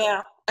on mute.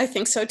 Yeah, I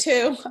think so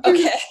too.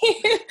 Okay.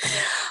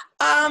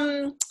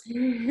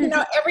 You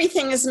know,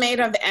 everything is made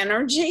of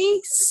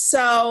energy,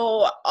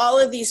 so all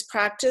of these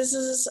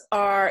practices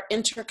are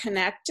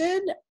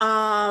interconnected.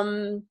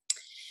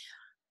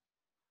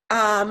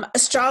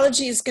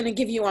 Astrology is going to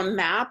give you a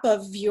map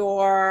of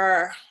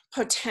your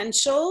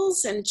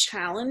potentials and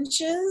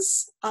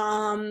challenges,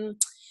 and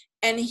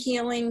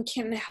healing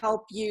can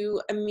help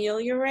you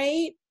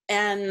ameliorate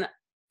and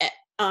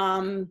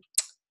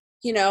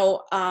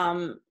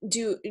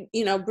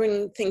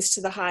bring things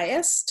to the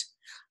highest.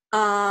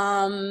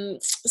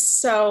 And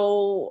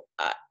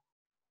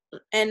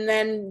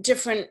then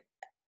different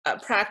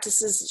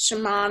practices,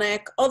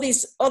 shamanic, all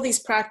these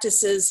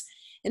practices,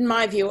 in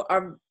my view,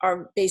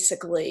 are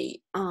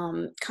basically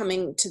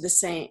coming to the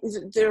same,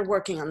 they're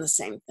working on the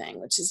same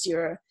thing, which is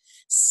your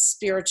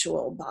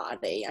spiritual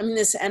body. I mean,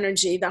 this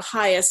energy, the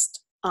highest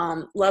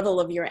level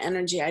of your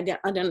energy, I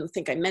don't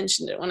think I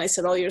mentioned it when I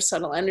said all your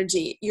subtle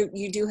energy,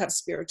 you do have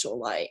spiritual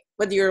light,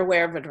 whether you're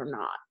aware of it or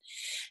not.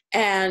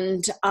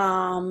 And,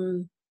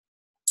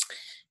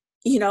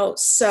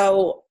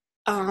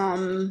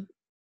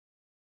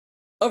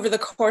 over the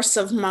course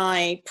of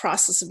my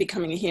process of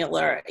becoming a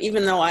healer,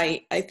 even though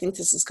I think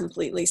this is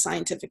completely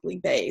scientifically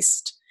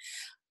based,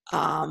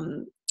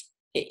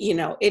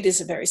 it is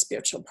a very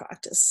spiritual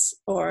practice,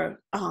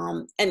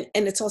 and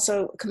it's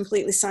also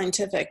completely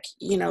scientific.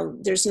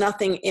 There's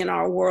nothing in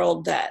our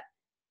world that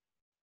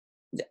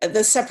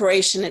the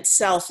separation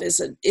itself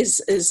is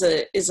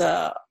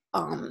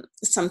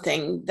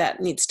something that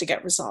needs to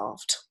get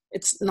resolved.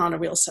 It's not a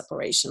real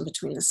separation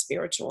between the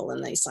spiritual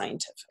and the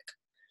scientific.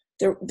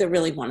 They're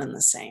really one and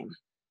the same.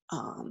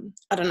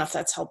 I don't know if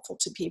that's helpful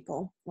to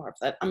people, or if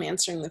that I'm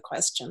answering the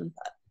question,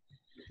 but.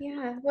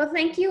 Yeah, well,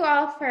 thank you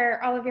all for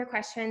all of your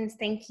questions.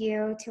 Thank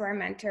you to our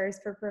mentors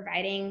for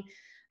providing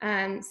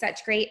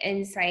such great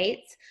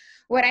insights.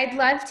 What I'd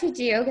love to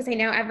do, because I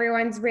know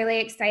everyone's really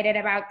excited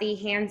about the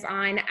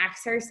hands-on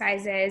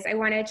exercises, I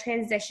want to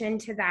transition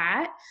to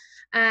that.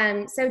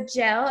 So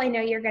Jill, I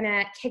know you're going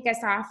to kick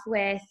us off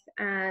with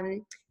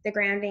the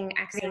grounding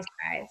exercise.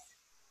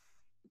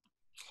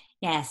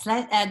 Yes,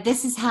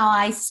 this is how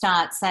I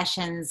start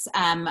sessions.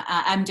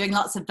 I'm doing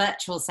lots of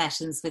virtual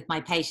sessions with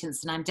my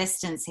patients, and I'm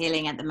distance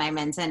healing at the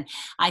moment. And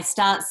I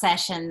start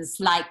sessions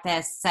like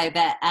this so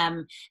that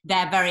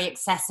they're very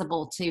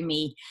accessible to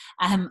me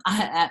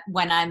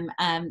when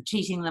I'm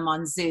treating them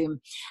on Zoom.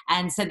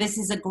 And so this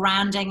is a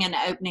grounding and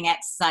opening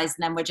exercise,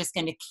 and then we're just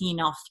going to clean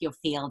off your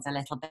field a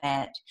little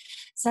bit.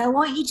 So I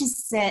want you to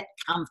sit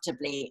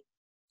comfortably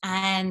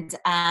and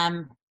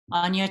on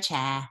your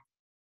chair.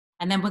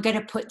 And then we're going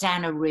to put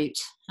down a root.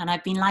 And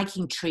I've been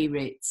liking tree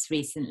roots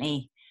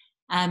recently.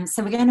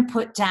 So we're going to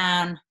put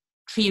down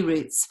tree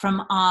roots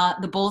from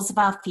the balls of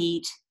our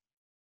feet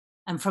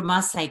and from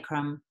our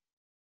sacrum.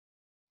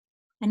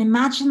 And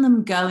imagine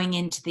them going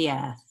into the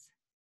earth.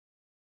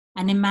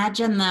 And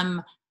imagine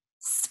them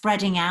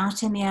spreading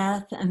out in the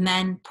earth and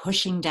then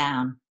pushing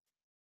down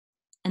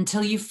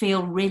until you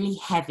feel really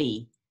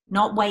heavy,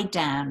 not weighed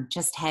down,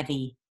 just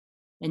heavy.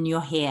 And you're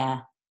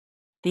here.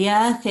 The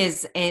earth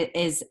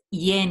is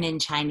yin in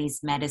Chinese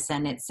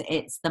medicine.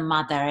 It's the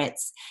mother.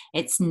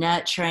 It's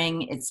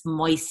nurturing. It's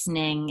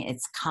moistening.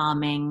 It's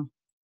calming.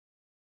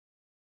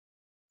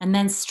 And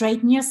then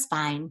straighten your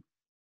spine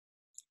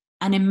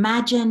and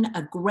imagine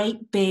a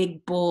great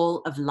big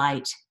ball of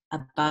light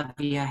above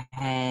your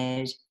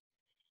head.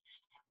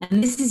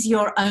 And this is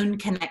your own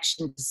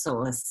connection to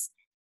source.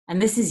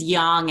 And this is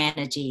yang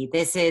energy.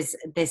 This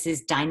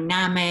is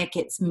dynamic,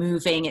 it's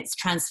moving, it's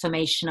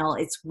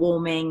transformational, it's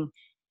warming.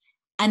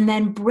 And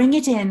then bring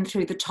it in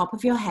through the top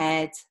of your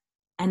head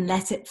and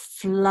let it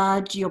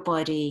flood your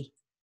body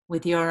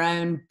with your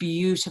own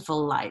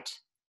beautiful light.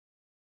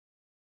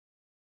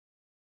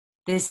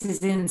 This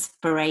is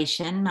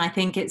inspiration. I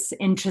think it's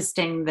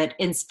interesting that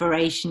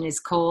inspiration is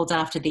called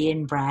after the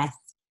in-breath.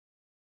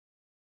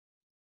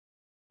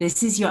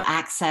 This is your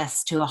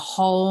access to a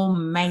whole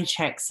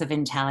matrix of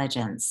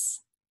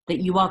intelligence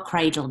that you are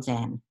cradled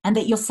in and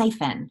that you're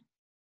safe in.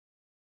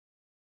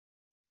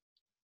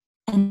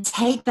 And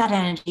take that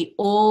energy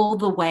all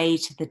the way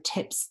to the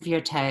tips of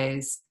your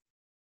toes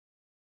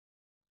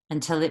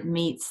until it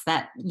meets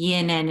that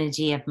yin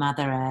energy of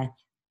Mother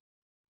Earth.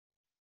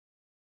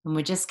 And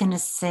we're just going to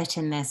sit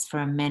in this for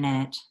a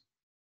minute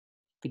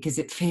because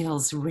it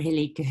feels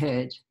really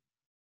good.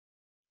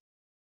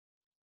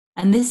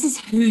 And this is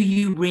who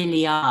you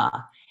really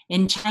are.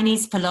 In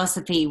Chinese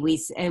philosophy, we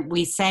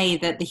say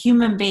that the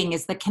human being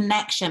is the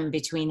connection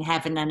between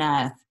heaven and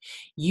earth.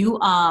 You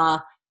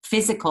are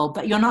physical,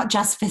 but you're not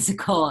just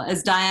physical.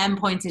 As Diane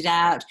pointed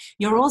out,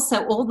 you're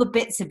also all the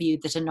bits of you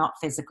that are not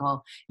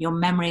physical. Your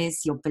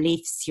memories, your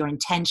beliefs, your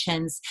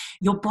intentions,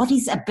 your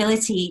body's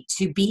ability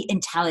to be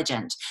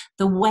intelligent,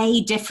 the way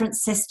different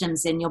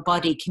systems in your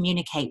body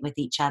communicate with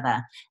each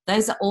other.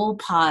 Those are all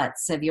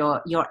parts of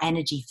your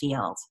energy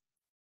field.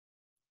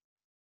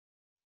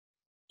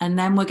 And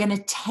then we're going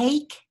to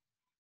take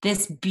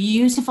this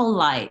beautiful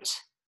light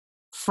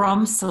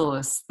from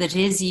source that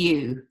is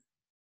you,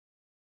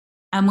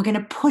 and we're going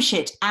to push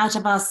it out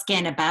of our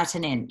skin about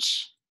an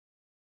inch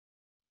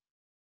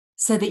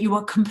so that you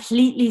are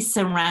completely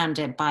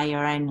surrounded by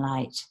your own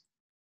light.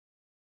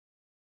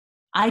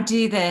 I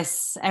do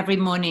this every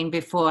morning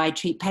before I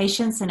treat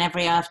patients and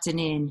every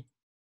afternoon.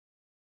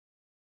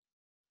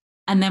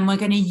 And then we're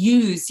going to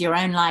use your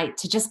own light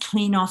to just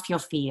clean off your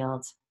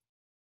field.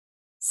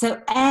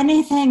 So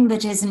anything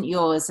that isn't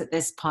yours at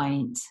this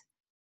point,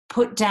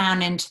 put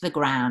down into the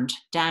ground,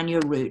 down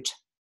your root.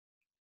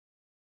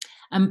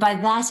 And by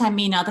that, I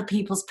mean other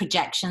people's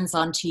projections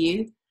onto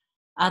you,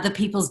 other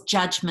people's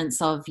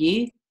judgments of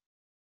you,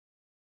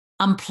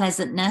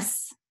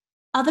 unpleasantness,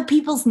 other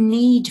people's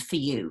need for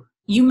you.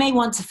 You may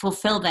want to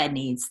fulfill their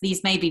needs.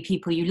 These may be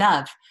people you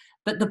love,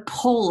 but the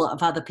pull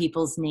of other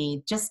people's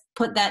need, just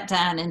put that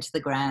down into the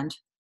ground.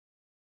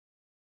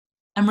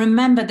 And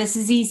remember, this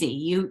is easy.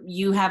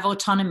 You have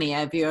autonomy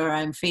over your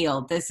own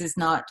field. This is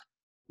not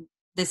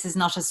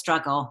a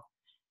struggle.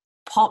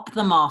 Pop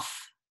them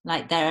off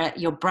like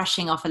you're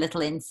brushing off a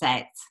little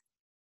insect.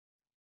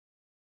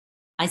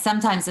 I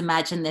sometimes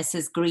imagine this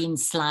as green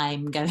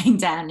slime going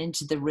down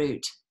into the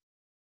root.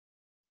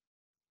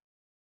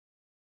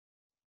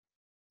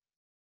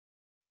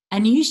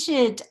 And you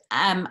should,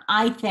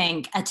 I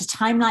think, at a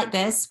time like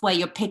this, where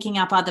you're picking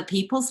up other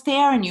people's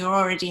fear and you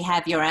already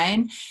have your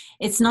own,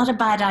 it's not a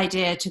bad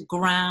idea to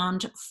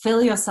ground,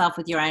 fill yourself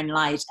with your own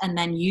light, and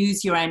then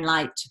use your own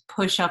light to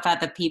push off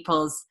other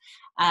people's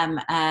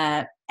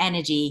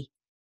energy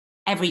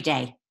every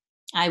day.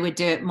 I would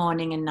do it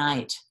morning and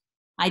night.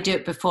 I do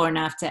it before and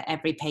after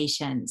every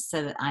patient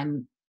so that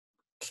I'm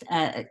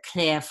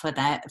clear for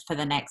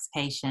the next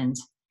patient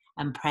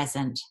and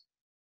present.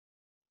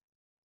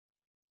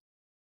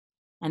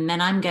 And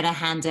then I'm going to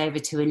hand over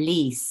to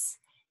Elise.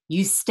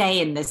 You stay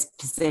in this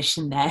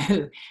position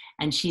though,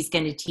 and she's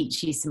going to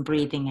teach you some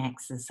breathing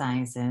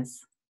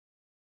exercises.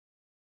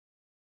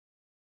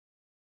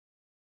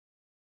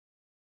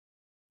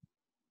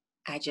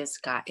 I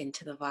just got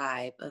into the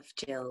vibe of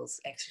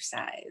Jill's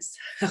exercise.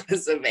 It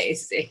was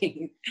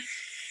amazing.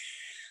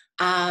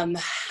 I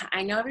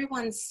know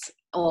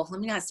well,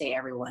 let me not say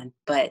everyone,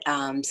 but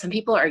some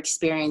people are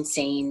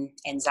experiencing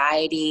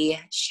anxiety,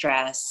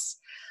 stress.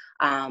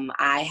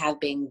 I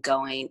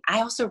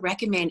also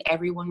recommend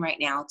everyone right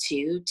now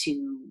to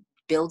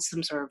build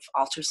some sort of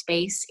altar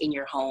space in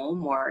your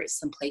home or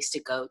some place to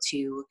go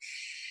to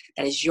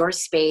that is your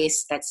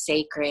space, that's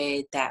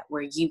sacred, that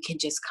where you can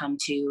just come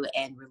to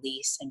and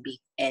release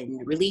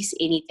and release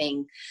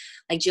anything,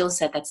 like Jill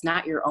said, that's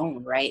not your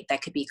own, right?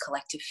 That could be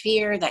collective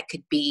fear, that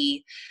could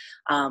be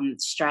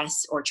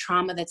stress or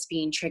trauma that's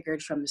being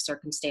triggered from the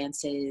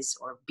circumstances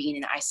or being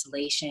in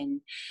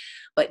isolation.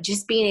 But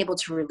just being able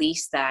to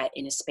release that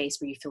in a space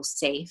where you feel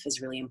safe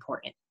is really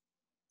important.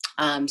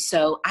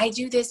 So I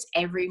do this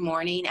every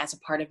morning as a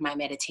part of my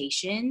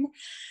meditation.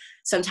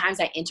 Sometimes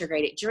I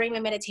integrate it during my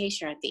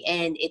meditation or at the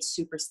end. It's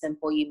super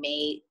simple. You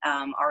may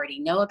already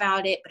know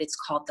about it, but it's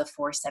called the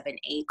 4-7-8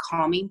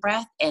 calming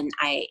breath. And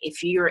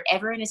if you're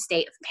ever in a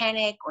state of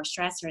panic or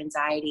stress or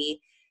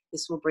anxiety,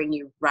 this will bring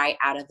you right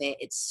out of it.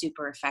 It's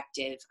super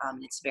effective.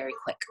 It's very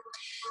quick.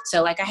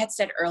 So like I had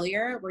said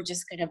earlier, we're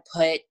just going to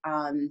put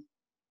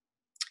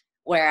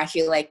where I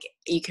feel like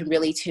you can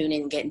really tune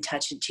in and get in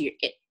touch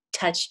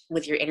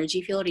with your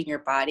energy field in your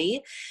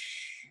body.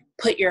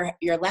 Put your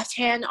left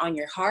hand on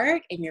your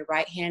heart and your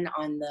right hand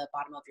on the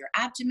bottom of your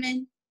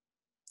abdomen.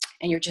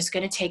 And you're just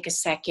going to take a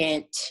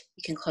second.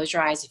 You can close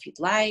your eyes if you'd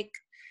like.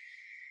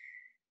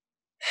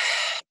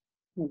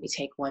 Maybe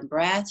take one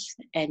breath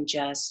and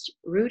just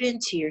root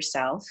into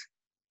yourself.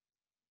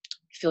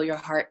 Feel your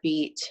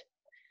heartbeat.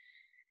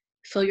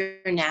 Feel your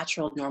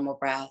natural, normal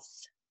breath.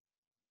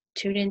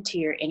 Tune into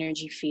your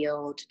energy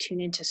field.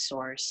 Tune into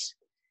source.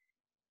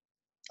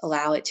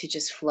 Allow it to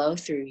just flow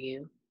through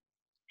you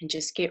and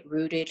just get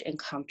rooted and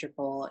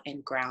comfortable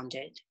and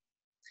grounded.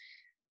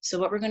 So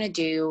what we're going to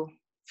do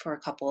for a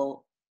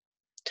couple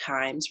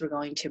times, we're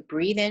going to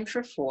breathe in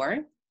for 4,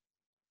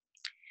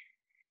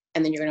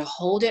 and then you're going to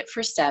hold it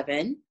for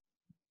 7,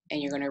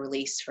 and you're going to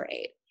release for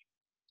 8.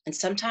 And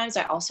sometimes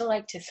I also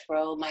like to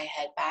throw my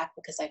head back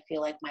because I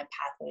feel like my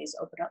pathways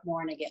open up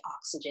more and I get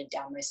oxygen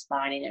down my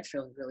spine and it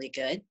feels really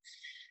good.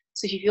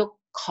 So if you feel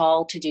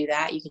called to do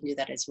that, you can do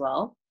that as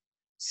well.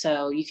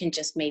 So you can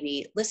just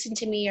maybe listen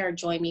to me or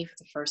join me for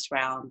the first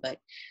round, but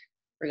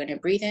we're going to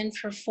breathe in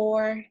for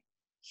 4.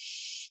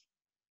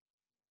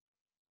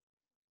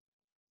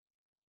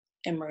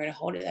 And we're going to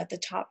hold it at the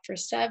top for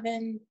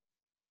 7.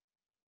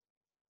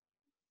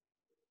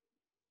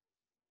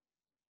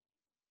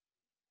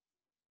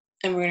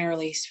 And we're going to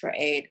release for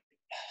 8.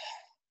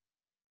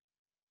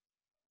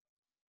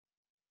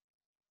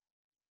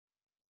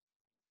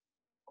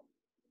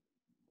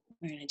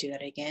 We're going to do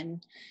that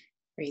again.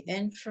 Breathe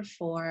in for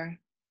 4.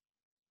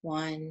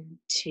 1,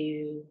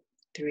 2,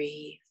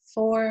 3,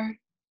 4.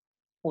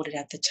 Hold it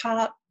at the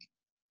top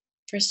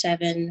for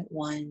 7.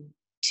 1,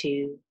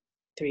 2,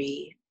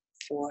 3,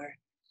 4,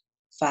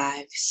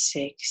 5,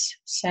 6,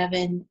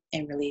 7.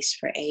 And release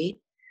for 8.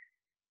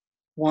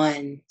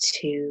 1,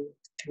 2,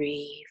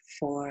 3,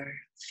 4,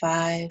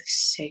 5,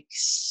 6,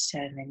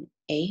 7,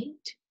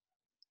 8.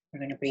 We're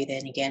going to breathe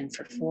in again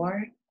for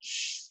 4.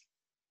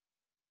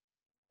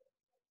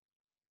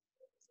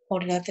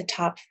 Hold it at the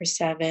top for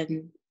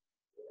 7.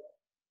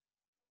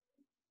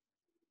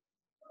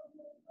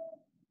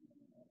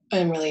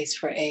 And release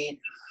for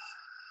 8.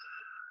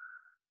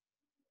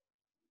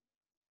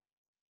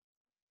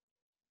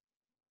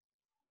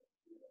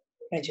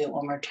 I'm going to do it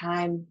one more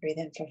time. Breathe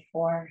in for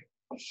 4.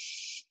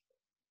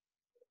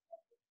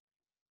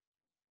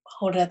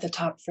 Hold it at the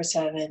top for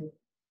 7.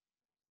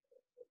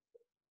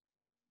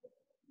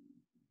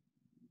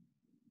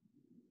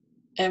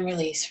 And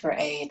release for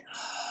 8.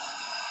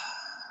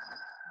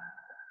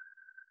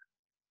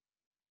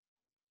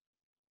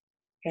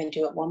 I'm going to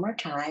do it one more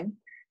time.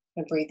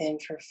 I'm going to breathe in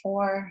for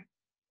 4.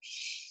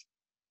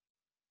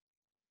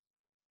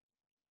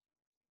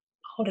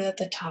 Hold it at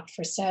the top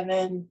for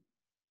 7.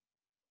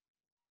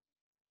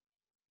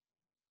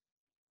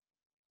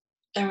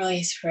 And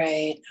release for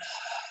 8.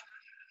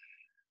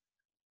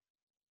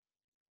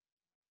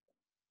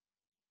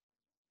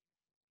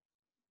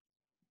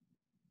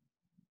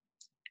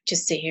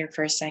 Just sit here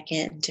for a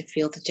second to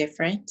feel the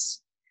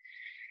difference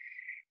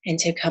and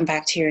to come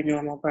back to your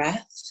normal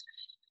breath.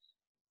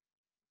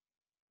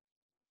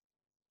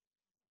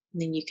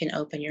 And then you can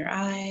open your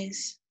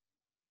eyes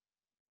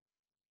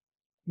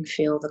and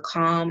feel the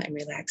calm and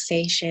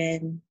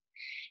relaxation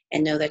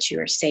and know that you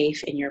are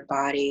safe in your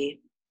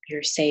body.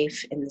 You're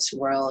safe in this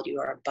world.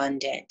 You are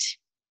abundant.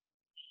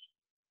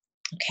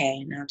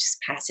 Okay, now just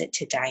pass it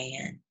to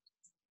Diane.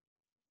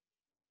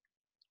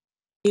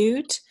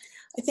 Mute.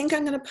 I think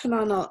I'm going to put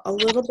on a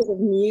little bit of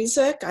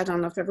music. I don't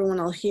know if everyone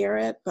will hear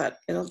it, but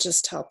it'll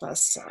just help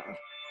us.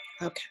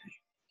 Okay.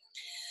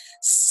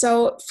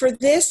 So for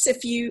this,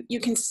 if you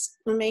can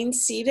remain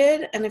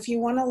seated, and if you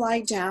want to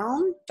lie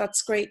down,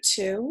 that's great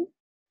too.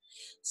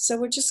 So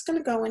we're just going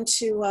to go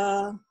into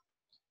a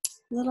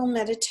little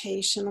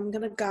meditation. I'm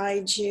going to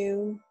guide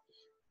you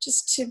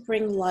just to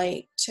bring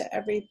light to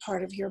every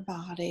part of your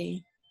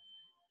body.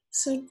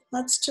 So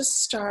let's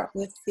just start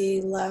with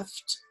the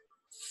left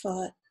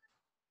foot.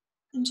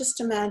 And just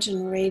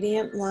imagine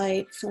radiant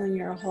light filling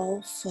your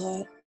whole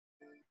foot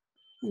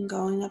and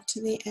going up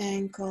to the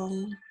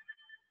ankle.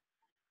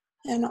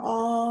 And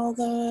all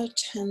the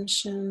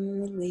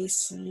tension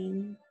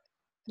releasing.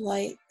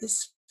 Light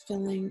is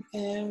filling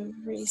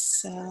every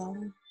cell.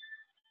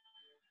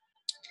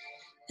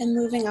 And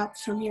moving up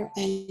from your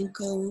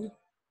ankle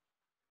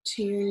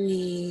to your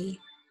knee.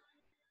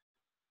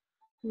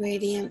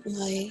 Radiant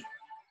light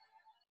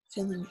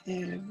filling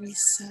every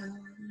cell.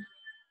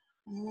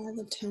 All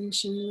the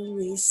tension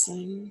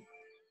releasing.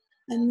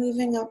 And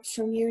moving up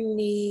from your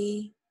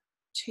knee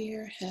to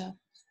your hip.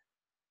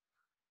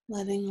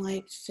 Letting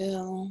light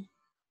fill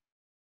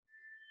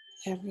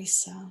every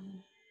cell.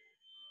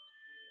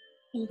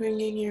 And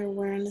bringing your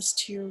awareness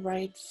to your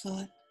right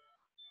foot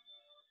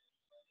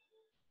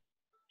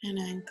and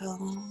ankle.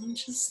 And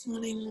just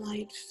letting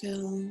light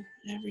fill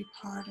every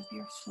part of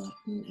your foot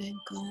and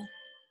ankle.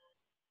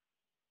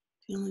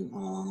 Feeling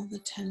all the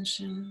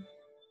tension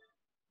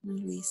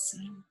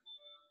releasing.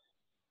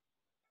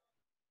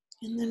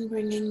 And then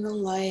bringing the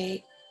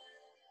light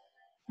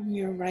from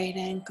your right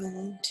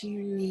ankle to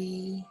your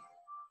knee.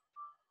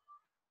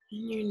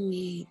 And your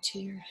knee to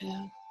your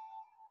hip.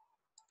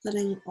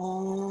 Letting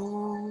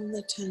all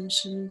the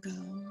tension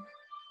go.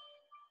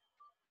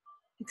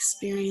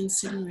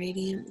 Experiencing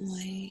radiant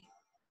light.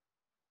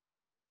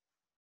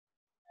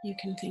 You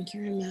can think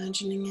you're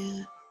imagining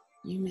it.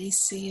 You may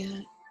see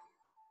it.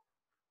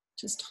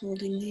 Just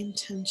holding the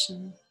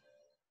intention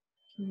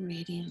for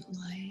radiant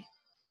light.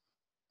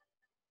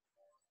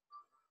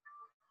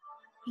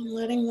 And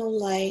letting the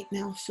light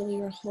now fill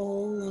your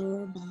whole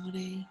lower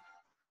body,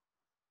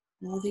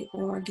 all the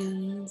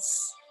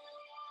organs,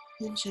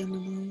 the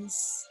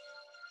genitals,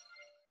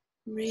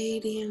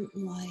 radiant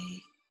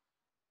light,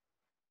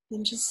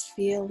 and just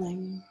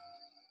feeling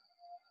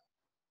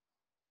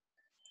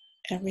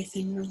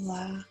everything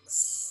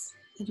relax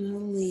and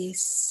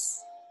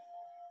release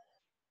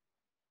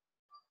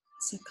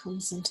as it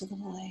comes into the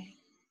light.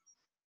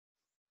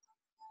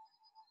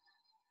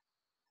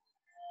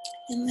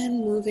 And then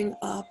moving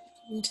up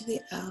into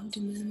the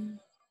abdomen,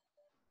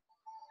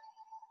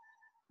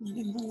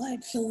 letting the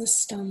light fill the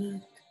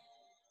stomach,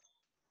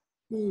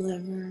 the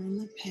liver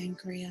and the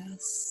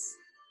pancreas,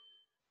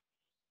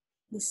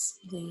 the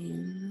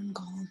spleen and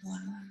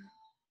gallbladder.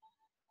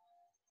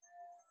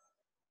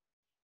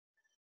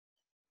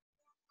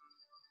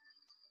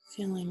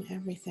 Feeling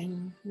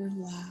everything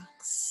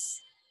relax,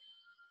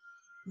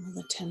 all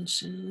the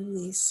tension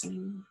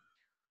releasing.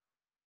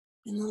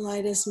 And the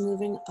light is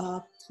moving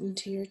up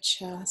into your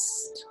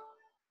chest,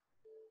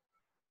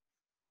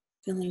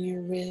 filling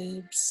your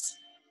ribs,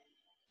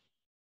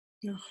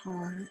 your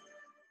heart,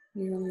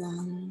 your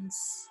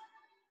lungs.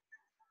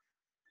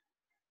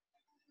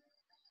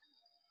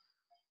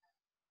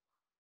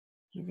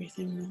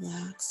 Everything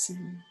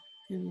relaxing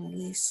and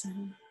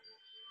releasing.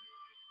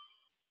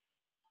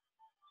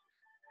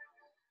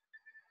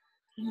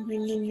 And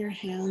bringing your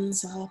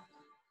hands up,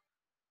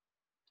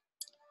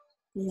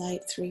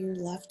 light through your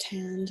left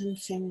hand and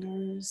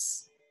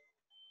fingers,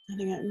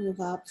 letting it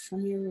move up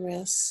from your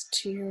wrist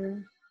to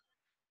your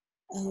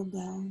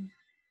elbow,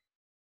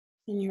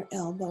 and your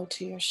elbow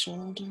to your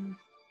shoulder.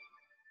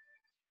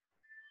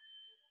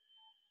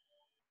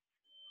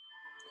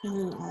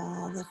 Feeling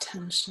all the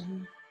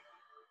tension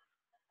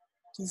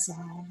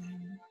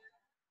dissolving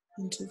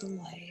into the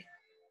light.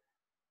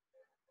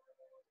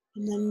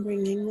 And then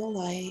bringing the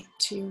light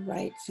to your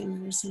right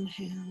fingers and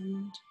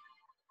hand.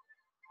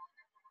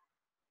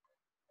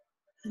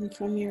 And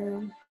from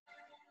your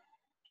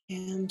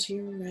hand to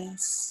your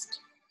wrist,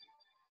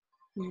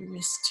 your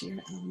wrist to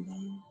your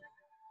elbow.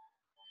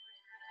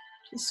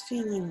 Just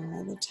feeling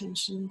all the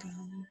tension go.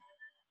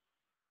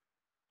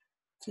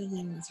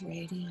 Filling with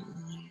radiant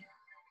light.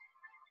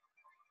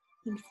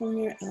 And from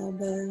your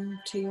elbow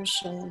to your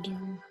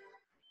shoulder,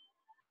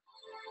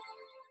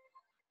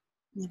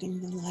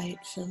 letting the light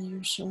fill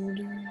your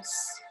shoulders.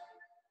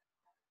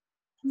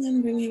 And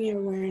then bringing your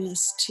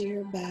awareness to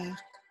your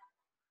back,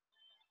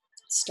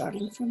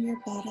 starting from your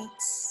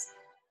buttocks,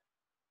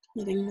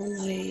 letting the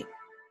light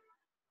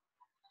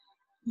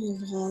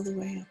move all the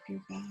way up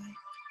your back.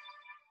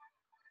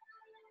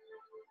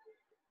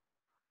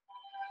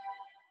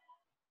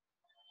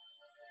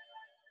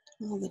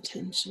 All the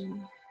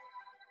tension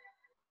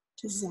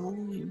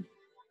dissolving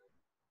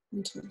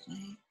into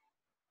light.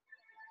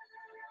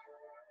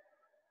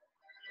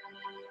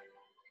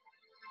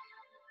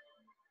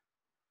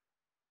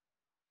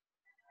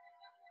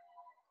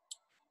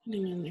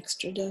 Putting an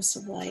extra dose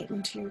of light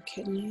into your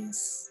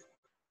kidneys.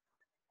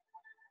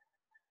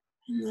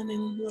 And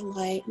letting the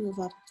light move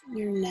up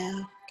your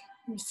neck,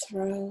 your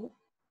throat,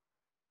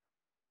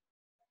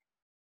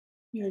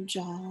 your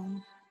jaw,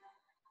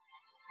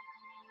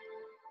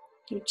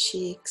 your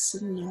cheeks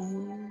and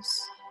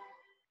nose,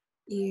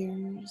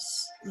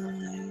 ears,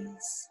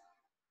 eyes,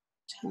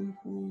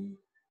 temple,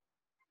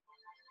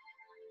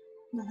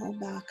 the whole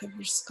back of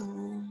your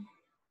skull,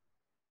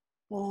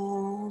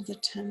 all the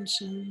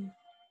tension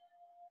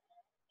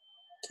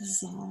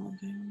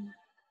dissolving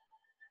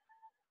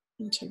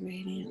into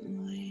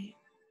radiant light.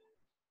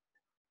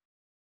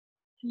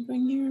 And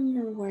bring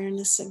your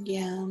awareness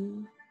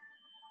again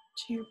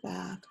to your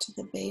back, to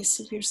the base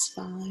of your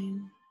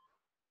spine,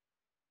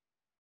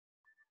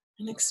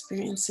 and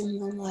experiencing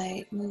the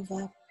light move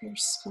up your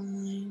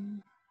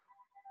spine,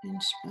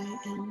 inch by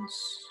inch,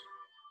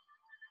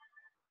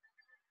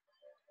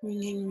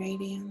 bringing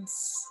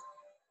radiance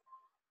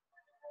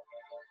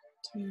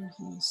to your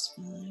whole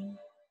spine,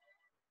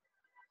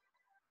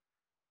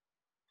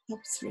 up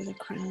through the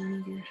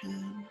crown of your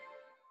head.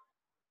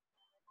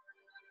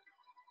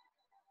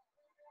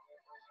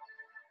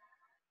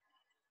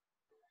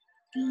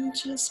 And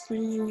just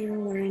bringing your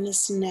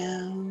awareness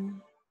now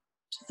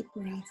to the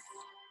breath.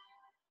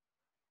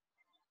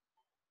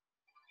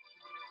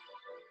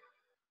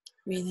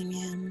 Breathing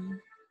in,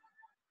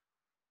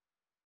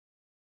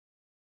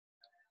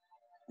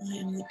 I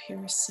am the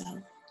pure self.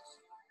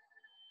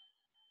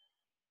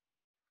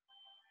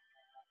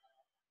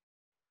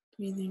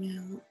 Breathing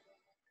out,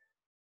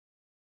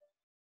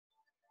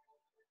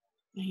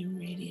 I am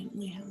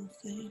radiantly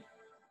healthy.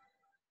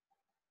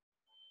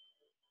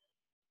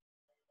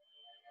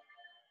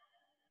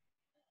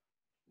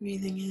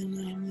 Breathing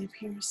in, I am the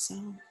pure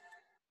self.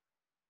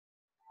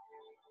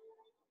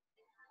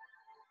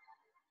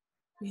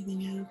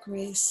 Breathing out,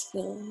 grace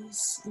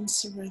fills and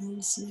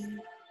surrounds me.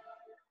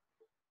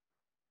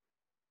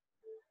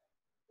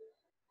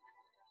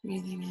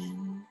 Breathing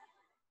in,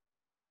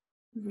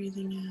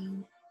 breathing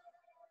out.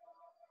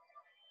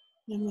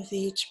 And with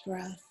each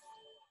breath,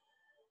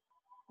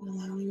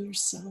 allowing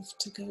yourself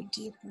to go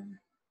deeper,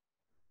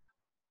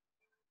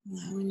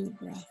 allowing the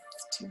breath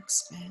to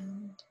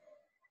expand.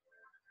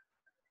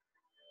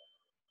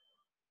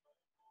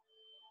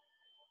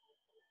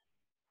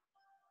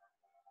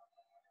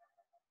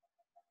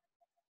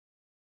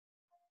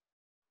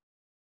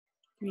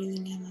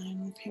 Breathing in, I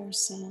am the pure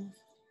self.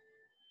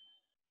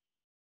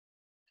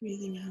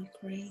 Breathing out,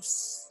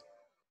 grace.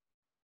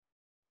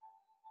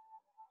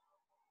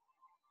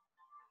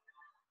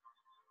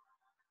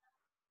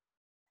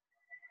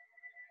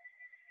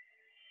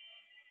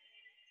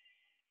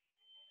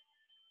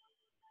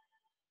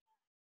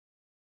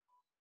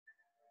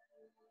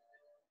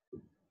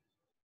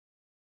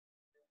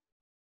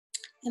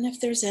 And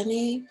if there's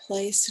any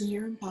place in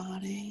your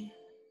body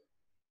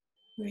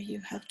where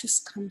you have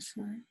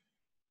discomfort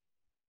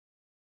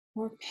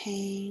or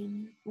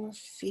pain or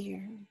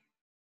fear,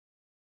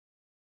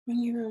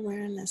 bring your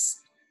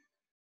awareness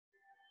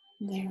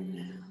there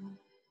now.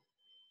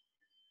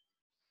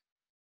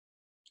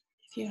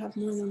 If you have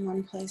more than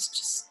one place,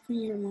 just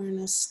bring your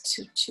awareness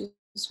to choose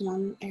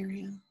one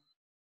area.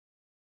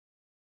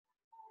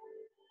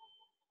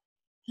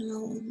 And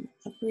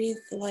I'll breathe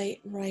the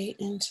light right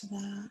into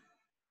that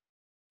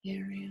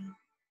area.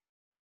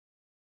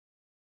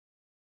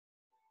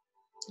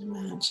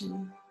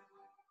 Imagine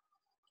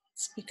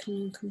it's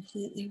becoming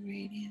completely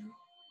radiant.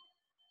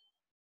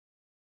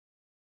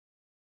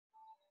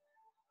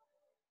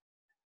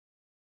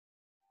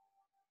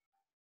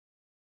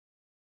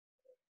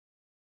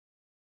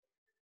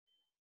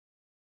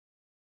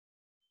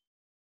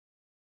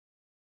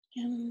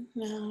 And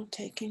now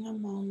taking a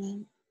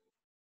moment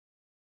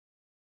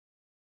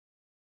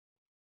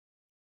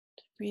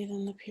to breathe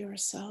in the pure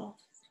self.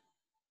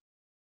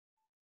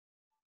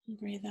 And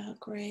breathe out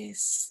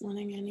grace,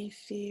 letting any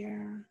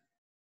fear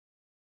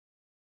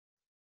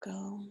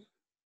go.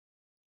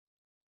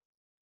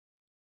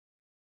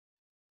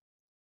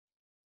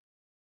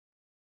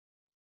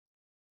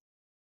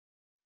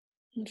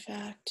 In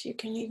fact, you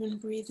can even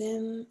breathe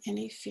in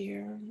any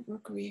fear or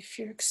grief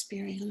you're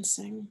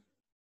experiencing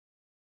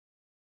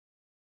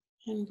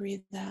and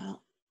breathe out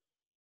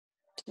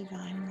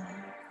divine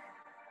love.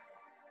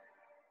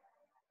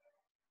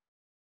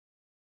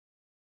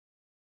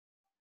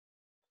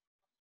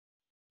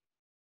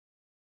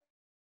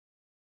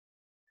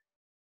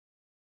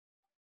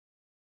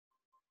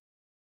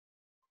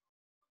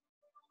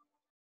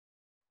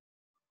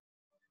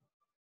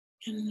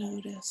 And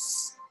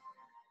notice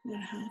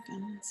what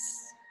happens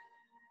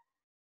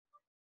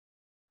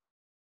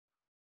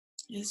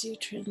as you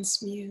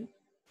transmute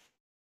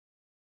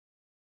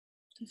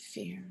the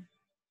fear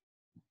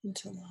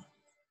into love.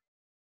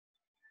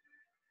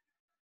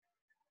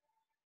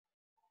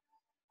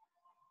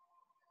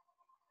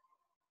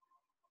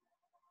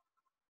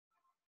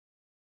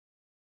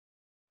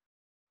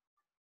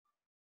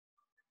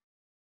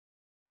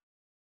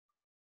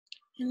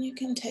 And you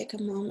can take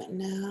a moment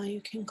now, you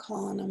can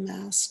call on a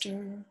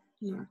master,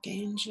 an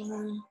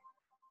archangel,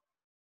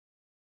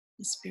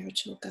 a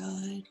spiritual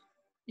guide,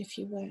 if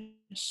you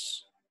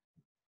wish,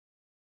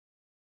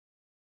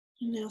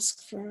 and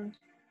ask for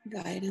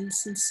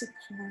guidance and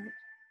support.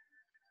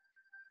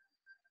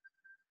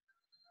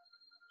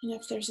 And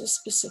if there's a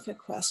specific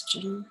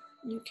question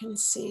you can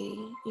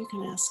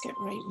ask it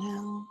right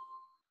now.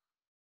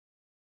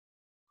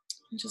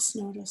 And just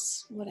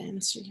notice what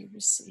answer you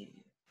receive.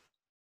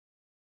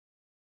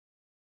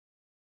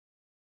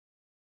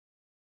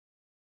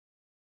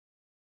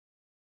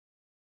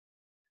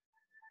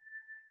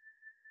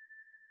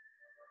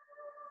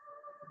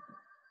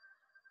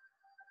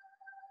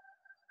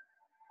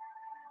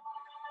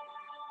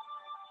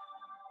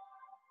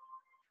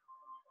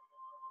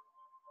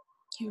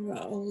 You are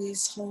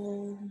always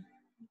whole,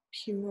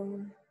 pure,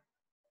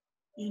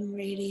 and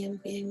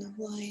radiant being of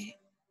light.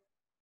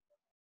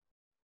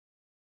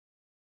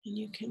 And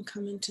you can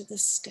come into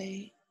this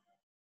state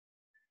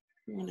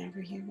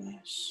whenever you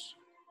wish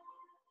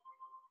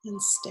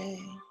and stay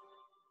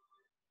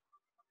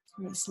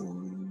for as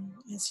long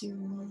as you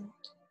want.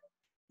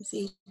 With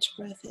each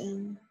breath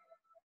in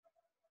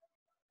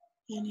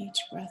and each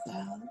breath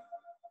out,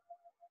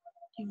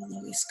 you will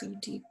always go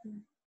deeper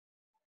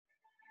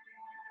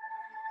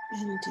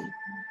and deeper.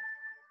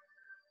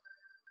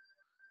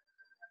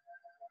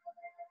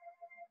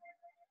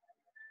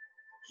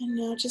 And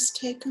now just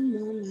take a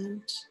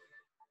moment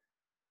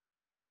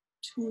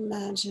to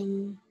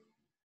imagine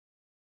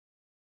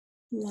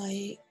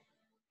light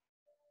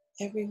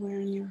everywhere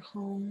in your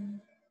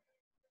home,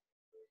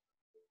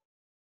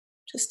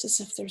 just as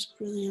if there's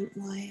brilliant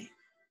light.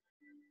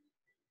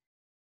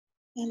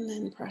 And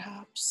then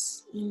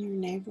perhaps in your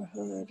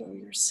neighborhood or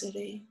your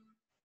city.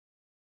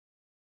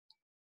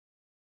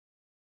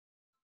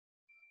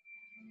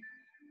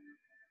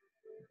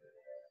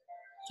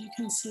 You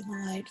can see the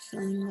light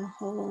filling the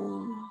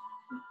whole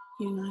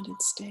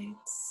United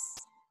States,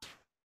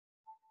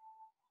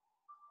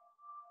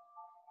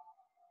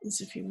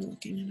 as if you were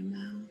looking at a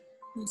map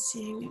and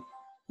seeing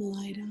it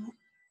light up.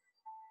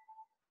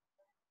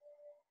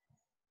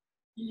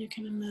 And you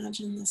can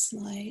imagine this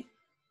light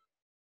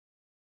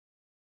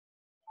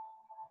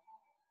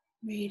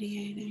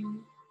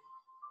radiating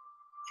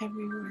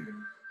everywhere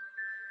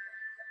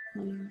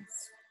on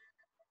Earth.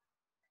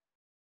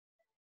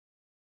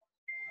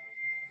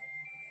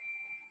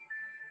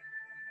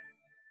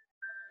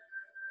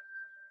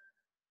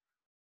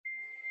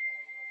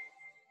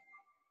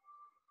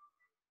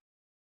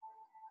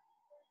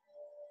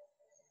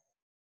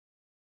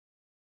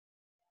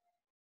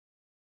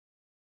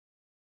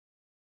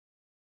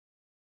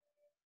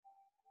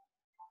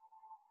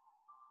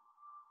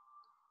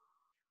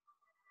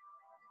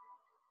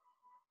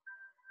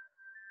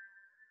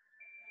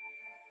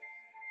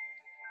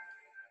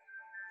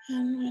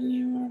 And when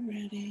you are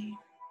ready,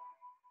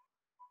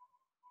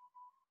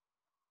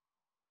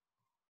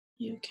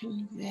 you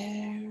can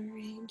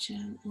very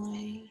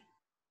gently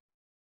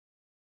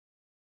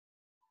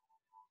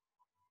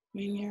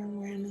bring your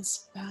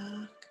awareness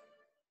back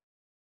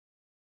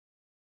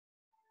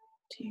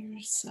to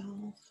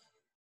yourself,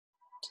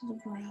 to the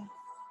breath,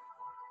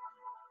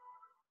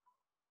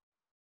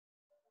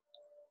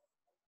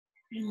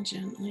 and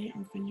gently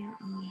open your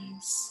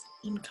eyes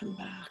and come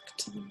back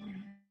to the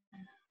room.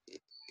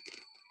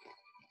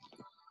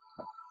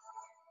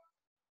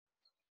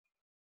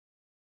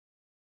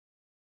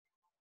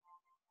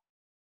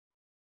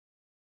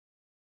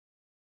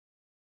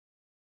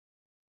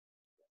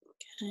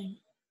 Okay.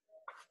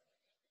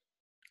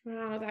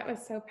 Wow, that was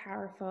so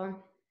powerful.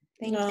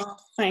 Thank you. No,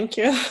 thank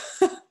you.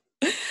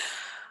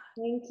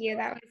 Thank you.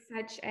 That was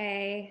such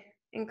a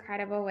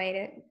incredible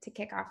way to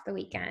kick off the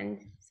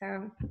weekend.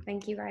 So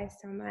thank you guys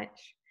so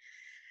much.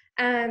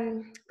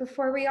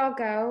 Before we all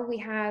go, we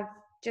have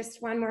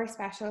just one more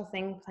special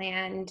thing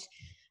planned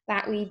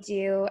that we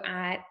do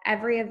at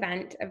every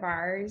event of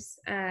ours.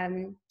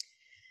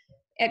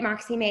 At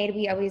MoxxieMade,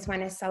 we always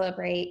want to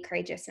celebrate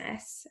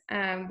courageousness.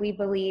 We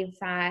believe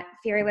that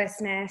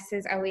fearlessness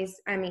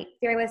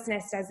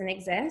doesn't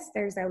exist.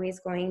 There's always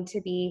going to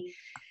be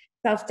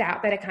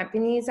self-doubt that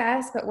accompanies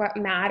us, but what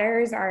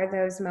matters are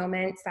those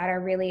moments that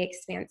are really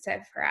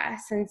expansive for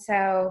us. And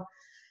so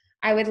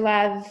I would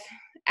love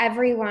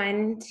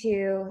everyone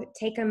to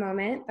take a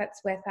moment that's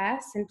with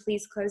us, and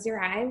please close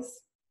your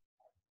eyes.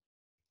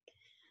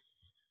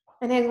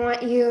 And I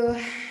want you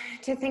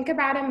to think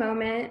about a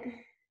moment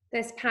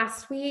this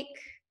past week,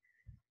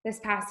 this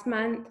past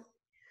month,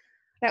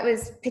 that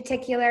was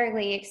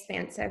particularly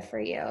expansive for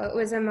you. It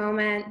was a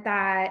moment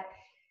that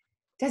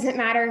doesn't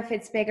matter if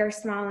it's big or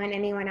small in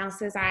anyone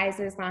else's eyes,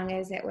 as long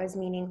as it was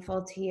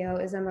meaningful to you.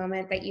 It was a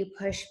moment that you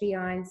pushed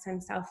beyond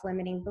some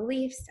self-limiting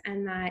beliefs,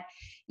 and that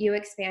you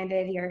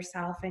expanded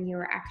yourself and you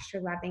were extra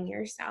loving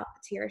yourself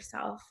to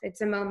yourself. It's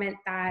a moment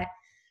that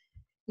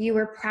you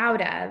were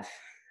proud of.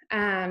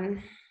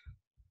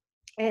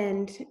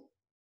 And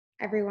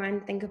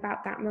everyone, think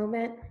about that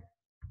moment.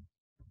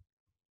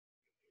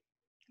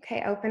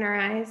 Okay, open our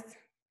eyes.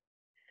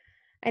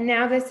 And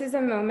now this is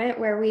a moment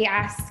where we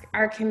ask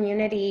our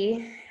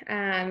community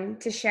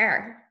to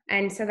share,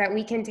 and so that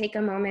we can take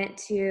a moment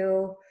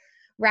to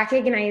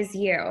recognize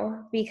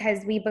you,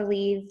 because we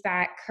believe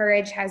that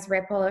courage has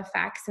ripple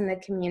effects in the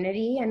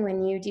community. And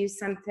when you do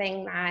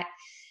something that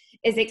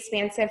is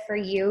expansive for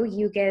you,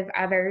 you give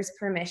others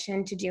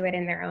permission to do it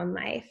in their own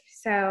life.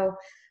 So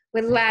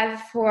would love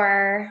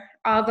for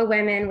all the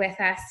women with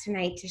us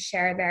tonight to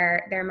share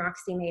their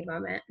MoxxieMade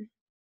moment.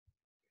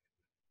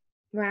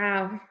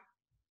 Wow.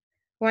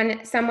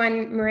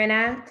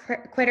 Marina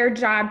quit her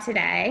job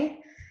today,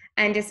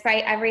 and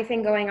despite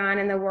everything going on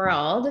in the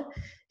world,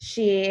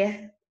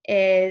 she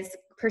is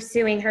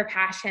pursuing her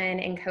passion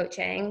in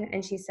coaching,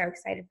 and she's so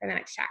excited for the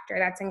next chapter.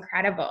 That's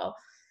incredible.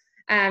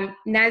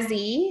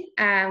 Nazi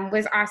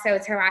was also,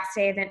 it's her last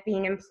day of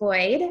being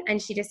employed,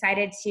 and she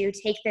decided to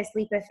take this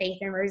leap of faith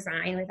and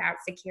resign without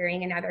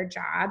securing another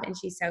job, and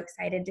she's so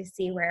excited to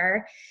see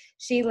where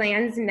she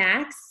lands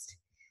next.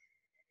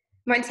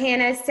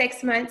 Montana is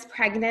 6 months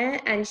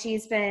pregnant, and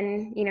she's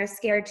been,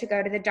 scared to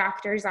go to the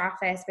doctor's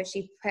office, but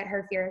she put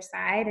her fear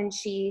aside, and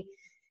she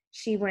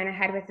went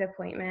ahead with the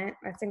appointment.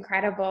 That's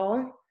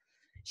incredible.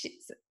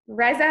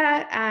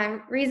 Reza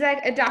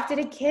adopted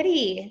a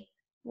kitty,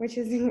 which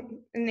is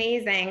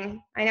amazing.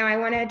 I know, I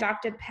want to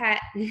adopt a pet.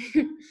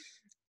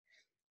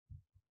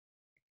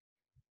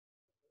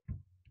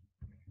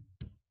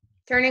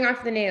 Turning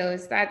off the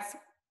news, that's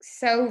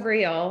so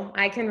real.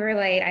 I can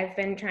relate. I've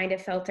been trying to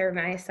filter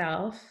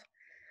myself.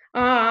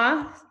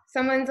 Aw,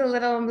 someone's a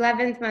little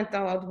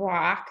 11th-month-old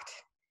walked.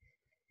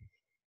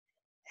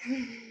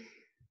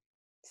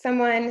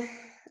 Someone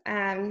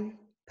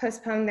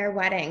postponed their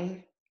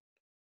wedding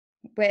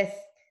with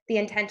the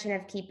intention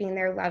of keeping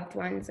their loved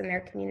ones and their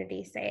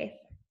community safe.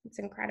 It's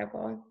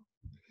incredible.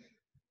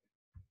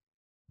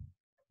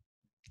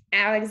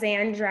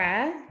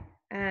 Alexandra,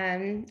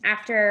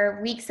 after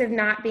weeks of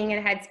not being in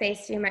a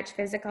headspace to do much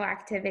physical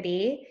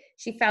activity,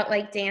 she felt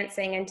like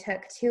dancing and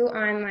took 2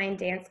 online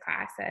dance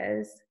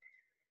classes.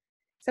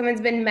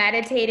 Someone's been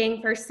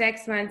meditating for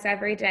 6 months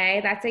every day.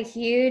 That's a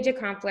huge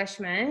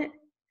accomplishment.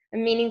 A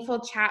meaningful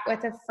chat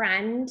with a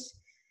friend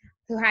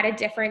who had a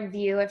different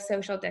view of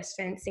social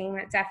distancing.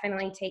 That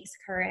definitely takes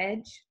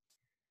courage.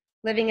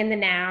 Living in the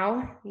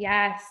now,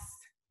 yes.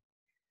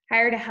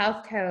 Hired a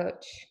health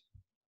coach.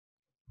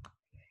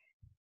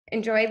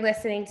 Enjoyed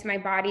listening to my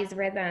body's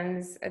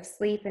rhythms of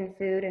sleep and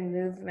food and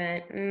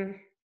movement.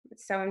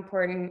 It's so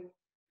important.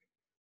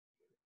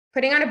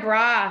 Putting on a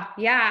bra.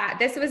 Yeah,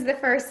 this was the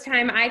first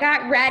time I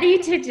got ready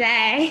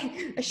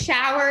today.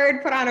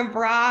 Showered, put on a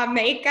bra,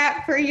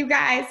 makeup for you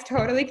guys.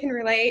 Totally can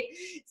relate.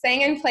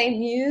 Sang and played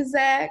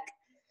music.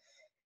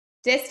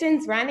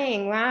 Distance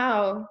running.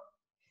 Wow.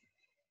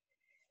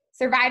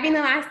 Surviving the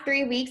last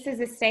 3 weeks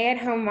as a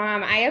stay-at-home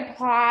mom. I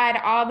applaud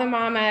all the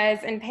mamas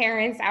and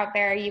parents out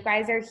there. You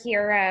guys are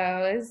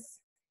heroes.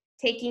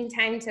 Taking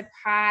time to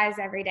pause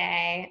every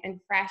day and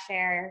fresh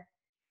air.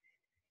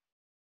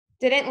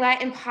 Didn't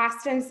let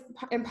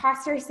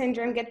imposter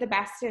syndrome get the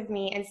best of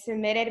me and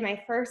submitted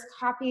my first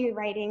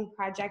copywriting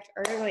project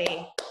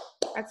early.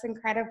 That's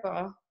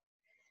incredible.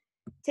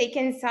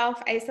 Taken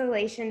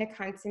self-isolation to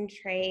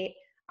concentrate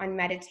on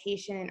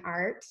meditation and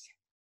art.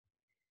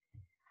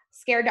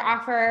 Scared to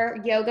offer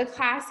yoga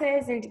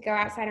classes and to go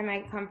outside of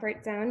my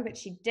comfort zone, but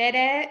she did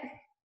it.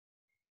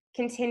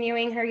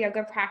 Continuing her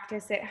yoga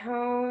practice at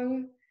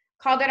home.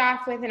 Called it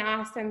off with an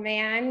awesome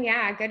man.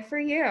 Yeah, good for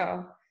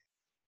you.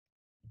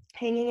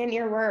 Hanging in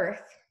your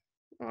worth.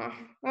 Oh,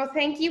 well,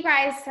 thank you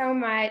guys so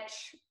much.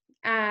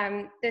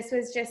 This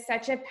was just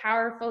such a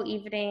powerful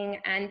evening,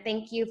 and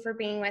thank you for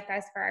being with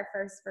us for our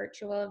first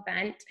virtual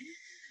event.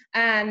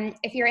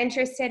 If you're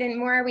interested in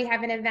more, we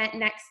have an event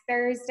next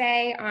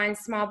Thursday on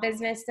small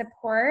business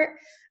support.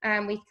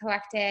 We've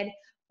collected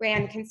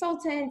brand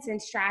consultants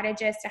and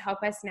strategists to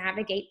help us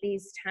navigate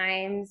these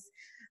times.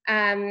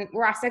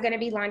 We're also going to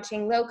be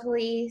launching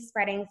locally,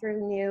 spreading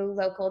through new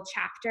local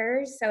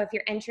chapters. So if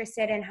you're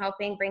interested in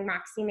helping bring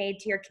MoxxieMade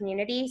to your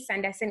community,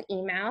 send us an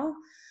email.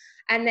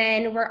 And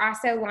then we're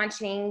also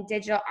launching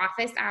digital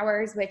office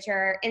hours, which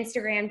are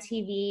Instagram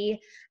TV,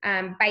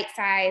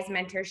 bite-sized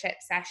mentorship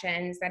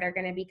sessions that are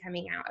going to be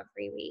coming out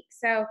every week.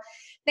 So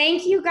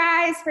thank you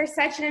guys for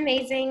such an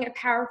amazing,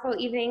 powerful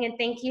evening. And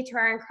thank you to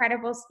our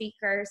incredible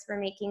speakers for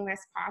making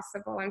this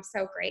possible. I'm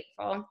so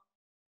grateful.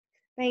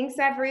 Thanks,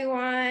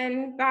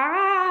 everyone.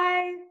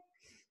 Bye.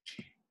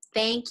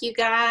 Thank you,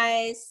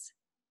 guys.